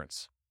big of a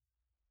difference.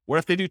 What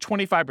if they do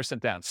 25%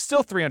 down?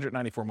 Still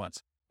 394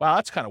 months. Wow,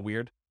 that's kind of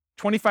weird.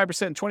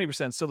 25% and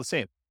 20% is still the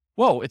same.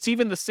 Whoa, it's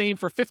even the same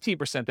for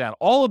 15% down.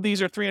 All of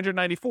these are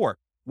 394.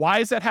 Why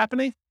is that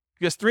happening?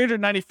 Because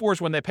 394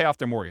 is when they pay off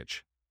their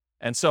mortgage.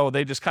 And so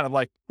they just kind of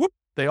like, whoop,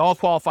 they all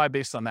qualify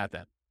based on that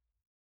then.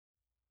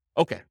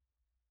 Okay,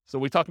 so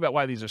we talked about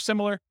why these are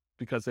similar,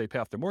 because they pay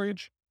off their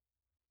mortgage.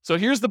 So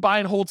here's the buy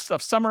and hold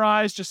stuff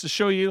summarized just to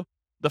show you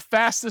the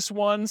fastest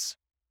ones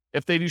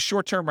if they do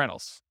short-term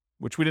rentals,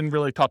 which we didn't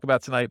really talk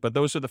about tonight, but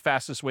those are the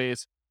fastest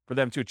ways for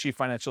them to achieve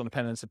financial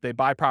independence if they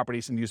buy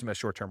properties and use them as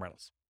short-term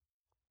rentals.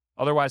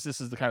 Otherwise, this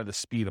is the kind of the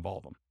speed of all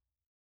of them.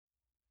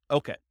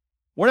 Okay,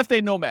 what if they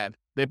nomad?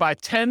 They buy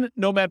 10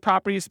 nomad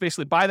properties,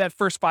 basically buy that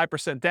first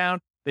 5% down.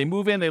 They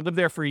move in, they live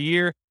there for a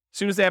year. As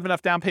soon as they have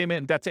enough down payment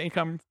and debt to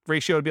income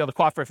ratio to be able to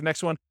qualify for the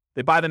next one,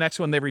 they buy the next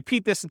one. They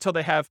repeat this until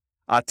they have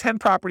 10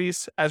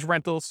 properties as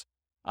rentals.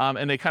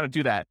 And they kind of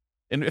do that.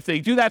 And if they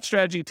do that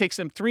strategy, it takes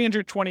them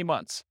 320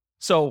 months.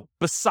 So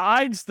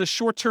besides the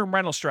short-term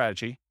rental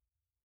strategy,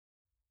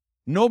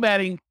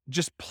 nomading,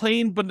 just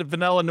plain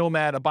vanilla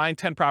nomad of buying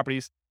 10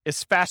 properties,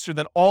 is faster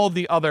than all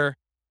the other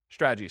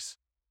strategies.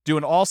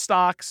 Doing all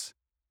stocks,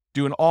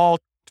 doing all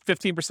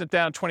 15%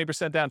 down,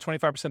 20% down,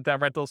 25% down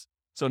rentals.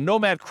 So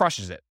nomad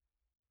crushes it.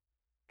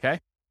 Okay?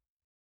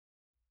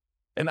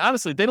 And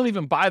honestly, they don't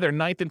even buy their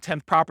 9th and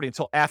 10th property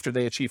until after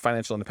they achieve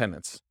financial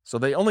independence. So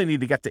they only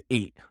need to get to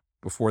 8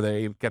 before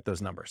they get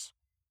those numbers.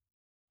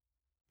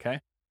 Okay?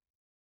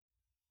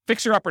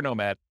 Fixer Upper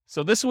Nomad.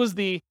 So this was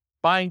the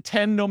buying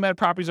 10 nomad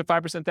properties at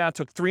 5% down,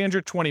 took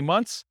 320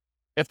 months.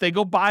 If they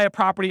go buy a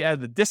property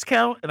at the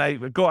discount, and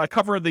I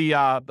cover the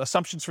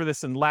assumptions for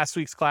this in last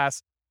week's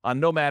class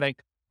on nomading,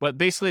 but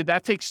basically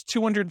that takes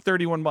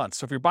 231 months.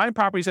 So if you're buying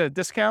properties at a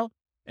discount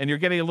and you're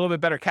getting a little bit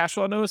better cash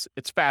flow on those,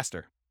 it's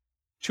faster.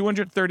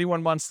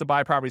 231 months to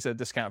buy properties at a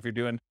discount if you're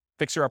doing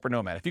Fixer Upper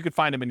Nomad, if you could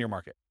find them in your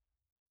market.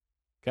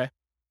 Okay.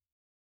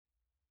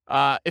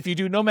 If you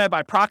do nomad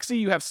by proxy,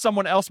 you have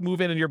someone else move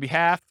in on your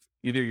behalf,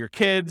 either your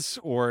kids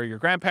or your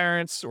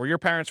grandparents, or your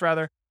parents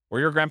rather,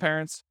 or your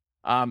grandparents.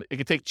 It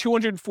could take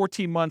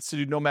 214 months to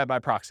do nomad by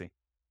proxy.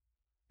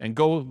 And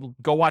go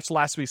watch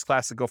last week's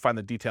class and go find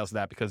the details of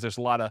that, because there's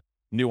a lot of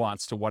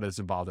nuance to what is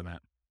involved in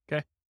that.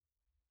 Okay.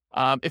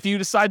 If you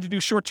decide to do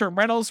short-term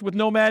rentals with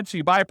nomad, so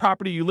you buy a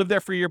property, you live there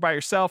for a year by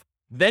yourself,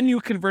 then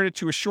you convert it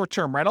to a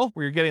short-term rental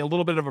where you're getting a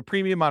little bit of a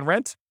premium on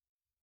rent.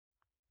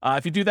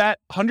 If you do that,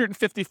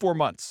 154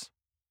 months.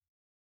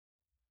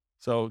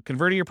 So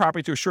converting your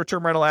property to a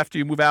short-term rental after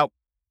you move out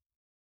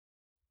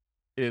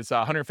is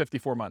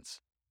 154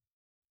 months.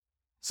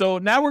 So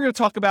now we're going to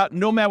talk about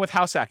nomad with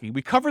house hacking.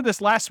 We covered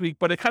this last week,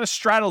 but it kind of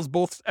straddles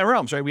both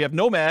realms, right? We have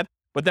nomad,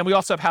 but then we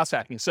also have house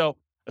hacking. So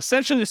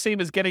essentially the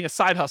same as getting a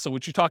side hustle,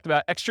 which you talked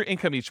about, extra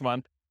income each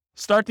month.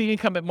 Start the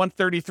income at month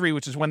 33,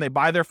 which is when they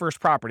buy their first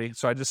property.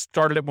 So I just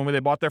started it when they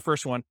bought their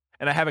first one,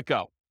 and I have it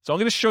go. So I'm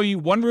going to show you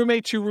 1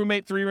 roommate, 2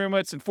 roommate, 3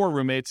 roommates, and 4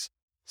 roommates,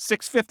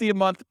 $650 a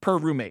month per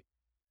roommate.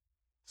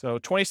 So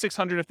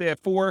 $2,600 if they have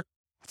 4,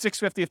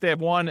 $650 if they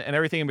have 1, and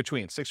everything in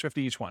between, $650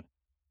 each one.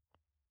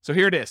 So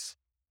here it is.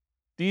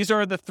 These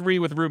are the 3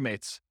 with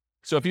roommates.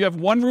 So if you have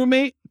 1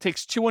 roommate, it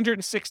takes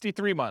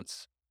 263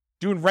 months.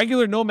 Doing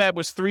regular nomad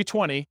was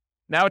 320.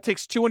 Now it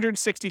takes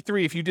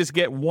 263 if you just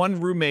get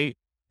 1 roommate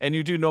and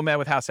you do nomad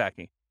with house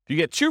hacking. If you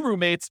get 2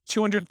 roommates,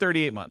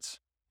 238 months,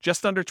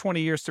 just under 20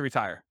 years to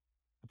retire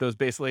with those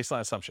baseline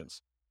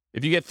assumptions.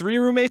 If you get 3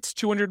 roommates,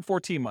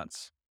 214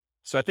 months.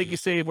 So I think you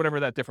save whatever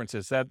that difference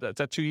is. Is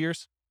that 2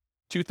 years?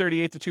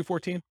 238 to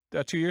 214,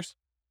 2 years.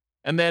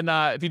 And then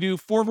if you do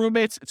 4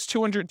 roommates, it's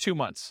 202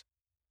 months.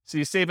 So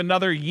you save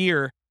another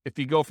year if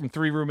you go from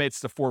 3 roommates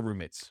to 4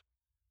 roommates.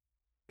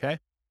 Okay.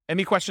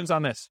 Any questions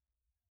on this?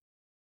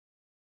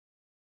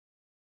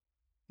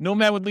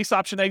 Nomad with lease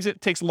option exit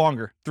takes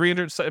longer,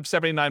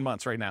 379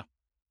 months right now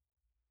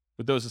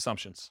with those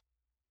assumptions.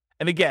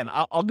 And again,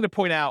 I'm going to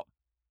point out,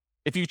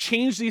 if you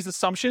change these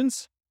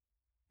assumptions,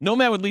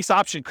 nomad with lease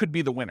option could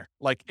be the winner.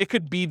 Like, it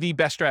could be the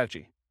best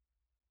strategy.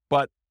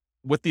 But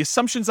with the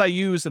assumptions I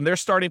use and their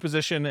starting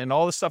position and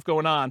all this stuff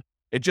going on,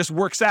 it just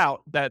works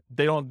out that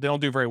they don't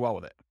do very well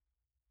with it.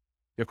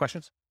 You have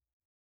questions?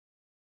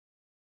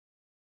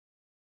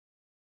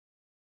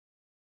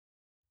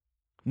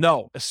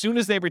 No. As soon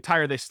as they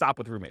retire, they stop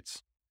with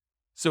roommates.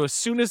 So as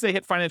soon as they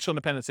hit financial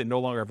independence, they no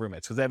longer have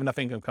roommates because they have enough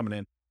income coming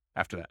in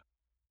after that.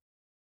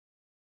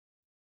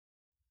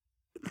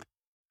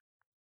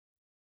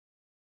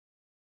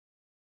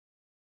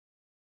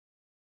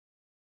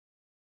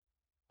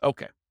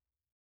 Okay.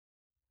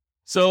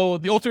 So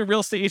the ultimate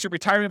real estate agent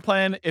retirement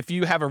plan, if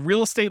you have a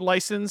real estate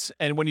license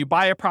and when you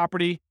buy a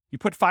property, you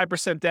put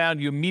 5% down,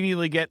 you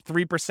immediately get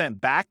 3%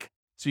 back.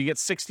 So you get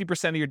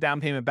 60% of your down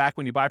payment back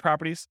when you buy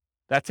properties.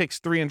 That takes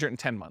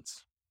 310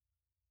 months.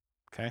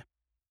 Okay.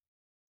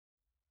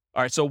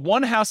 All right. So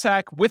 1 house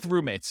hack with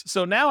roommates.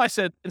 So now I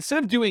said,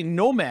 instead of doing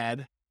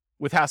nomad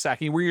with house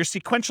hacking, where you're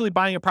sequentially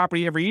buying a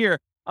property every year,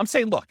 I'm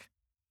saying, look,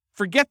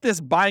 forget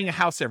this buying a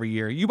house every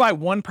year. You buy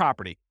 1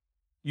 property.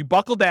 You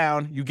buckle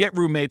down, you get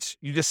roommates,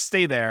 you just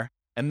stay there,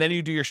 and then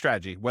you do your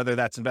strategy, whether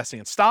that's investing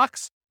in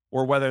stocks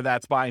or whether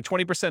that's buying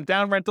 20%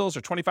 down rentals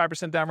or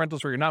 25% down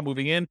rentals where you're not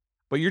moving in,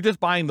 but you're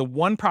just buying the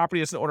 1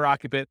 property as an owner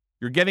occupant,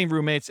 you're getting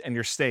roommates, and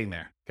you're staying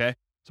there, okay?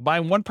 So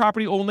buying 1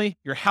 property only,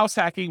 you're house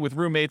hacking with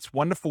roommates,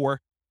 1 to 4,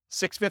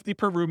 $650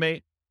 per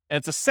roommate, and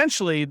it's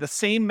essentially the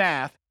same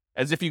math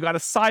as if you got a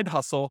side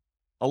hustle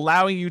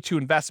allowing you to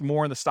invest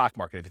more in the stock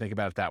market, if you think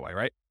about it that way,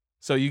 right?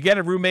 So you get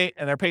a roommate,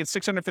 and they're paying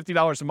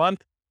 $650 a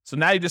month. So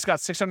now you just got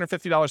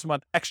 $650 a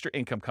month extra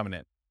income coming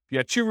in. If you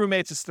had 2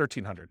 roommates, it's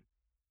 $1,300.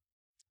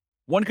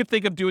 One could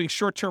think of doing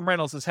short-term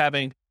rentals as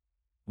having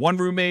 1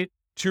 roommate,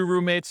 2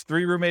 roommates,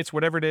 3 roommates,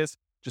 whatever it is.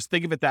 Just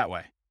think of it that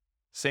way.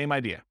 Same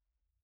idea.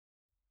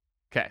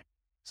 Okay.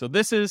 So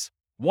this is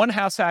 1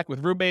 house hack with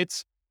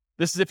roommates.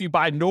 This is if you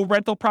buy no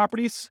rental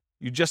properties,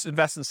 you just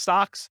invest in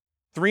stocks,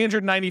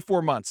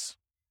 394 months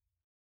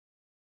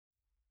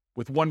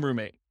with 1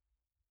 roommate.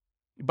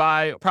 You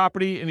buy a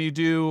property and you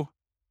do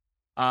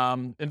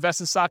Invest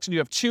in stocks and you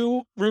have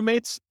 2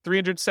 roommates,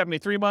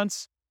 373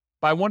 months.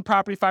 Buy 1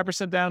 property,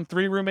 5% down,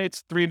 3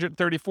 roommates,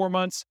 334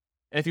 months.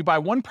 And if you buy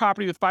 1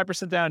 property with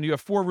 5% down, you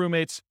have 4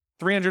 roommates,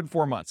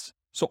 304 months.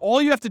 So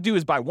all you have to do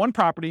is buy 1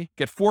 property,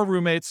 get 4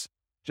 roommates,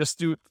 just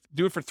do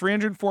it for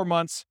 304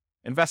 months,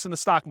 invest in the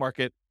stock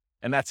market,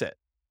 and that's it.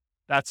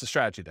 That's the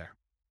strategy there.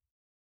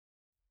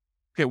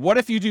 Okay, what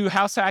if you do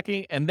house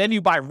hacking and then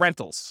you buy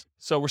rentals?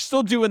 So we're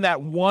still doing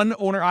that 1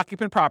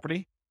 owner-occupant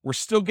property. We're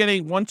still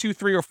getting 1, 2,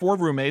 3, or 4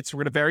 roommates. We're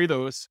going to vary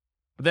those.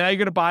 But then you're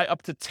going to buy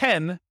up to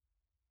 10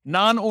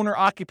 non-owner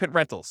occupant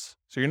rentals.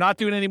 So you're not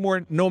doing any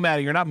more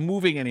nomading. You're not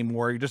moving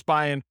anymore. You're just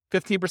buying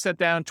 15%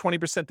 down,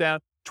 20%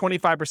 down,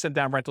 25%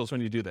 down rentals when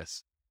you do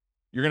this.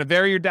 You're going to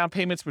vary your down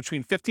payments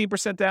between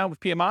 15% down with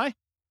PMI,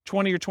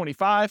 20 or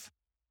 25.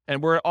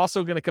 And we're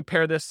also going to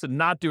compare this to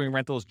not doing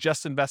rentals,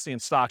 just investing in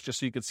stocks, just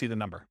so you can see the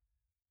number.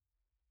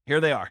 Here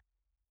they are.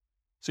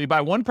 So you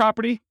buy 1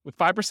 property with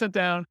 5%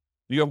 down.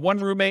 You have 1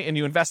 roommate and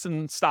you invest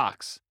in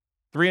stocks,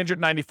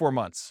 394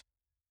 months.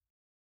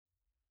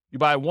 You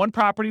buy 1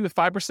 property with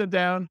 5%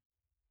 down,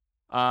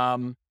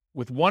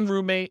 with 1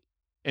 roommate,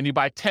 and you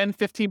buy 10,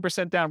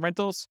 15% down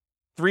rentals,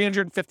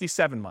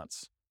 357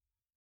 months.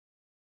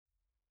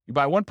 You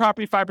buy 1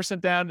 property, 5%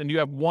 down, and you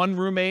have 1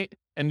 roommate,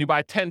 and you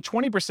buy 10,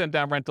 20%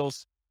 down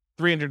rentals,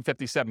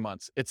 357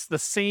 months. It's the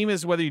same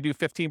as whether you do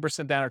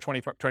 15% down or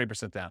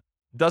 20% down.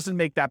 Doesn't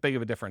make that big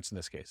of a difference in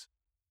this case.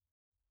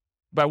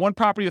 Buy 1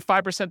 property with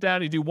 5%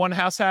 down, you do 1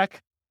 house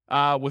hack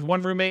with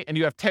 1 roommate, and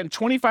you have 10,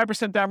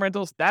 25% down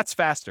rentals. That's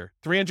faster,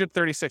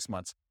 336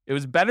 months. It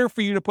was better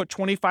for you to put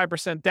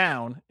 25%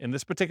 down in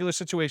this particular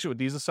situation with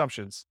these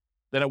assumptions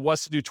than it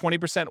was to do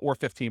 20% or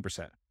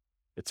 15%.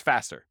 It's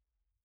faster.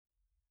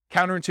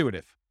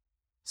 Counterintuitive.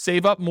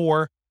 Save up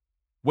more,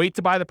 wait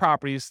to buy the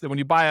properties, then when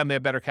you buy them, they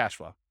have better cash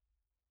flow.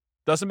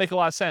 Doesn't make a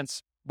lot of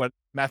sense, but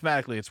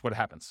mathematically, it's what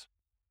happens.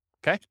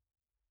 Okay?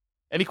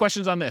 Any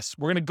questions on this?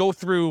 We're going to go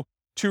through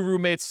 2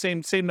 roommates,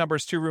 same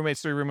numbers, 2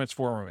 roommates, 3 roommates,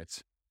 4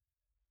 roommates.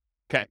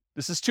 Okay,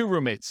 this is 2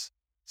 roommates.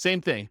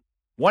 Same thing.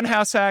 1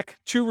 house hack,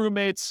 2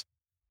 roommates,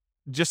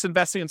 just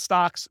investing in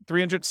stocks,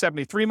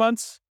 373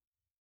 months.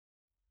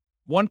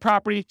 1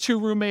 property, 2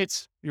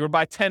 roommates, you would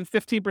buy 10,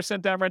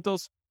 15% down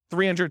rentals,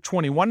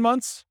 321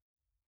 months.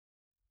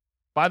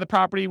 Buy the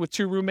property with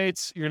 2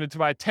 roommates, you're going to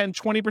buy 10,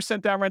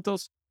 20% down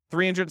rentals,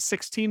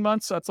 316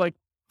 months. So that's like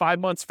 5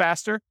 months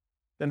faster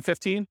than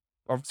 15.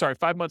 Or sorry,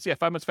 5 months. Yeah,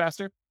 5 months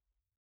faster.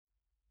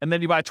 And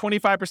then you buy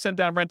 25%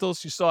 down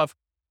rentals. You still have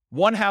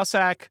 1 house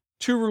hack,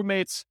 2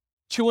 roommates,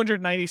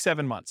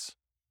 297 months.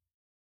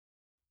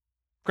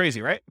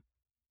 Crazy, right?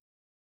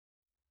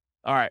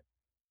 All right.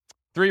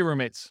 3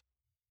 roommates.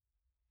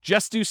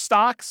 Just do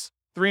stocks,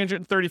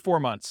 334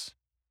 months.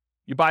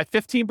 You buy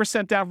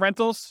 15% down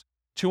rentals,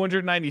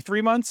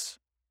 293 months.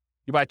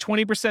 You buy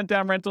 20%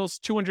 down rentals,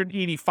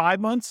 285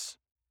 months.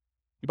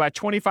 You buy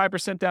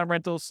 25% down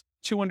rentals,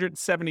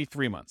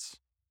 273 months.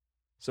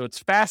 So it's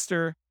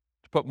faster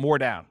to put more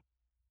down.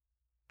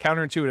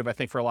 Counterintuitive, I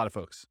think, for a lot of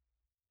folks.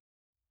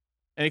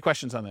 Any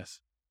questions on this?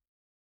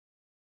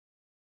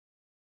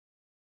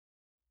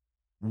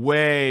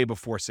 Way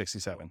before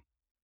 67.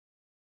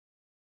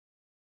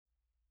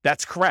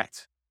 That's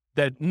correct.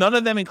 That none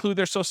of them include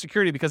their Social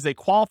Security because they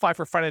qualify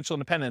for financial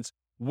independence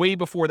way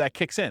before that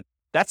kicks in.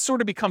 That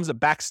sort of becomes a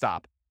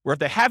backstop, where if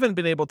they haven't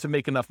been able to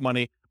make enough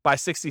money by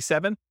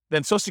 67,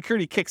 then Social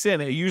Security kicks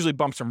in and it usually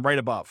bumps them right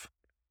above.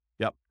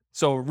 Yep.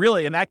 So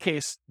really, in that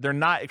case, they're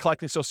not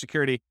collecting Social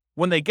Security.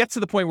 When they get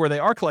to the point where they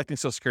are collecting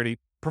Social Security,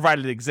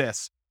 provided it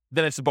exists,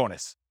 then it's a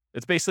bonus.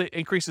 It's basically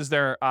increases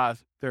their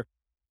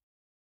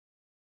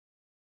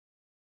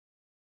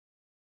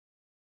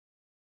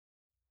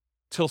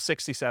till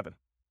 67.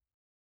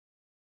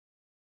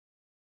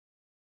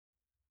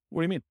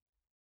 What do you mean?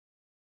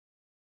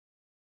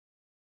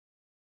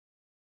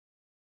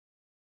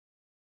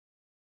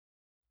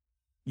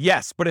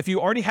 Yes, but if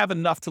you already have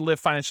enough to live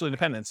financial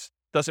independence,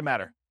 doesn't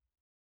matter.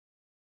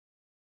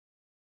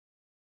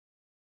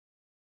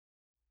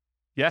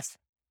 Yes.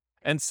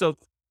 And so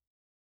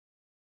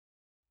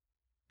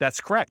that's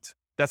correct.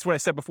 That's what I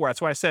said before. That's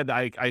why I said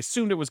I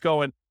assumed it was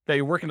going that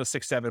you're working to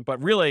 6-7,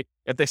 but really,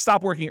 if they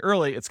stop working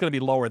early, it's going to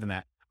be lower than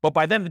that. But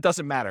by then, it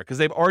doesn't matter because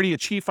they've already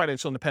achieved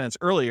financial independence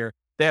earlier.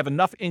 They have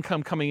enough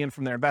income coming in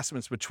from their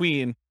investments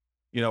between,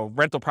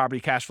 rental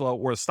property cash flow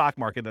or the stock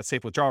market, that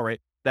safe withdrawal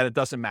rate, that it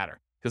doesn't matter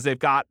because they've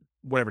got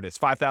whatever it is,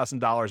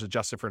 $5,000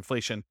 adjusted for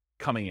inflation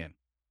coming in.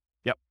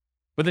 Yep.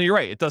 But then you're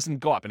right. It doesn't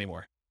go up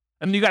anymore.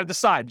 And then you got to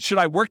decide, should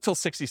I work till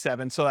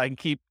 67 so that I can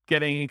keep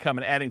getting income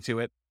and adding to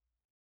it?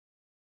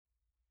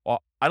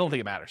 Well, I don't think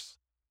it matters.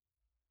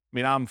 I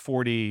mean, I'm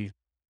 47.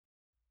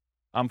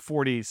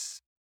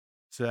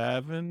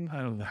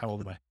 I don't know. How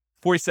old am I?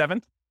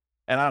 47.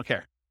 And I don't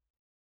care.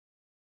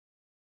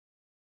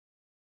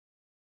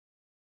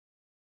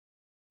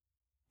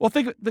 Well,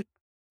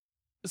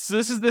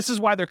 so this is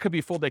why there could be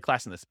a full day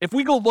class in this. If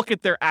we go look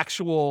at their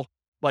actual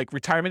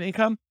retirement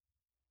income,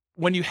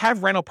 when you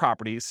have rental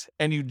properties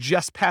and you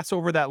just pass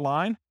over that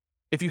line,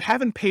 if you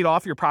haven't paid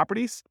off your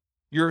properties,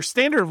 your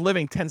standard of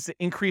living tends to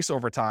increase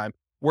over time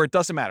where it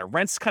doesn't matter.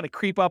 Rents kind of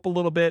creep up a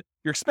little bit.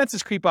 Your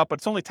expenses creep up, but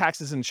it's only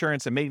taxes,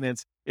 insurance, and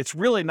maintenance. It's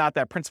really not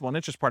that principal and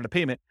interest part of the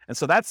payment. And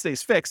so that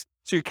stays fixed.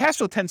 So your cash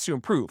flow tends to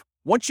improve.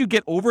 Once you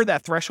get over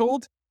that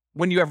threshold,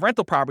 when you have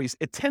rental properties,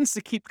 it tends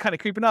to keep kind of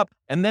creeping up.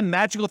 And then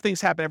magical things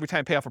happen every time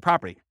you pay off a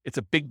property. It's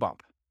a big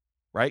bump,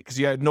 right? Because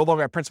you no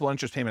longer have principal and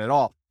interest payment at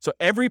all. So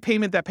every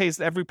payment that pays,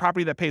 every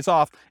property that pays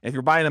off, if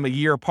you're buying them a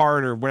year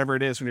apart or whatever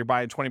it is, when you're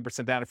buying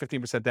 20% down or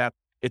 15% down,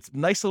 it's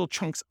nice little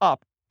chunks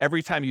up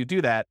every time you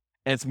do that.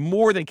 And it's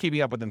more than keeping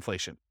up with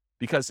inflation,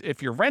 because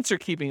if your rents are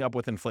keeping up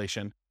with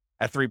inflation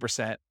at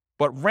 3%,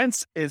 but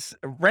rent is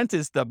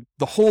the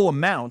whole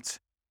amount,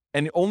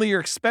 and only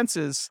your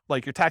expenses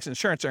like your tax and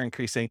insurance are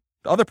increasing,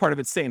 the other part of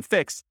it's staying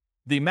fixed,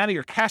 the amount of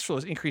your cash flow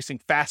is increasing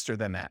faster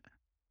than that.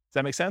 Does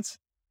that make sense?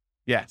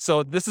 Yeah.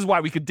 So this is why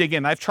we could dig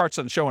in. I have charts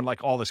on showing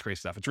like all this great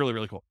stuff. It's really,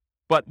 really cool.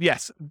 But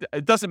yes,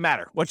 it doesn't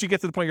matter. Once you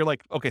get to the point, you're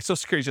like, okay, Social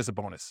Security is just a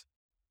bonus.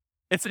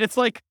 It's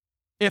like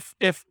if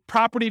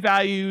property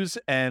values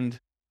and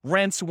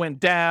rents went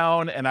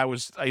down and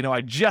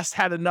I just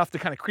had enough to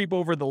kind of creep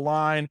over the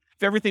line.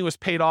 If everything was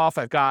paid off,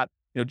 I've got,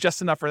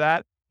 just enough for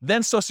that.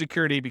 Then Social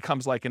Security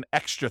becomes like an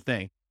extra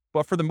thing.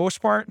 But for the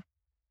most part,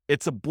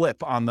 it's a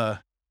blip on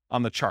the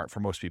chart for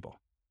most people.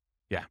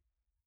 Yeah.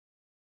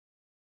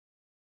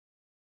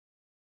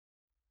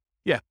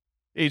 Yeah.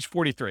 Age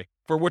 43.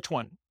 For which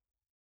one?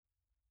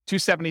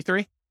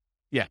 273?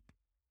 Yeah.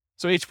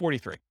 So age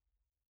 43.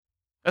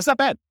 That's not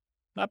bad.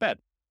 Not bad.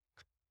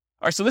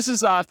 All right, so this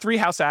is 3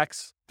 house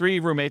hacks, 3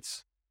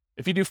 roommates.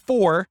 If you do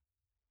 4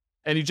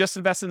 and you just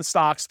invest in the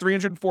stocks,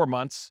 304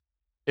 months.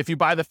 If you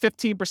buy the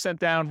 15%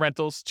 down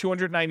rentals,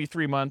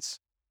 293 months.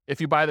 If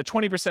you buy the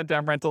 20%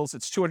 down rentals,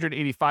 it's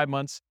 285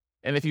 months.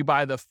 And if you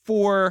buy the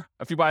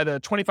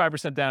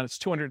 25% down, it's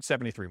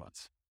 273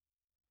 months.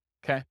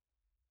 Okay.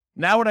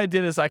 Now what I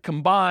did is I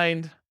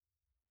combined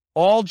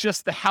all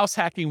just the house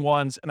hacking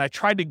ones, and I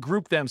tried to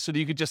group them so that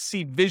you could just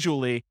see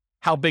visually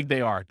how big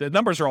they are. The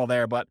numbers are all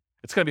there, but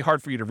it's going to be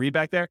hard for you to read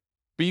back there.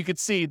 But you could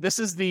see this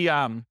is the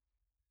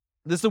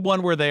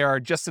one where they are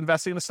just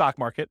investing in the stock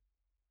market.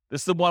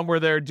 This is the one where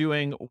they're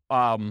doing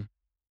one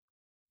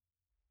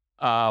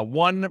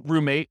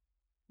roommate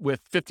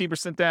with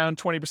 15% down,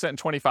 20% and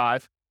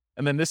 25.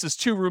 And then this is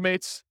 2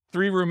 roommates,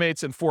 3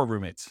 roommates, and 4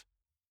 roommates.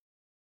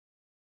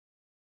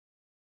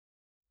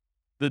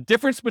 The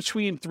difference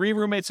between 3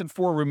 roommates and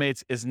 4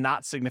 roommates is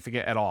not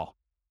significant at all.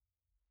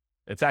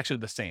 It's actually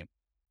the same.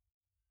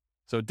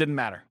 So it didn't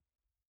matter.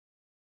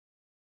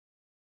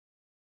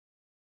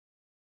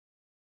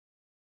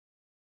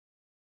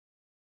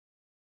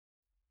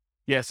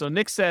 Yeah, so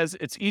Nick says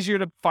it's easier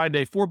to find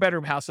a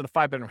 4-bedroom house than a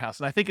 5-bedroom house.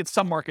 And I think in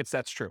some markets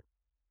that's true.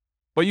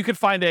 But you could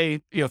find a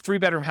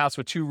 3-bedroom house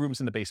with 2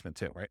 rooms in the basement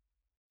too, right?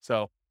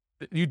 So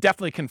you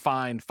definitely can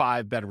find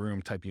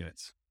 5-bedroom type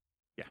units.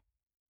 Yeah.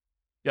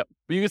 Yep.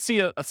 But you can see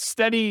a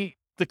steady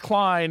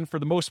decline for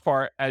the most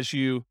part as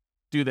you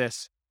do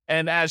this.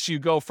 And as you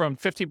go from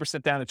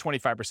 15% down to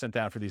 25%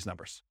 down for these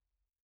numbers.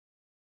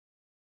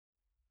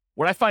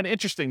 What I find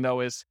interesting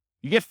though is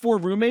you get 4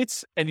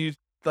 roommates and you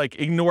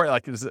ignore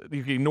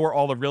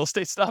all the real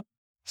estate stuff,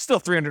 still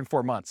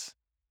 304 months,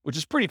 which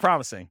is pretty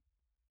promising,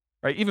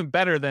 right? Even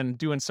better than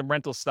doing some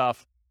rental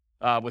stuff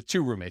with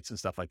 2 roommates and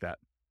stuff like that.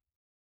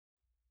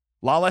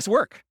 A lot less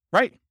work,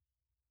 right?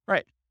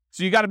 Right.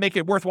 So you got to make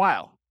it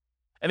worthwhile.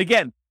 And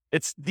again,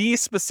 it's these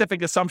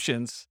specific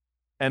assumptions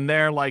and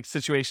their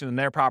situation and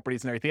their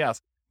properties and everything else.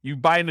 You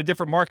buy in a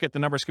different market, the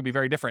numbers could be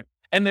very different.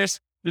 And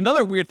there's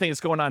another weird thing that's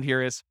going on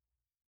here is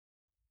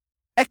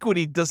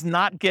equity does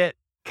not get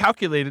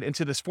calculated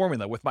into this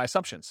formula with my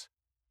assumptions.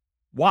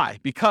 Why?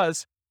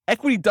 Because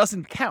equity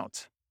doesn't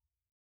count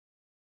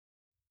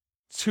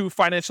to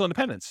financial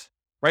independence,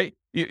 right?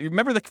 You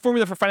remember the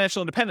formula for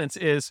financial independence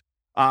is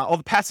all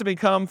the passive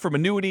income from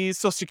annuities,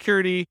 Social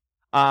Security,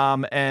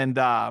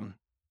 and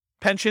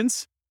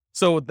pensions.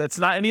 So that's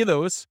not any of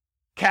those.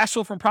 Cash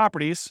flow from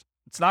properties,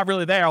 it's not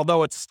really there,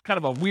 although it's kind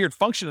of a weird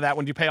function of that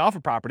when you pay off a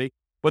property.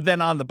 But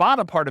then on the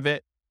bottom part of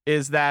it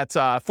is that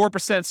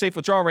 4% safe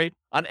withdrawal rate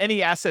on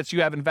any assets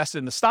you have invested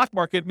in the stock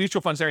market,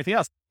 mutual funds, and everything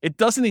else. It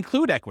doesn't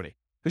include equity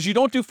because you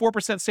don't do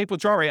 4% safe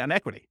withdrawal rate on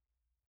equity.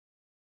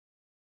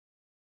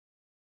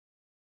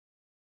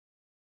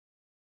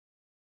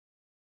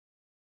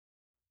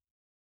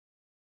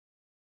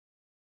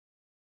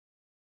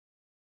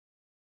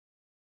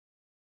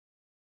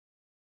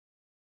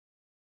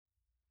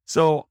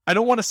 So I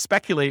don't want to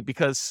speculate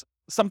because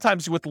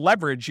sometimes with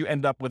leverage, you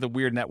end up with a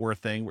weird net worth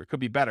thing where it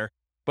could be better.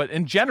 But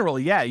in general,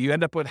 yeah, you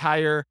end up with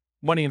higher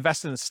money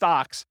invested in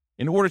stocks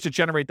in order to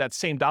generate that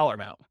same dollar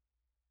amount.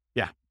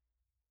 Yeah.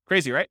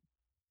 Crazy, right?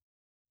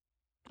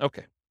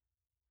 Okay.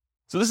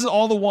 So this is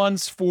all the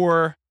ones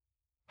for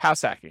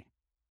house hacking.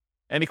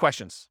 Any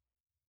questions?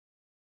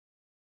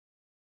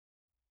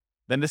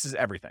 Then this is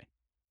everything.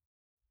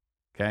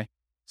 Okay.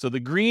 So the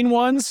green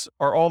ones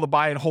are all the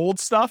buy and hold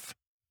stuff.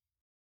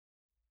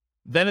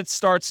 Then it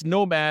starts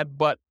Nomad,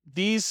 but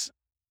these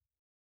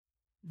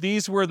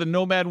were the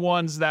Nomad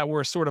ones that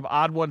were sort of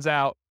odd ones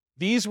out.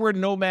 These were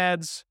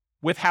Nomads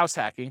with house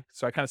hacking.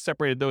 So I kind of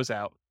separated those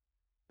out.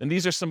 And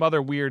these are some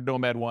other weird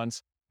Nomad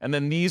ones. And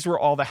then these were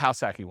all the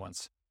house hacking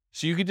ones.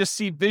 So you could just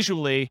see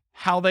visually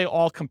how they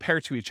all compare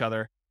to each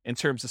other in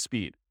terms of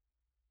speed.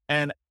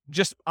 And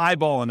just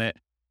eyeballing it,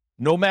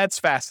 Nomad's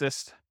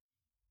fastest,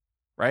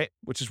 right?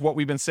 Which is what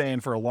we've been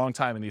saying for a long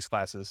time in these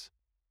classes.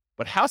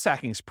 But house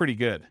hacking is pretty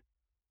good,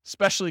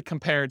 especially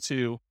compared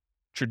to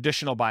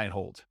traditional buy and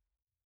hold,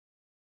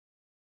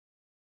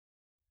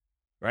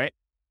 right?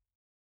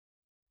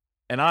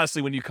 And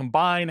honestly, when you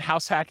combine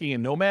house hacking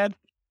and Nomad,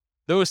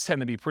 those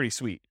tend to be pretty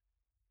sweet.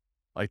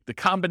 Like the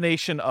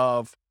combination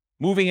of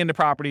moving into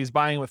properties,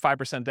 buying with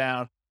 5%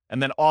 down,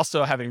 and then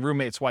also having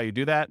roommates while you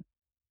do that,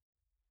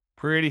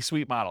 pretty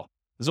sweet model.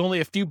 There's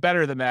only a few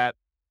better than that,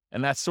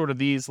 and that's sort of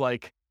these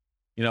like,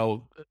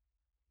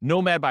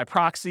 Nomad by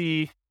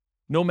proxy,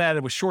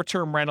 Nomad with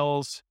short-term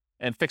rentals,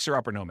 and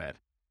fixer-upper Nomad.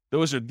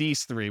 Those are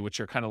these three, which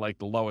are kind of like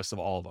the lowest of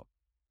all of them.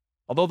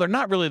 Although they're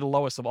not really the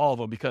lowest of all of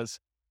them because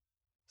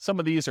some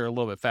of these are a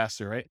little bit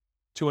faster, right?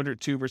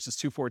 202 versus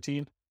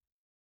 214.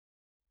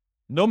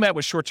 Nomad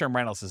with short-term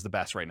rentals is the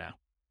best right now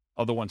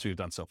of the ones we've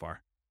done so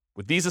far.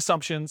 With these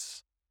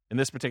assumptions in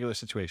this particular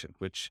situation,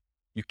 which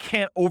you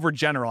can't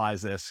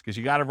overgeneralize this because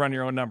you got to run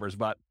your own numbers.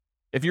 But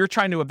if you're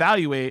trying to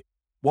evaluate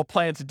what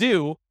plan to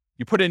do,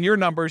 you put in your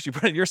numbers, you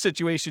put in your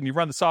situation, you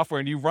run the software,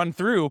 and you run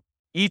through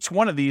each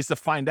one of these to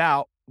find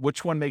out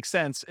which one makes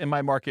sense in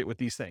my market with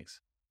these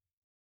things.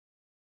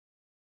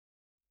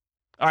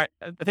 All right,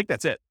 I think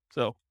that's it.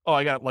 So,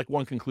 I got like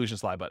one conclusion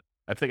slide, but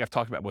I think I've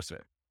talked about most of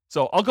it.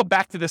 So I'll go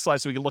back to this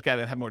slide so we can look at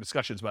it and have more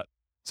discussions. But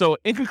so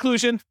in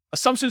conclusion,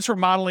 assumptions for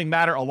modeling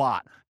matter a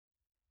lot.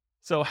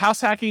 So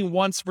house hacking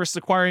once versus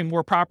acquiring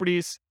more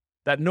properties,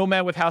 that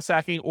Nomad with house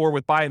hacking or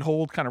with buy and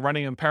hold kind of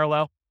running in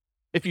parallel.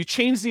 If you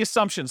change the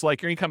assumptions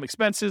like your income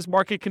expenses,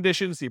 market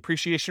conditions, the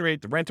appreciation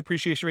rate, the rent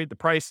appreciation rate, the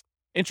price,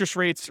 interest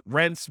rates,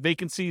 rents,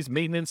 vacancies,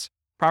 maintenance,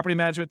 property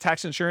management,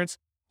 tax insurance,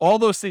 all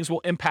those things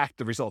will impact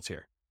the results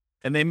here.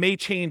 And they may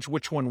change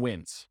which one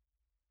wins,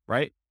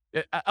 right?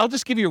 I'll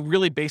just give you a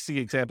really basic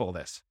example of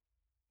this.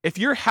 If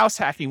you're house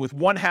hacking with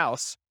one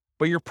house,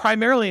 but you're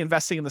primarily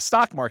investing in the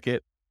stock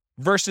market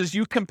versus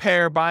you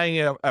compare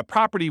buying a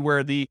property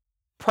where the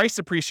price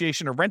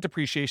appreciation or rent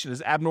appreciation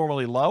is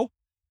abnormally low,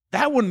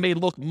 that one may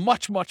look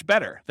much, much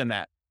better than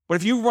that. But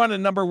if you run a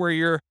number where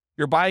you're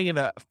buying in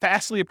a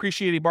fastly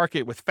appreciating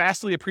market with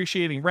fastly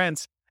appreciating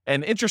rents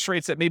and interest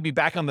rates that may be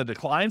back on the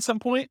decline at some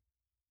point,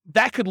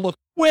 that could look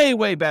way,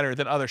 way better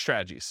than other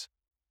strategies,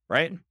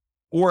 right?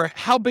 Or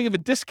how big of a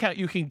discount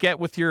you can get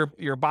with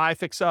your buy,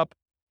 fix up,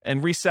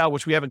 and resell,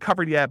 which we haven't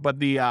covered yet, but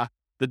the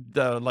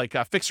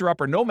fixer up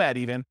or Nomad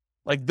even,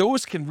 like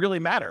those can really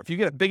matter. If you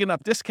get a big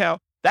enough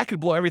discount, that could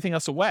blow everything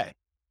else away.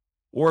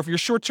 Or if your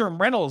short-term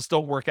rentals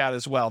don't work out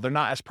as well, they're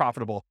not as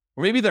profitable,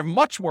 or maybe they're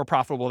much more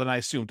profitable than I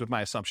assumed with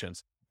my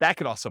assumptions. That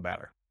could also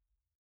matter.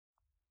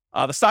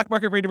 The stock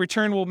market rate of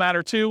return will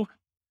matter too.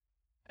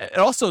 It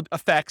also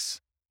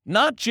affects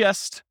not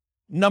just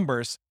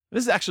numbers.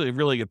 This is actually a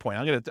really good point.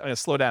 I'm going to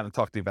slow down and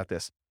talk to you about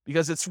this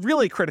because it's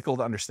really critical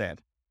to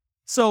understand.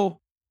 So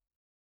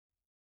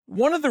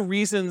one of the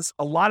reasons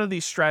a lot of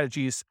these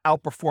strategies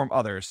outperform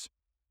others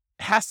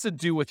has to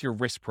do with your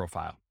risk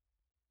profile.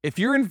 If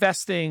you're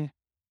investing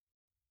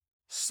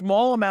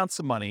small amounts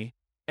of money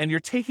and you're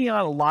taking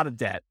on a lot of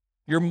debt,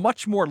 you're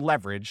much more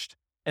leveraged.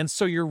 And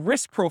so your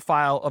risk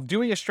profile of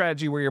doing a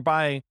strategy where you're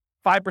buying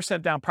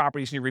 5% down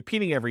properties and you're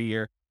repeating every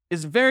year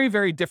is very,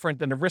 very different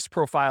than the risk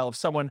profile of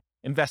someone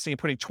investing and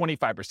putting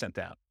 25%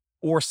 down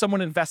or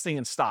someone investing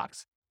in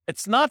stocks.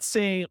 It's not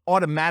saying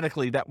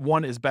automatically that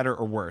one is better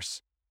or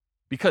worse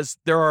because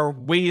there are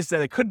ways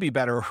that it could be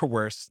better or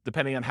worse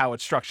depending on how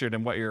it's structured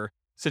and what your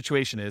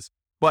situation is,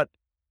 but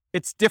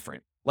it's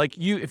different. Like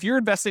if you're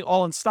investing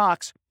all in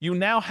stocks, you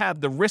now have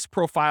the risk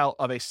profile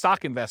of a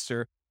stock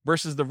investor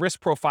versus the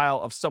risk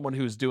profile of someone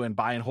who's doing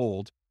buy and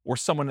hold or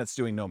someone that's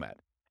doing Nomad.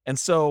 And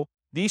so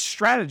these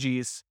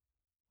strategies,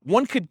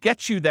 one could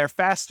get you there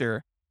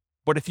faster,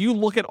 but if you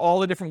look at all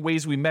the different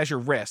ways we measure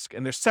risk,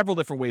 and there's several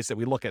different ways that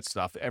we look at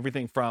stuff,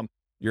 everything from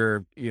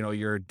your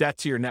debt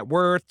to your net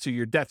worth, to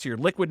your debt to your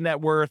liquid net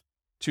worth,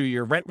 to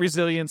your rent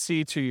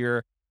resiliency, to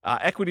your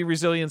equity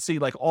resiliency,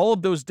 like all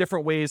of those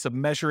different ways of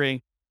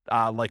measuring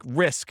like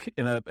risk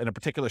in a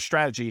particular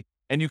strategy,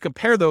 and you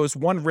compare those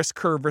one risk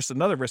curve versus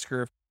another risk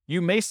curve,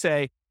 you may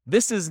say,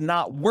 this is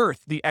not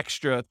worth the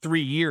extra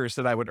 3 years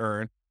that I would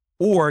earn.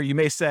 Or you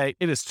may say,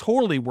 it is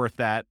totally worth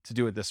that to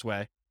do it this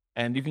way.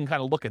 And you can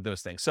kind of look at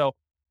those things. So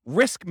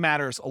risk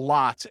matters a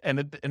lot.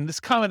 And this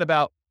comment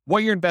about what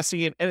you're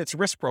investing in and its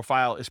risk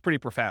profile is pretty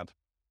profound.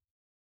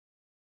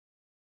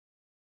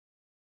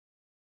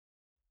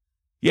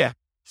 Yeah.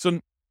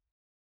 So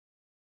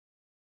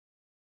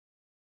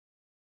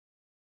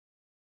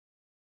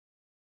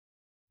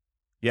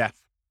yeah.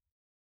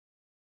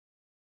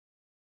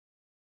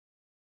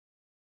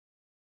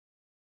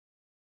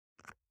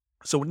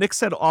 So what Nick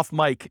said off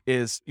mic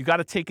is you got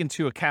to take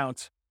into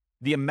account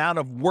the amount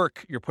of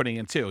work you're putting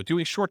into.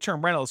 Doing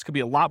short-term rentals could be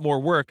a lot more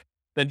work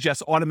than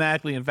just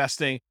automatically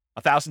investing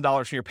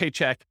 $1,000 from your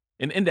paycheck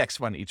in index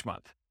fund each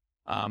month.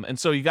 And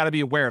so you got to be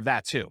aware of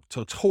that too.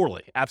 So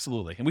totally,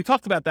 absolutely. And we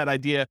talked about that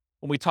idea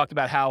when we talked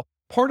about how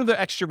part of the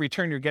extra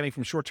return you're getting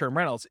from short-term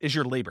rentals is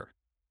your labor.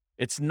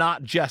 It's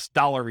not just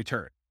dollar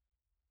return.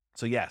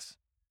 So yes,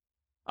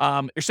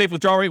 your safe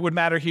withdrawal rate would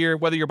matter here.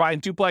 Whether you're buying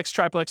duplex,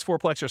 triplex,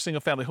 fourplex, or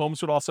single-family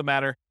homes would also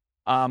matter.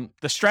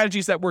 The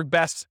strategies that work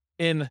best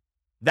in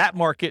that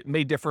market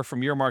may differ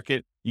from your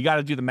market. You got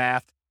to do the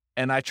math.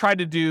 And I tried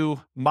to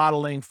do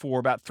modeling for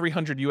about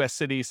 300 U.S.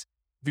 cities.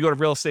 If you go to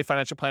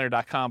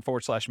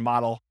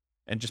realestatefinancialplanner.com/model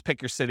and just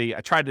pick your city,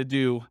 I tried to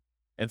do,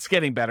 and it's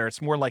getting better.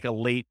 It's more like a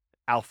late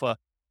alpha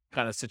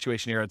kind of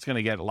situation here. It's going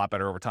to get a lot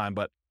better over time.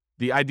 But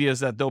the idea is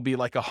that there'll be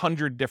like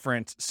 100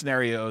 different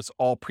scenarios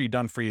all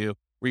pre-done for you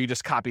where you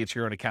just copy it to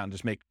your own account and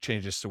just make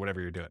changes to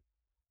whatever you're doing.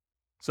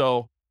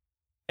 So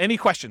any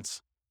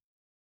questions?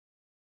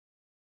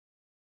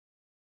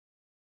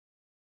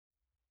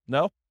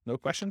 No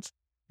questions?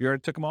 You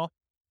already took them all?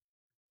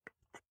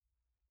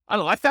 I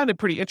don't know. I found it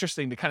pretty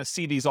interesting to kind of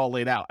see these all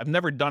laid out. I've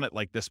never done it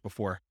like this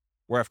before,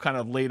 where I've kind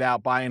of laid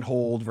out buy and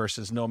hold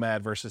versus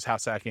nomad versus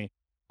house hacking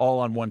all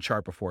on one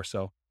chart before.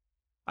 So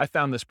I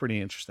found this pretty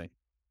interesting.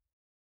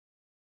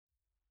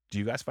 Do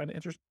you guys find it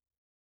interesting?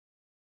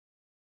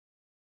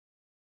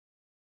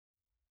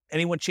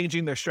 Anyone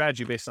changing their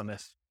strategy based on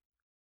this?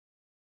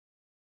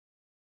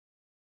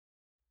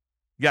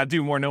 You got to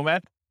do more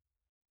nomad?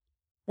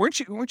 Weren't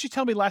you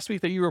telling me last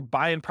week that you were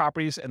buying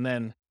properties and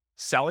then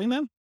selling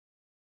them?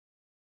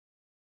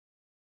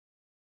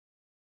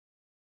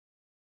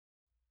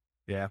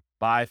 Yeah.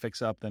 Buy,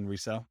 fix up, then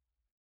resell.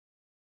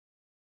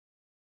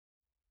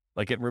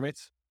 Like getting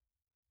roommates?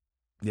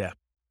 Yeah.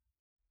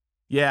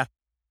 Yeah.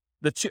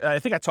 I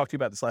think I talked to you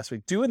about this last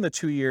week. Doing the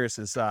 2 years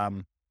is,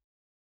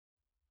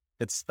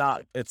 it's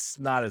not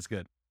as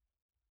good,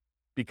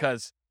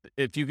 because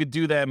if you could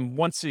do them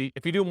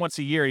if you do them once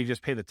a year, you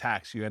just pay the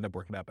tax, you end up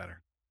working out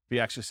better. If you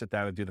actually sit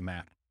down and do the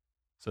math.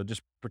 So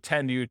just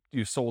pretend you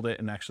sold it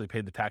and actually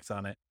paid the tax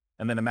on it.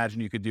 And then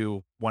imagine you could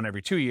do one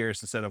every 2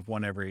 years instead of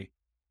one every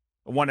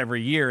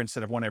year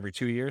instead of one every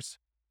 2 years.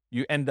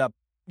 You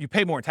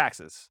pay more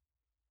taxes,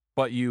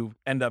 but you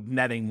end up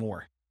netting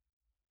more.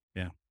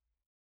 Yeah.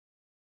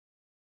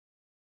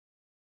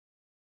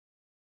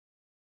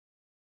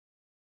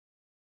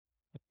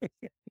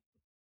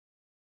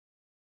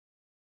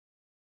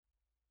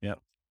 Yep.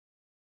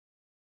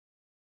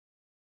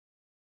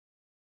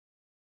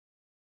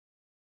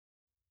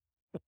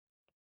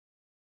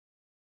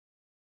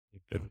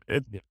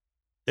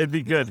 It'd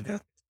be good.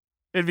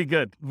 It'd be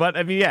good. But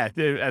I mean, yeah,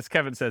 as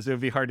Kevin says, it would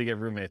be hard to get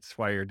roommates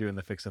while you're doing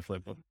the fix and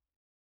flip.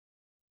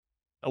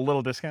 A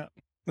little discount.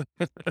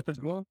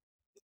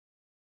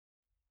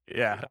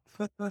 Yeah.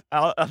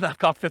 I'll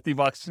knock off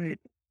 $50.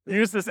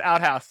 Use this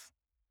outhouse.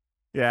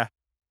 Yeah.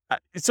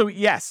 So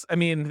yes, I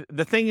mean,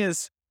 the thing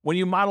is, when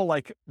you model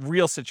like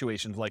real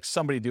situations, like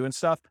somebody doing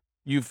stuff,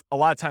 a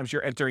lot of times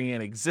you're entering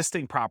in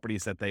existing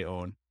properties that they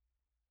own.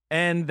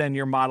 And then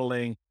you're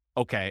modeling,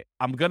 okay,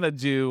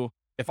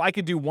 if I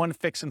could do one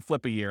fix and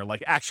flip a year,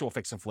 like actual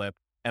fix and flip,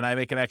 and I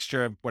make an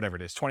extra, whatever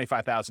it is,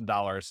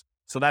 $25,000.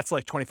 So that's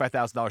like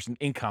 $25,000 in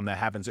income that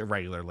happens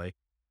irregularly.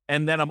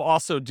 And then I'm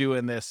also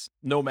doing this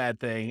nomad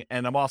thing,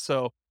 and I'm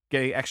also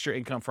getting extra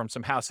income from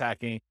some house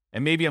hacking,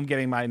 and maybe I'm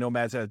getting my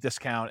nomads at a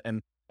discount.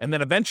 And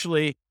then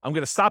eventually I'm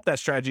going to stop that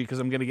strategy because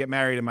I'm going to get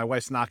married and my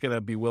wife's not going to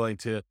be willing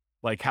to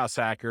like house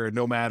hack or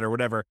nomad or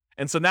whatever.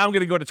 And so now I'm going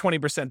to go to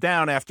 20%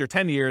 down after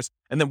 10 years.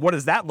 And then what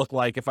does that look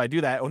like if I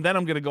do that? And then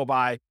I'm going to go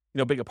buy,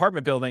 big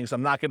apartment buildings.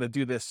 I'm not going to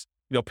do this,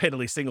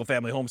 piddly single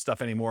family home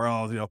stuff anymore.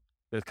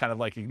 It's kind of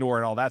like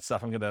ignoring all that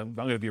stuff. I'm going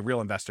to be a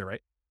real investor, right?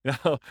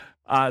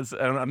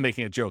 I'm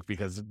making a joke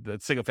because the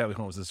single family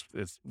homes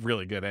is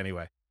really good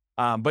anyway.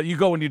 But you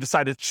go and you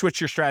decide to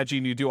switch your strategy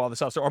and you do all this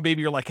stuff. Or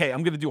maybe you're like, hey,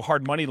 I'm going to do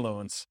hard money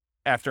loans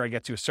after I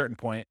get to a certain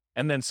point.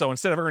 And then so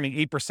instead of earning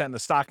 8% in the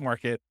stock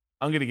market,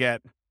 I'm going to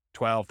get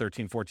 12,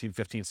 13, 14,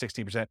 15,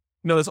 16%.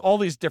 There's all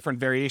these different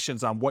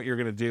variations on what you're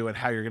going to do and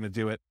how you're going to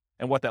do it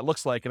and what that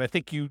looks like. And I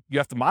think you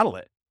have to model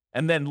it.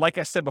 And then, like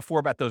I said before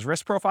about those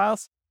risk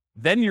profiles,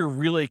 then you're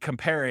really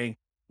comparing,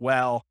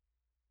 well,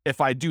 if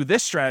I do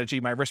this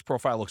strategy, my risk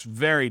profile looks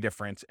very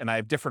different and I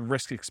have different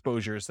risk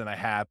exposures than I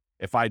have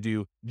if I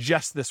do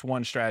just this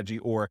one strategy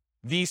or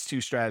these two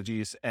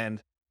strategies,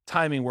 and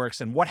timing works.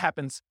 And what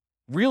happens,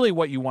 really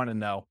what you want to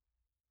know,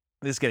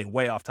 this is getting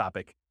way off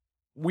topic.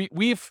 When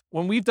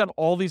we've done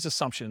all these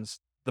assumptions,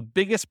 the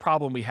biggest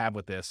problem we have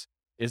with this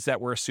is that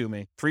we're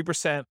assuming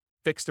 3%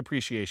 fixed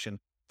appreciation,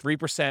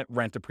 3%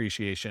 rent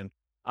appreciation,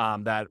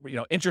 that,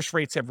 interest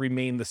rates have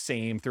remained the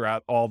same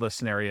throughout all the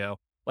scenario.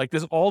 Like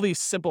there's all these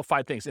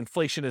simplified things.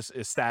 Inflation is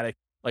static,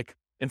 like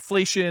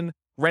inflation,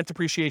 rent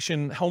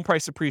appreciation, home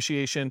price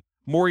appreciation,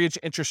 mortgage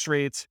interest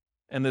rates.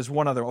 And there's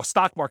one other,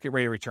 stock market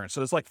rate of return.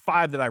 So there's like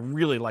 5 that I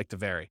really like to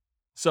vary.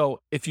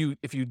 So if you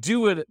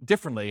do it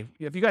differently,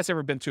 have you guys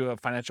ever been to a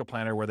financial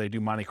planner where they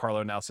do Monte Carlo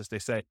analysis? They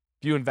say, if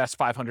you invest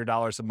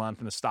 $500 a month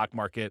in the stock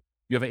market,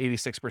 you have an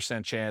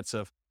 86% chance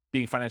of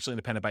being financially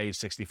independent by age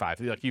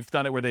 65. Like you've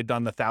done it where they've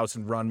done the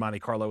 1,000 run Monte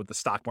Carlo with the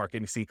stock market,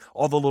 and you see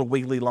all the little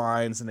wiggly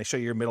lines and they show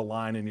you your middle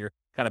line and your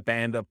kind of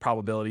band of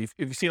probability.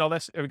 Have you seen all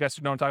this? Have you guys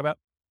know what I'm talking about?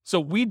 So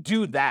we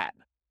do that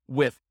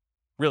with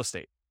real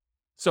estate.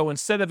 So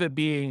instead of it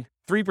being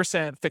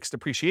 3% fixed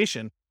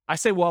appreciation, I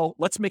say, well,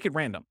 let's make it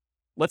random.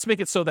 Let's make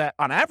it so that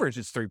on average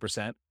it's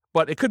 3%,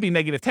 but it could be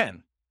negative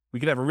 10. We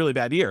could have a really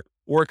bad year,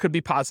 or it could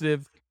be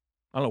positive.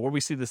 I don't know, where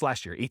we see this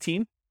last year,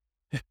 18?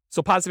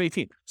 So positive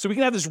 18. So we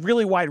can have this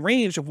really wide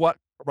range of what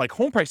like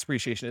home price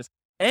appreciation is,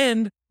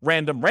 and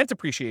random rent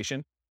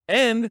appreciation,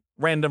 and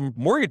random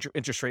mortgage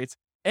interest rates,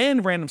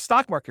 and random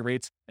stock market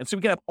rates. And so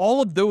we can have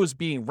all of those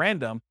being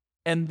random.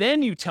 And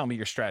then you tell me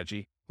your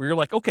strategy where you're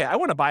like, okay, I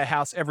want to buy a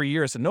house every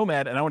year as a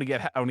nomad and I want to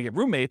get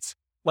roommates.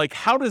 Like,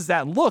 how does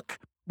that look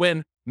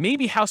when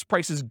maybe house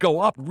prices go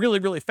up really,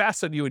 really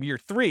fast on you in year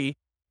 3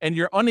 and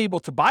you're unable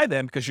to buy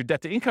them because your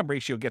debt to income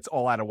ratio gets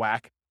all out of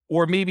whack?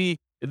 Or maybe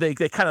they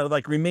kind of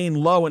like remain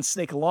low and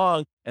snake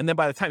along. And then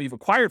by the time you've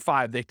acquired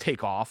 5, they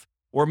take off.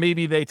 Or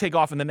maybe they take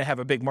off and then they have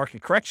a big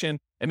market correction.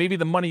 And maybe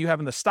the money you have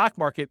in the stock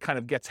market kind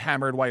of gets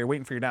hammered while you're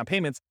waiting for your down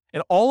payments.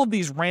 And all of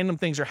these random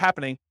things are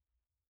happening.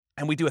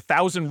 And we do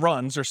 1,000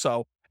 runs or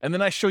so. And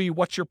then I show you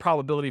what's your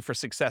probability for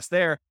success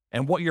there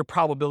and what your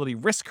probability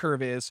risk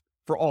curve is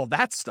for all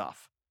that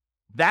stuff.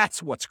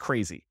 That's what's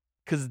crazy.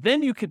 Because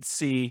then you could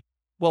see,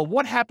 well,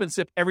 what happens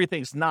if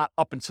everything's not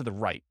up and to the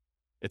right?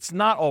 It's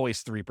not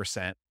always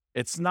 3%.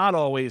 It's not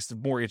always the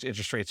mortgage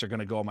interest rates are going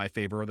to go in my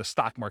favor or the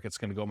stock market's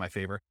going to go in my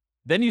favor.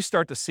 Then you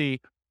start to see,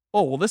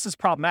 oh, well, this is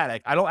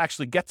problematic. I don't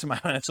actually get to my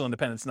financial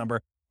independence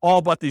number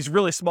all but these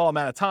really small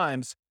amount of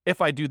times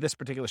if I do this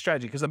particular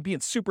strategy, because I'm being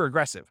super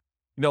aggressive.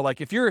 You know,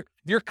 like if you're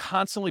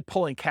constantly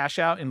pulling cash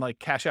out and like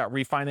cash out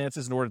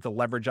refinances in order to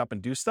leverage up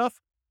and do stuff,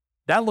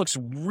 that looks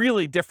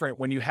really different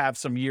when you have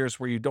some years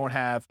where you don't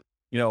have,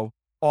 you know,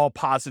 all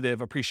positive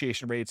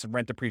appreciation rates and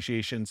rent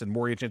appreciations and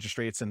mortgage interest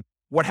rates. And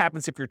what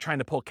happens if you're trying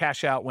to pull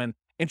cash out when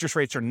interest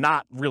rates are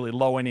not really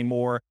low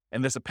anymore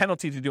and there's a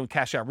penalty to doing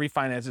cash out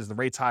refinances, the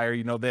rate's higher,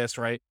 you know this,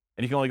 right?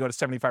 And you can only go to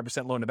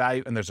 75% loan to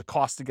value and there's a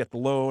cost to get the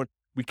loan.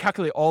 We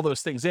calculate all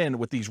those things in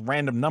with these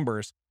random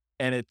numbers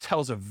and it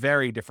tells a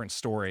very different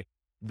story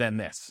than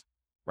this,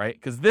 right?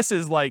 Because this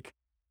is like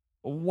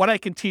what I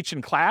can teach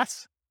in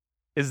class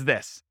is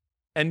this.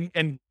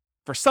 And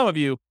for some of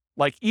you,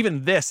 like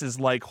even this is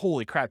like,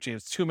 holy crap,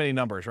 James, too many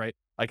numbers, right?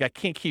 Like I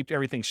can't keep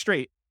everything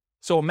straight.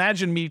 So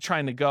imagine me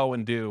trying to go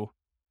and do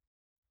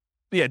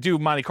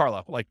Monte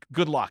Carlo, like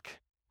good luck,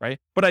 right?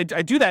 But I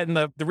do that in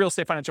the Real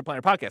Estate Financial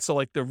Planner podcast. So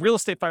like the Real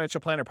Estate Financial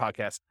Planner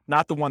podcast,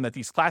 not the one that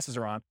these classes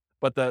are on,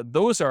 but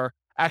those are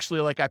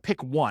actually like I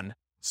pick one.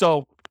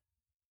 So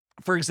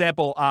for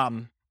example,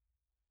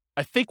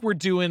 I think we're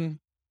doing,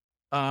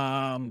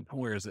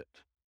 where is it?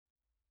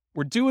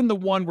 We're doing the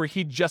one where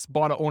he just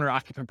bought an owner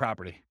occupant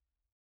property.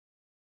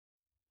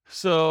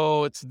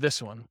 So it's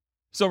this one.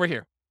 So over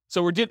here.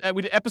 So we did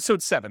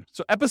episode 7.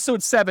 So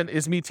episode 7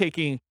 is me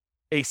taking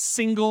a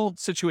single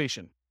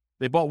situation.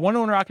 They bought one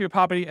owner occupant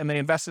property and they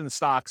invested in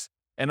stocks.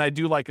 And I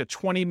do like a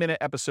 20-minute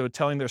episode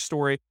telling their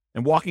story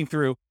and walking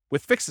through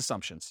with fixed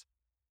assumptions.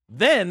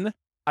 Then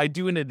I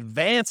do an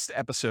advanced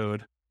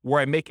episode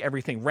where I make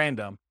everything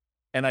random.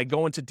 And I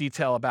go into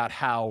detail about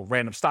how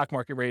random stock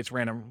market rates,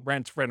 random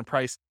rent, random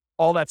price,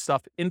 all that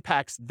stuff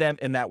impacts them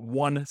in that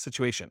one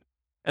situation.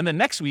 And then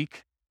next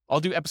week, I'll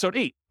do episode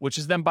 8, which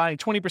is them buying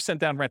 20%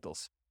 down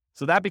rentals.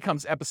 So that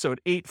becomes episode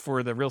 8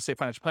 for the Real Estate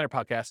Financial Planner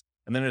podcast.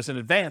 And then there's an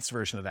advanced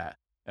version of that.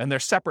 And they're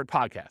separate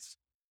podcasts.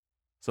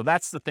 So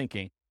that's the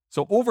thinking.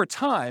 So over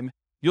time,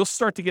 you'll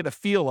start to get a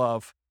feel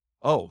of,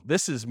 oh,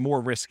 this is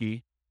more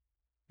risky,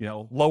 you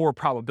know, lower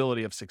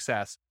probability of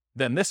success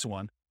than this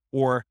one.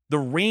 Or the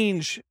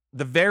range,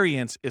 the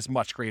variance is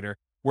much greater,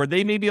 where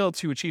they may be able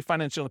to achieve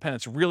financial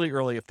independence really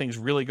early if things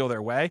really go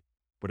their way,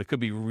 but it could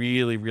be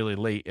really, really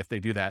late if they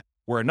do that.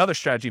 Where another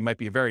strategy might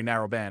be a very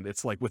narrow band.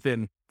 It's like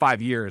within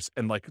 5 years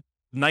and like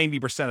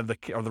 90%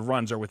 of the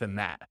runs are within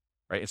that,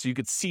 right? And so you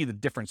could see the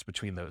difference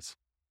between those.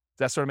 Does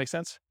that sort of make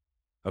sense?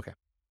 Okay.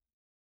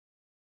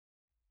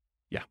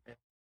 Yeah.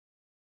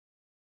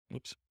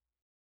 Oops.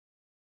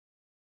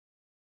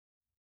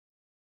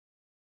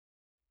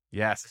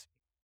 Yes.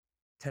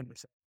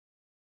 10%.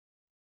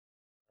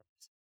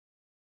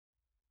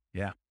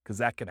 Yeah, because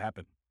that could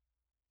happen.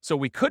 So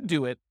we could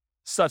do it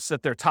such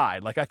that they're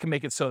tied. Like I can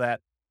make it so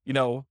that, you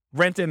know,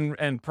 rent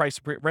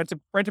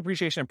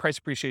appreciation and price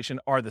appreciation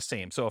are the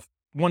same. So if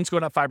one's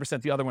going up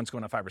 5%, the other one's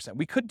going up 5%.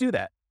 We could do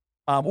that.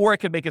 Or I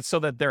could make it so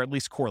that they're at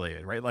least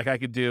correlated, right? Like I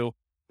could do,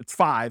 it's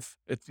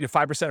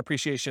 5%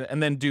 appreciation,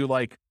 and then do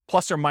like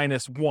plus or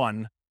minus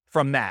 1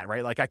 from that,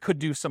 right? Like I could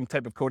do some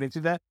type of coding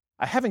to that.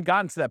 I haven't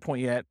gotten to that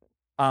point yet,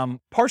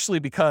 partially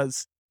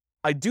because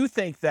I do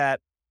think that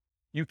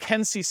you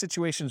can see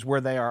situations where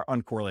they are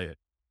uncorrelated.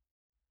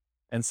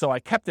 And so I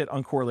kept it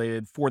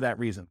uncorrelated for that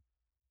reason.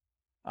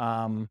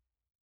 What's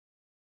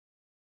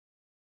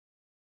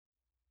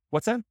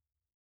that?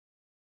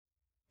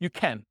 You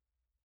can.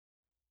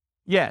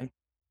 Yeah.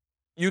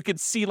 You could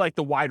see like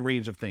the wide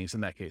range of things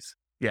in that case.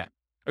 Yeah.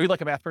 Are you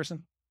like a math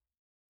person?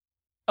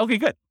 Okay,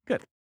 good.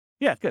 Good.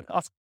 Yeah, good.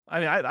 Awesome. I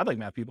mean, I like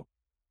math people.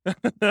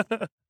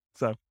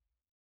 So,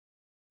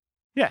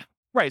 yeah.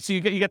 Right. So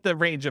you get the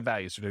range of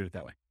values to do it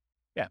that way.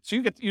 Yeah. So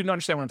you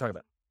understand what I'm talking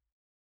about.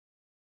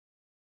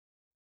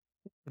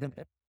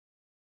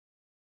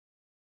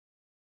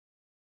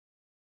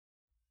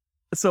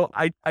 So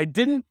I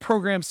didn't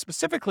program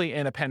specifically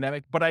in a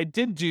pandemic, but I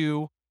did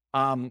do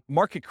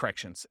market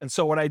corrections. And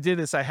so what I did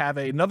is I have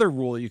another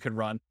rule you can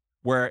run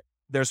where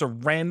there's a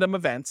random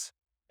event.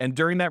 And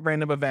during that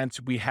random event,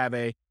 we have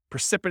a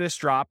precipitous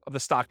drop of the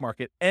stock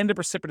market and a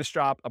precipitous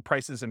drop of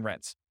prices and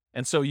rents.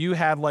 And so you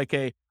have like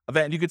a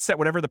event, you could set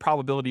whatever the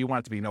probability you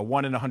want it to be,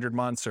 1 in 100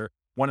 months or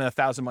 1 in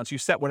 1,000 months, you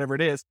set whatever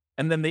it is.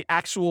 And then the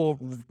actual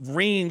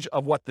range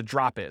of what the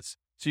drop is.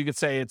 So you could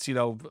say it's,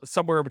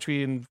 somewhere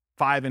between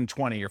 5 and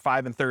 20 or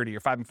 5 and 30 or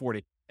 5 and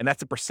 40, and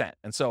that's a percent.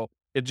 And so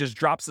it just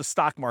drops the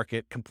stock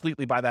market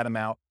completely by that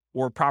amount,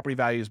 or property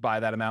values by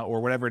that amount,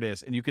 or whatever it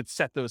is. And you could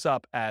set those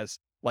up as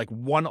like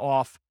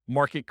one-off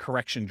market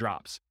correction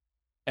drops.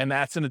 And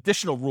that's an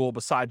additional rule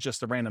besides just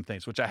the random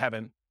things, which I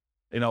haven't,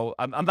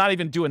 I'm not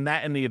even doing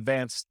that in the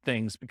advanced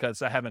things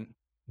because I haven't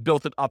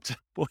built it up to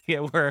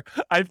where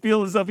I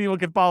feel as though people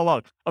can follow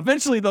along.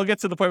 Eventually they'll get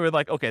to the point where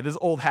like, okay, this is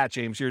old hat,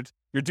 James, you're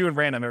doing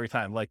random every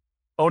time. Like,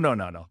 oh,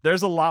 no.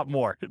 There's a lot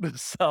more.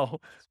 So,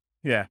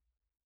 yeah.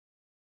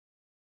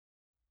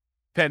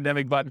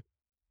 Pandemic button.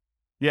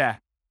 Yeah.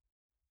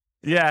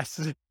 Yes,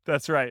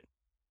 that's right.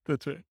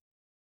 That's right.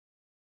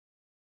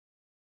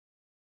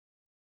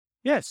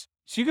 Yes.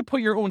 So you could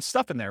put your own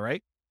stuff in there,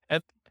 right?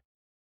 And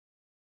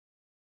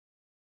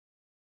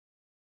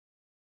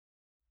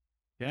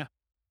yeah.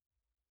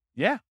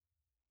 Yeah.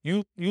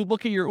 You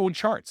look at your own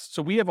charts.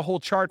 So we have a whole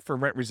chart for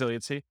rent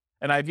resiliency,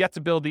 and I've yet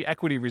to build the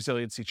equity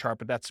resiliency chart,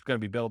 but that's going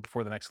to be built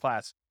before the next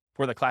class,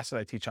 for the class that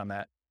I teach on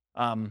that.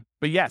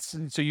 But yes,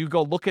 so you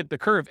go look at the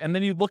curve, and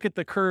then you look at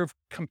the curve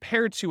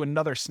compared to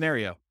another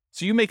scenario.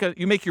 So you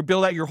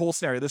build out your whole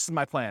scenario. This is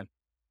my plan.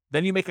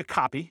 Then you make a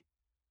copy,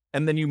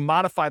 and then you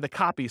modify the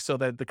copy so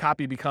that the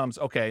copy becomes,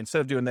 okay,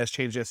 instead of doing this,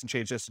 change this and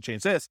change this and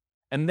change this.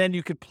 And then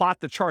you could plot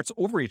the charts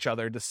over each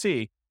other to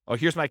see, oh,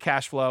 here's my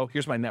cash flow,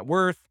 here's my net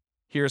worth,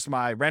 here's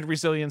my rent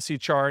resiliency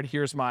chart,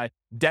 here's my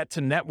debt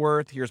to net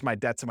worth, here's my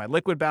debt to my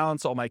liquid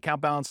balance, all my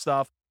account balance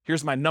stuff,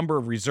 here's my number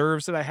of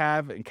reserves that I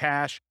have in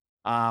cash.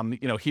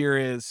 Here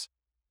is,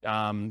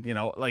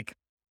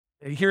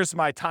 here's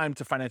my time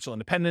to financial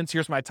independence,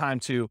 here's my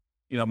time to,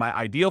 my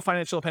ideal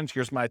financial independence,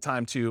 here's my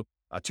time to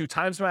 2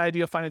 times my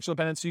ideal financial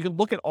independence. So you can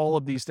look at all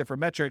of these different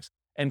metrics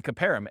and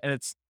compare them. And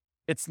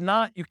it's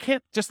not, you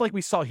can't, just like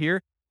we saw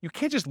here, you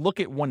can't just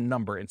look at one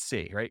number and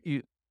see, right?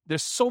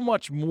 There's so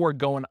much more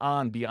going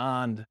on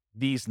beyond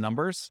these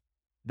numbers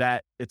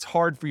that it's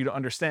hard for you to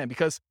understand,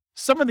 because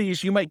some of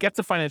these you might get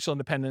to financial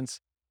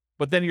independence,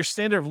 but then your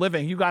standard of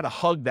living, you got to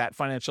hug that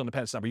financial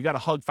independence number. You got to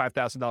hug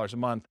 $5,000 a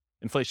month,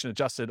 inflation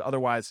adjusted.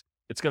 Otherwise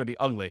it's going to be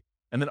ugly.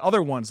 And then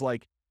other ones,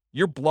 like,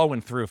 you're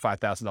blowing through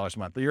 $5,000 a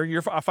month.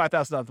 You're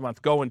 $5,000 a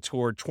month going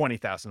toward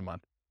 $20,000 a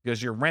month,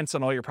 because your rents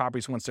on all your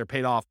properties once they're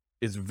paid off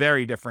is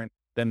very different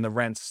than the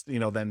rents,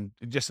 than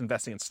just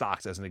investing in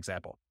stocks as an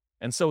example.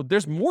 And so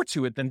there's more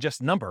to it than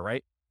just number,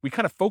 right? We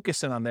kind of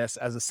focus in on this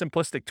as a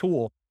simplistic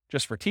tool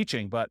just for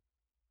teaching, but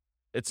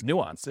it's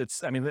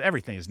nuanced.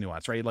 Everything is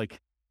nuanced, right? Like,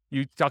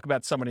 you talk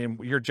about somebody in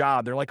your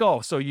job, they're like,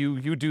 oh, so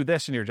you do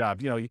this in your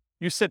job.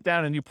 You sit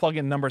down and you plug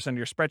in numbers into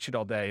your spreadsheet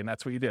all day, and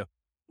that's what you do.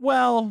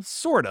 Well,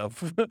 sort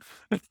of.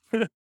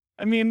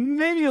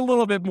 Maybe a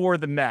little bit more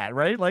than that,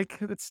 right? Like,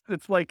 it's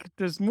like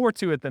there's more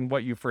to it than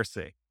what you first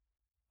see.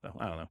 So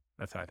I don't know.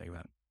 That's how I think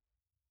about it.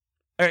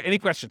 All right. Any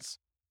questions?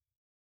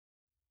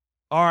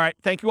 All right.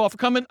 Thank you all for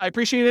coming. I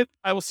appreciate it.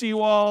 I will see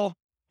you all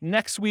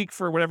next week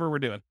for whatever we're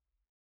doing.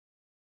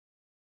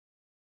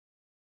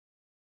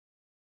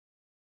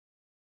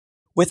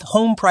 With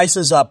home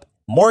prices up,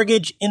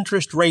 mortgage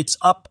interest rates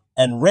up,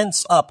 and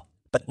rents up,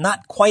 but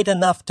not quite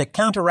enough to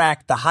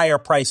counteract the higher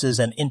prices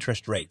and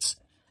interest rates,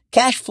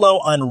 cash flow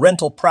on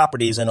rental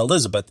properties in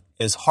Elizabeth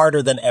is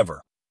harder than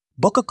ever.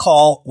 Book a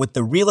call with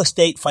the Real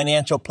Estate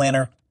Financial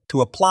Planner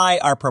to apply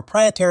our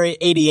proprietary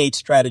 88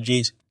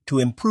 strategies to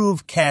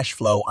improve cash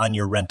flow on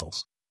your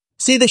rentals.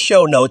 See the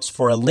show notes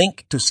for a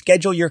link to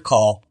schedule your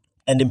call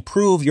and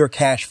improve your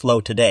cash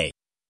flow today.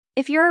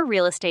 If you're a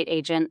real estate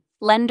agent,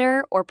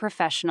 lender, or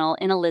professional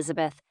in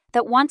Elizabeth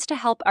that wants to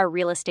help our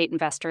real estate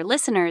investor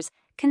listeners,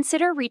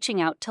 consider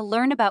reaching out to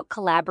learn about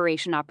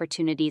collaboration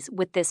opportunities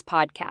with this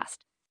podcast.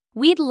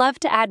 We'd love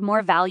to add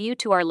more value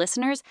to our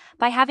listeners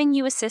by having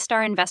you assist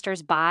our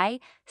investors buy,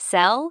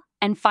 sell,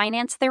 and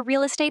finance their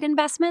real estate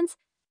investments.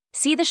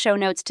 See the show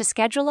notes to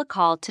schedule a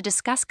call to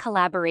discuss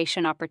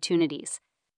collaboration opportunities.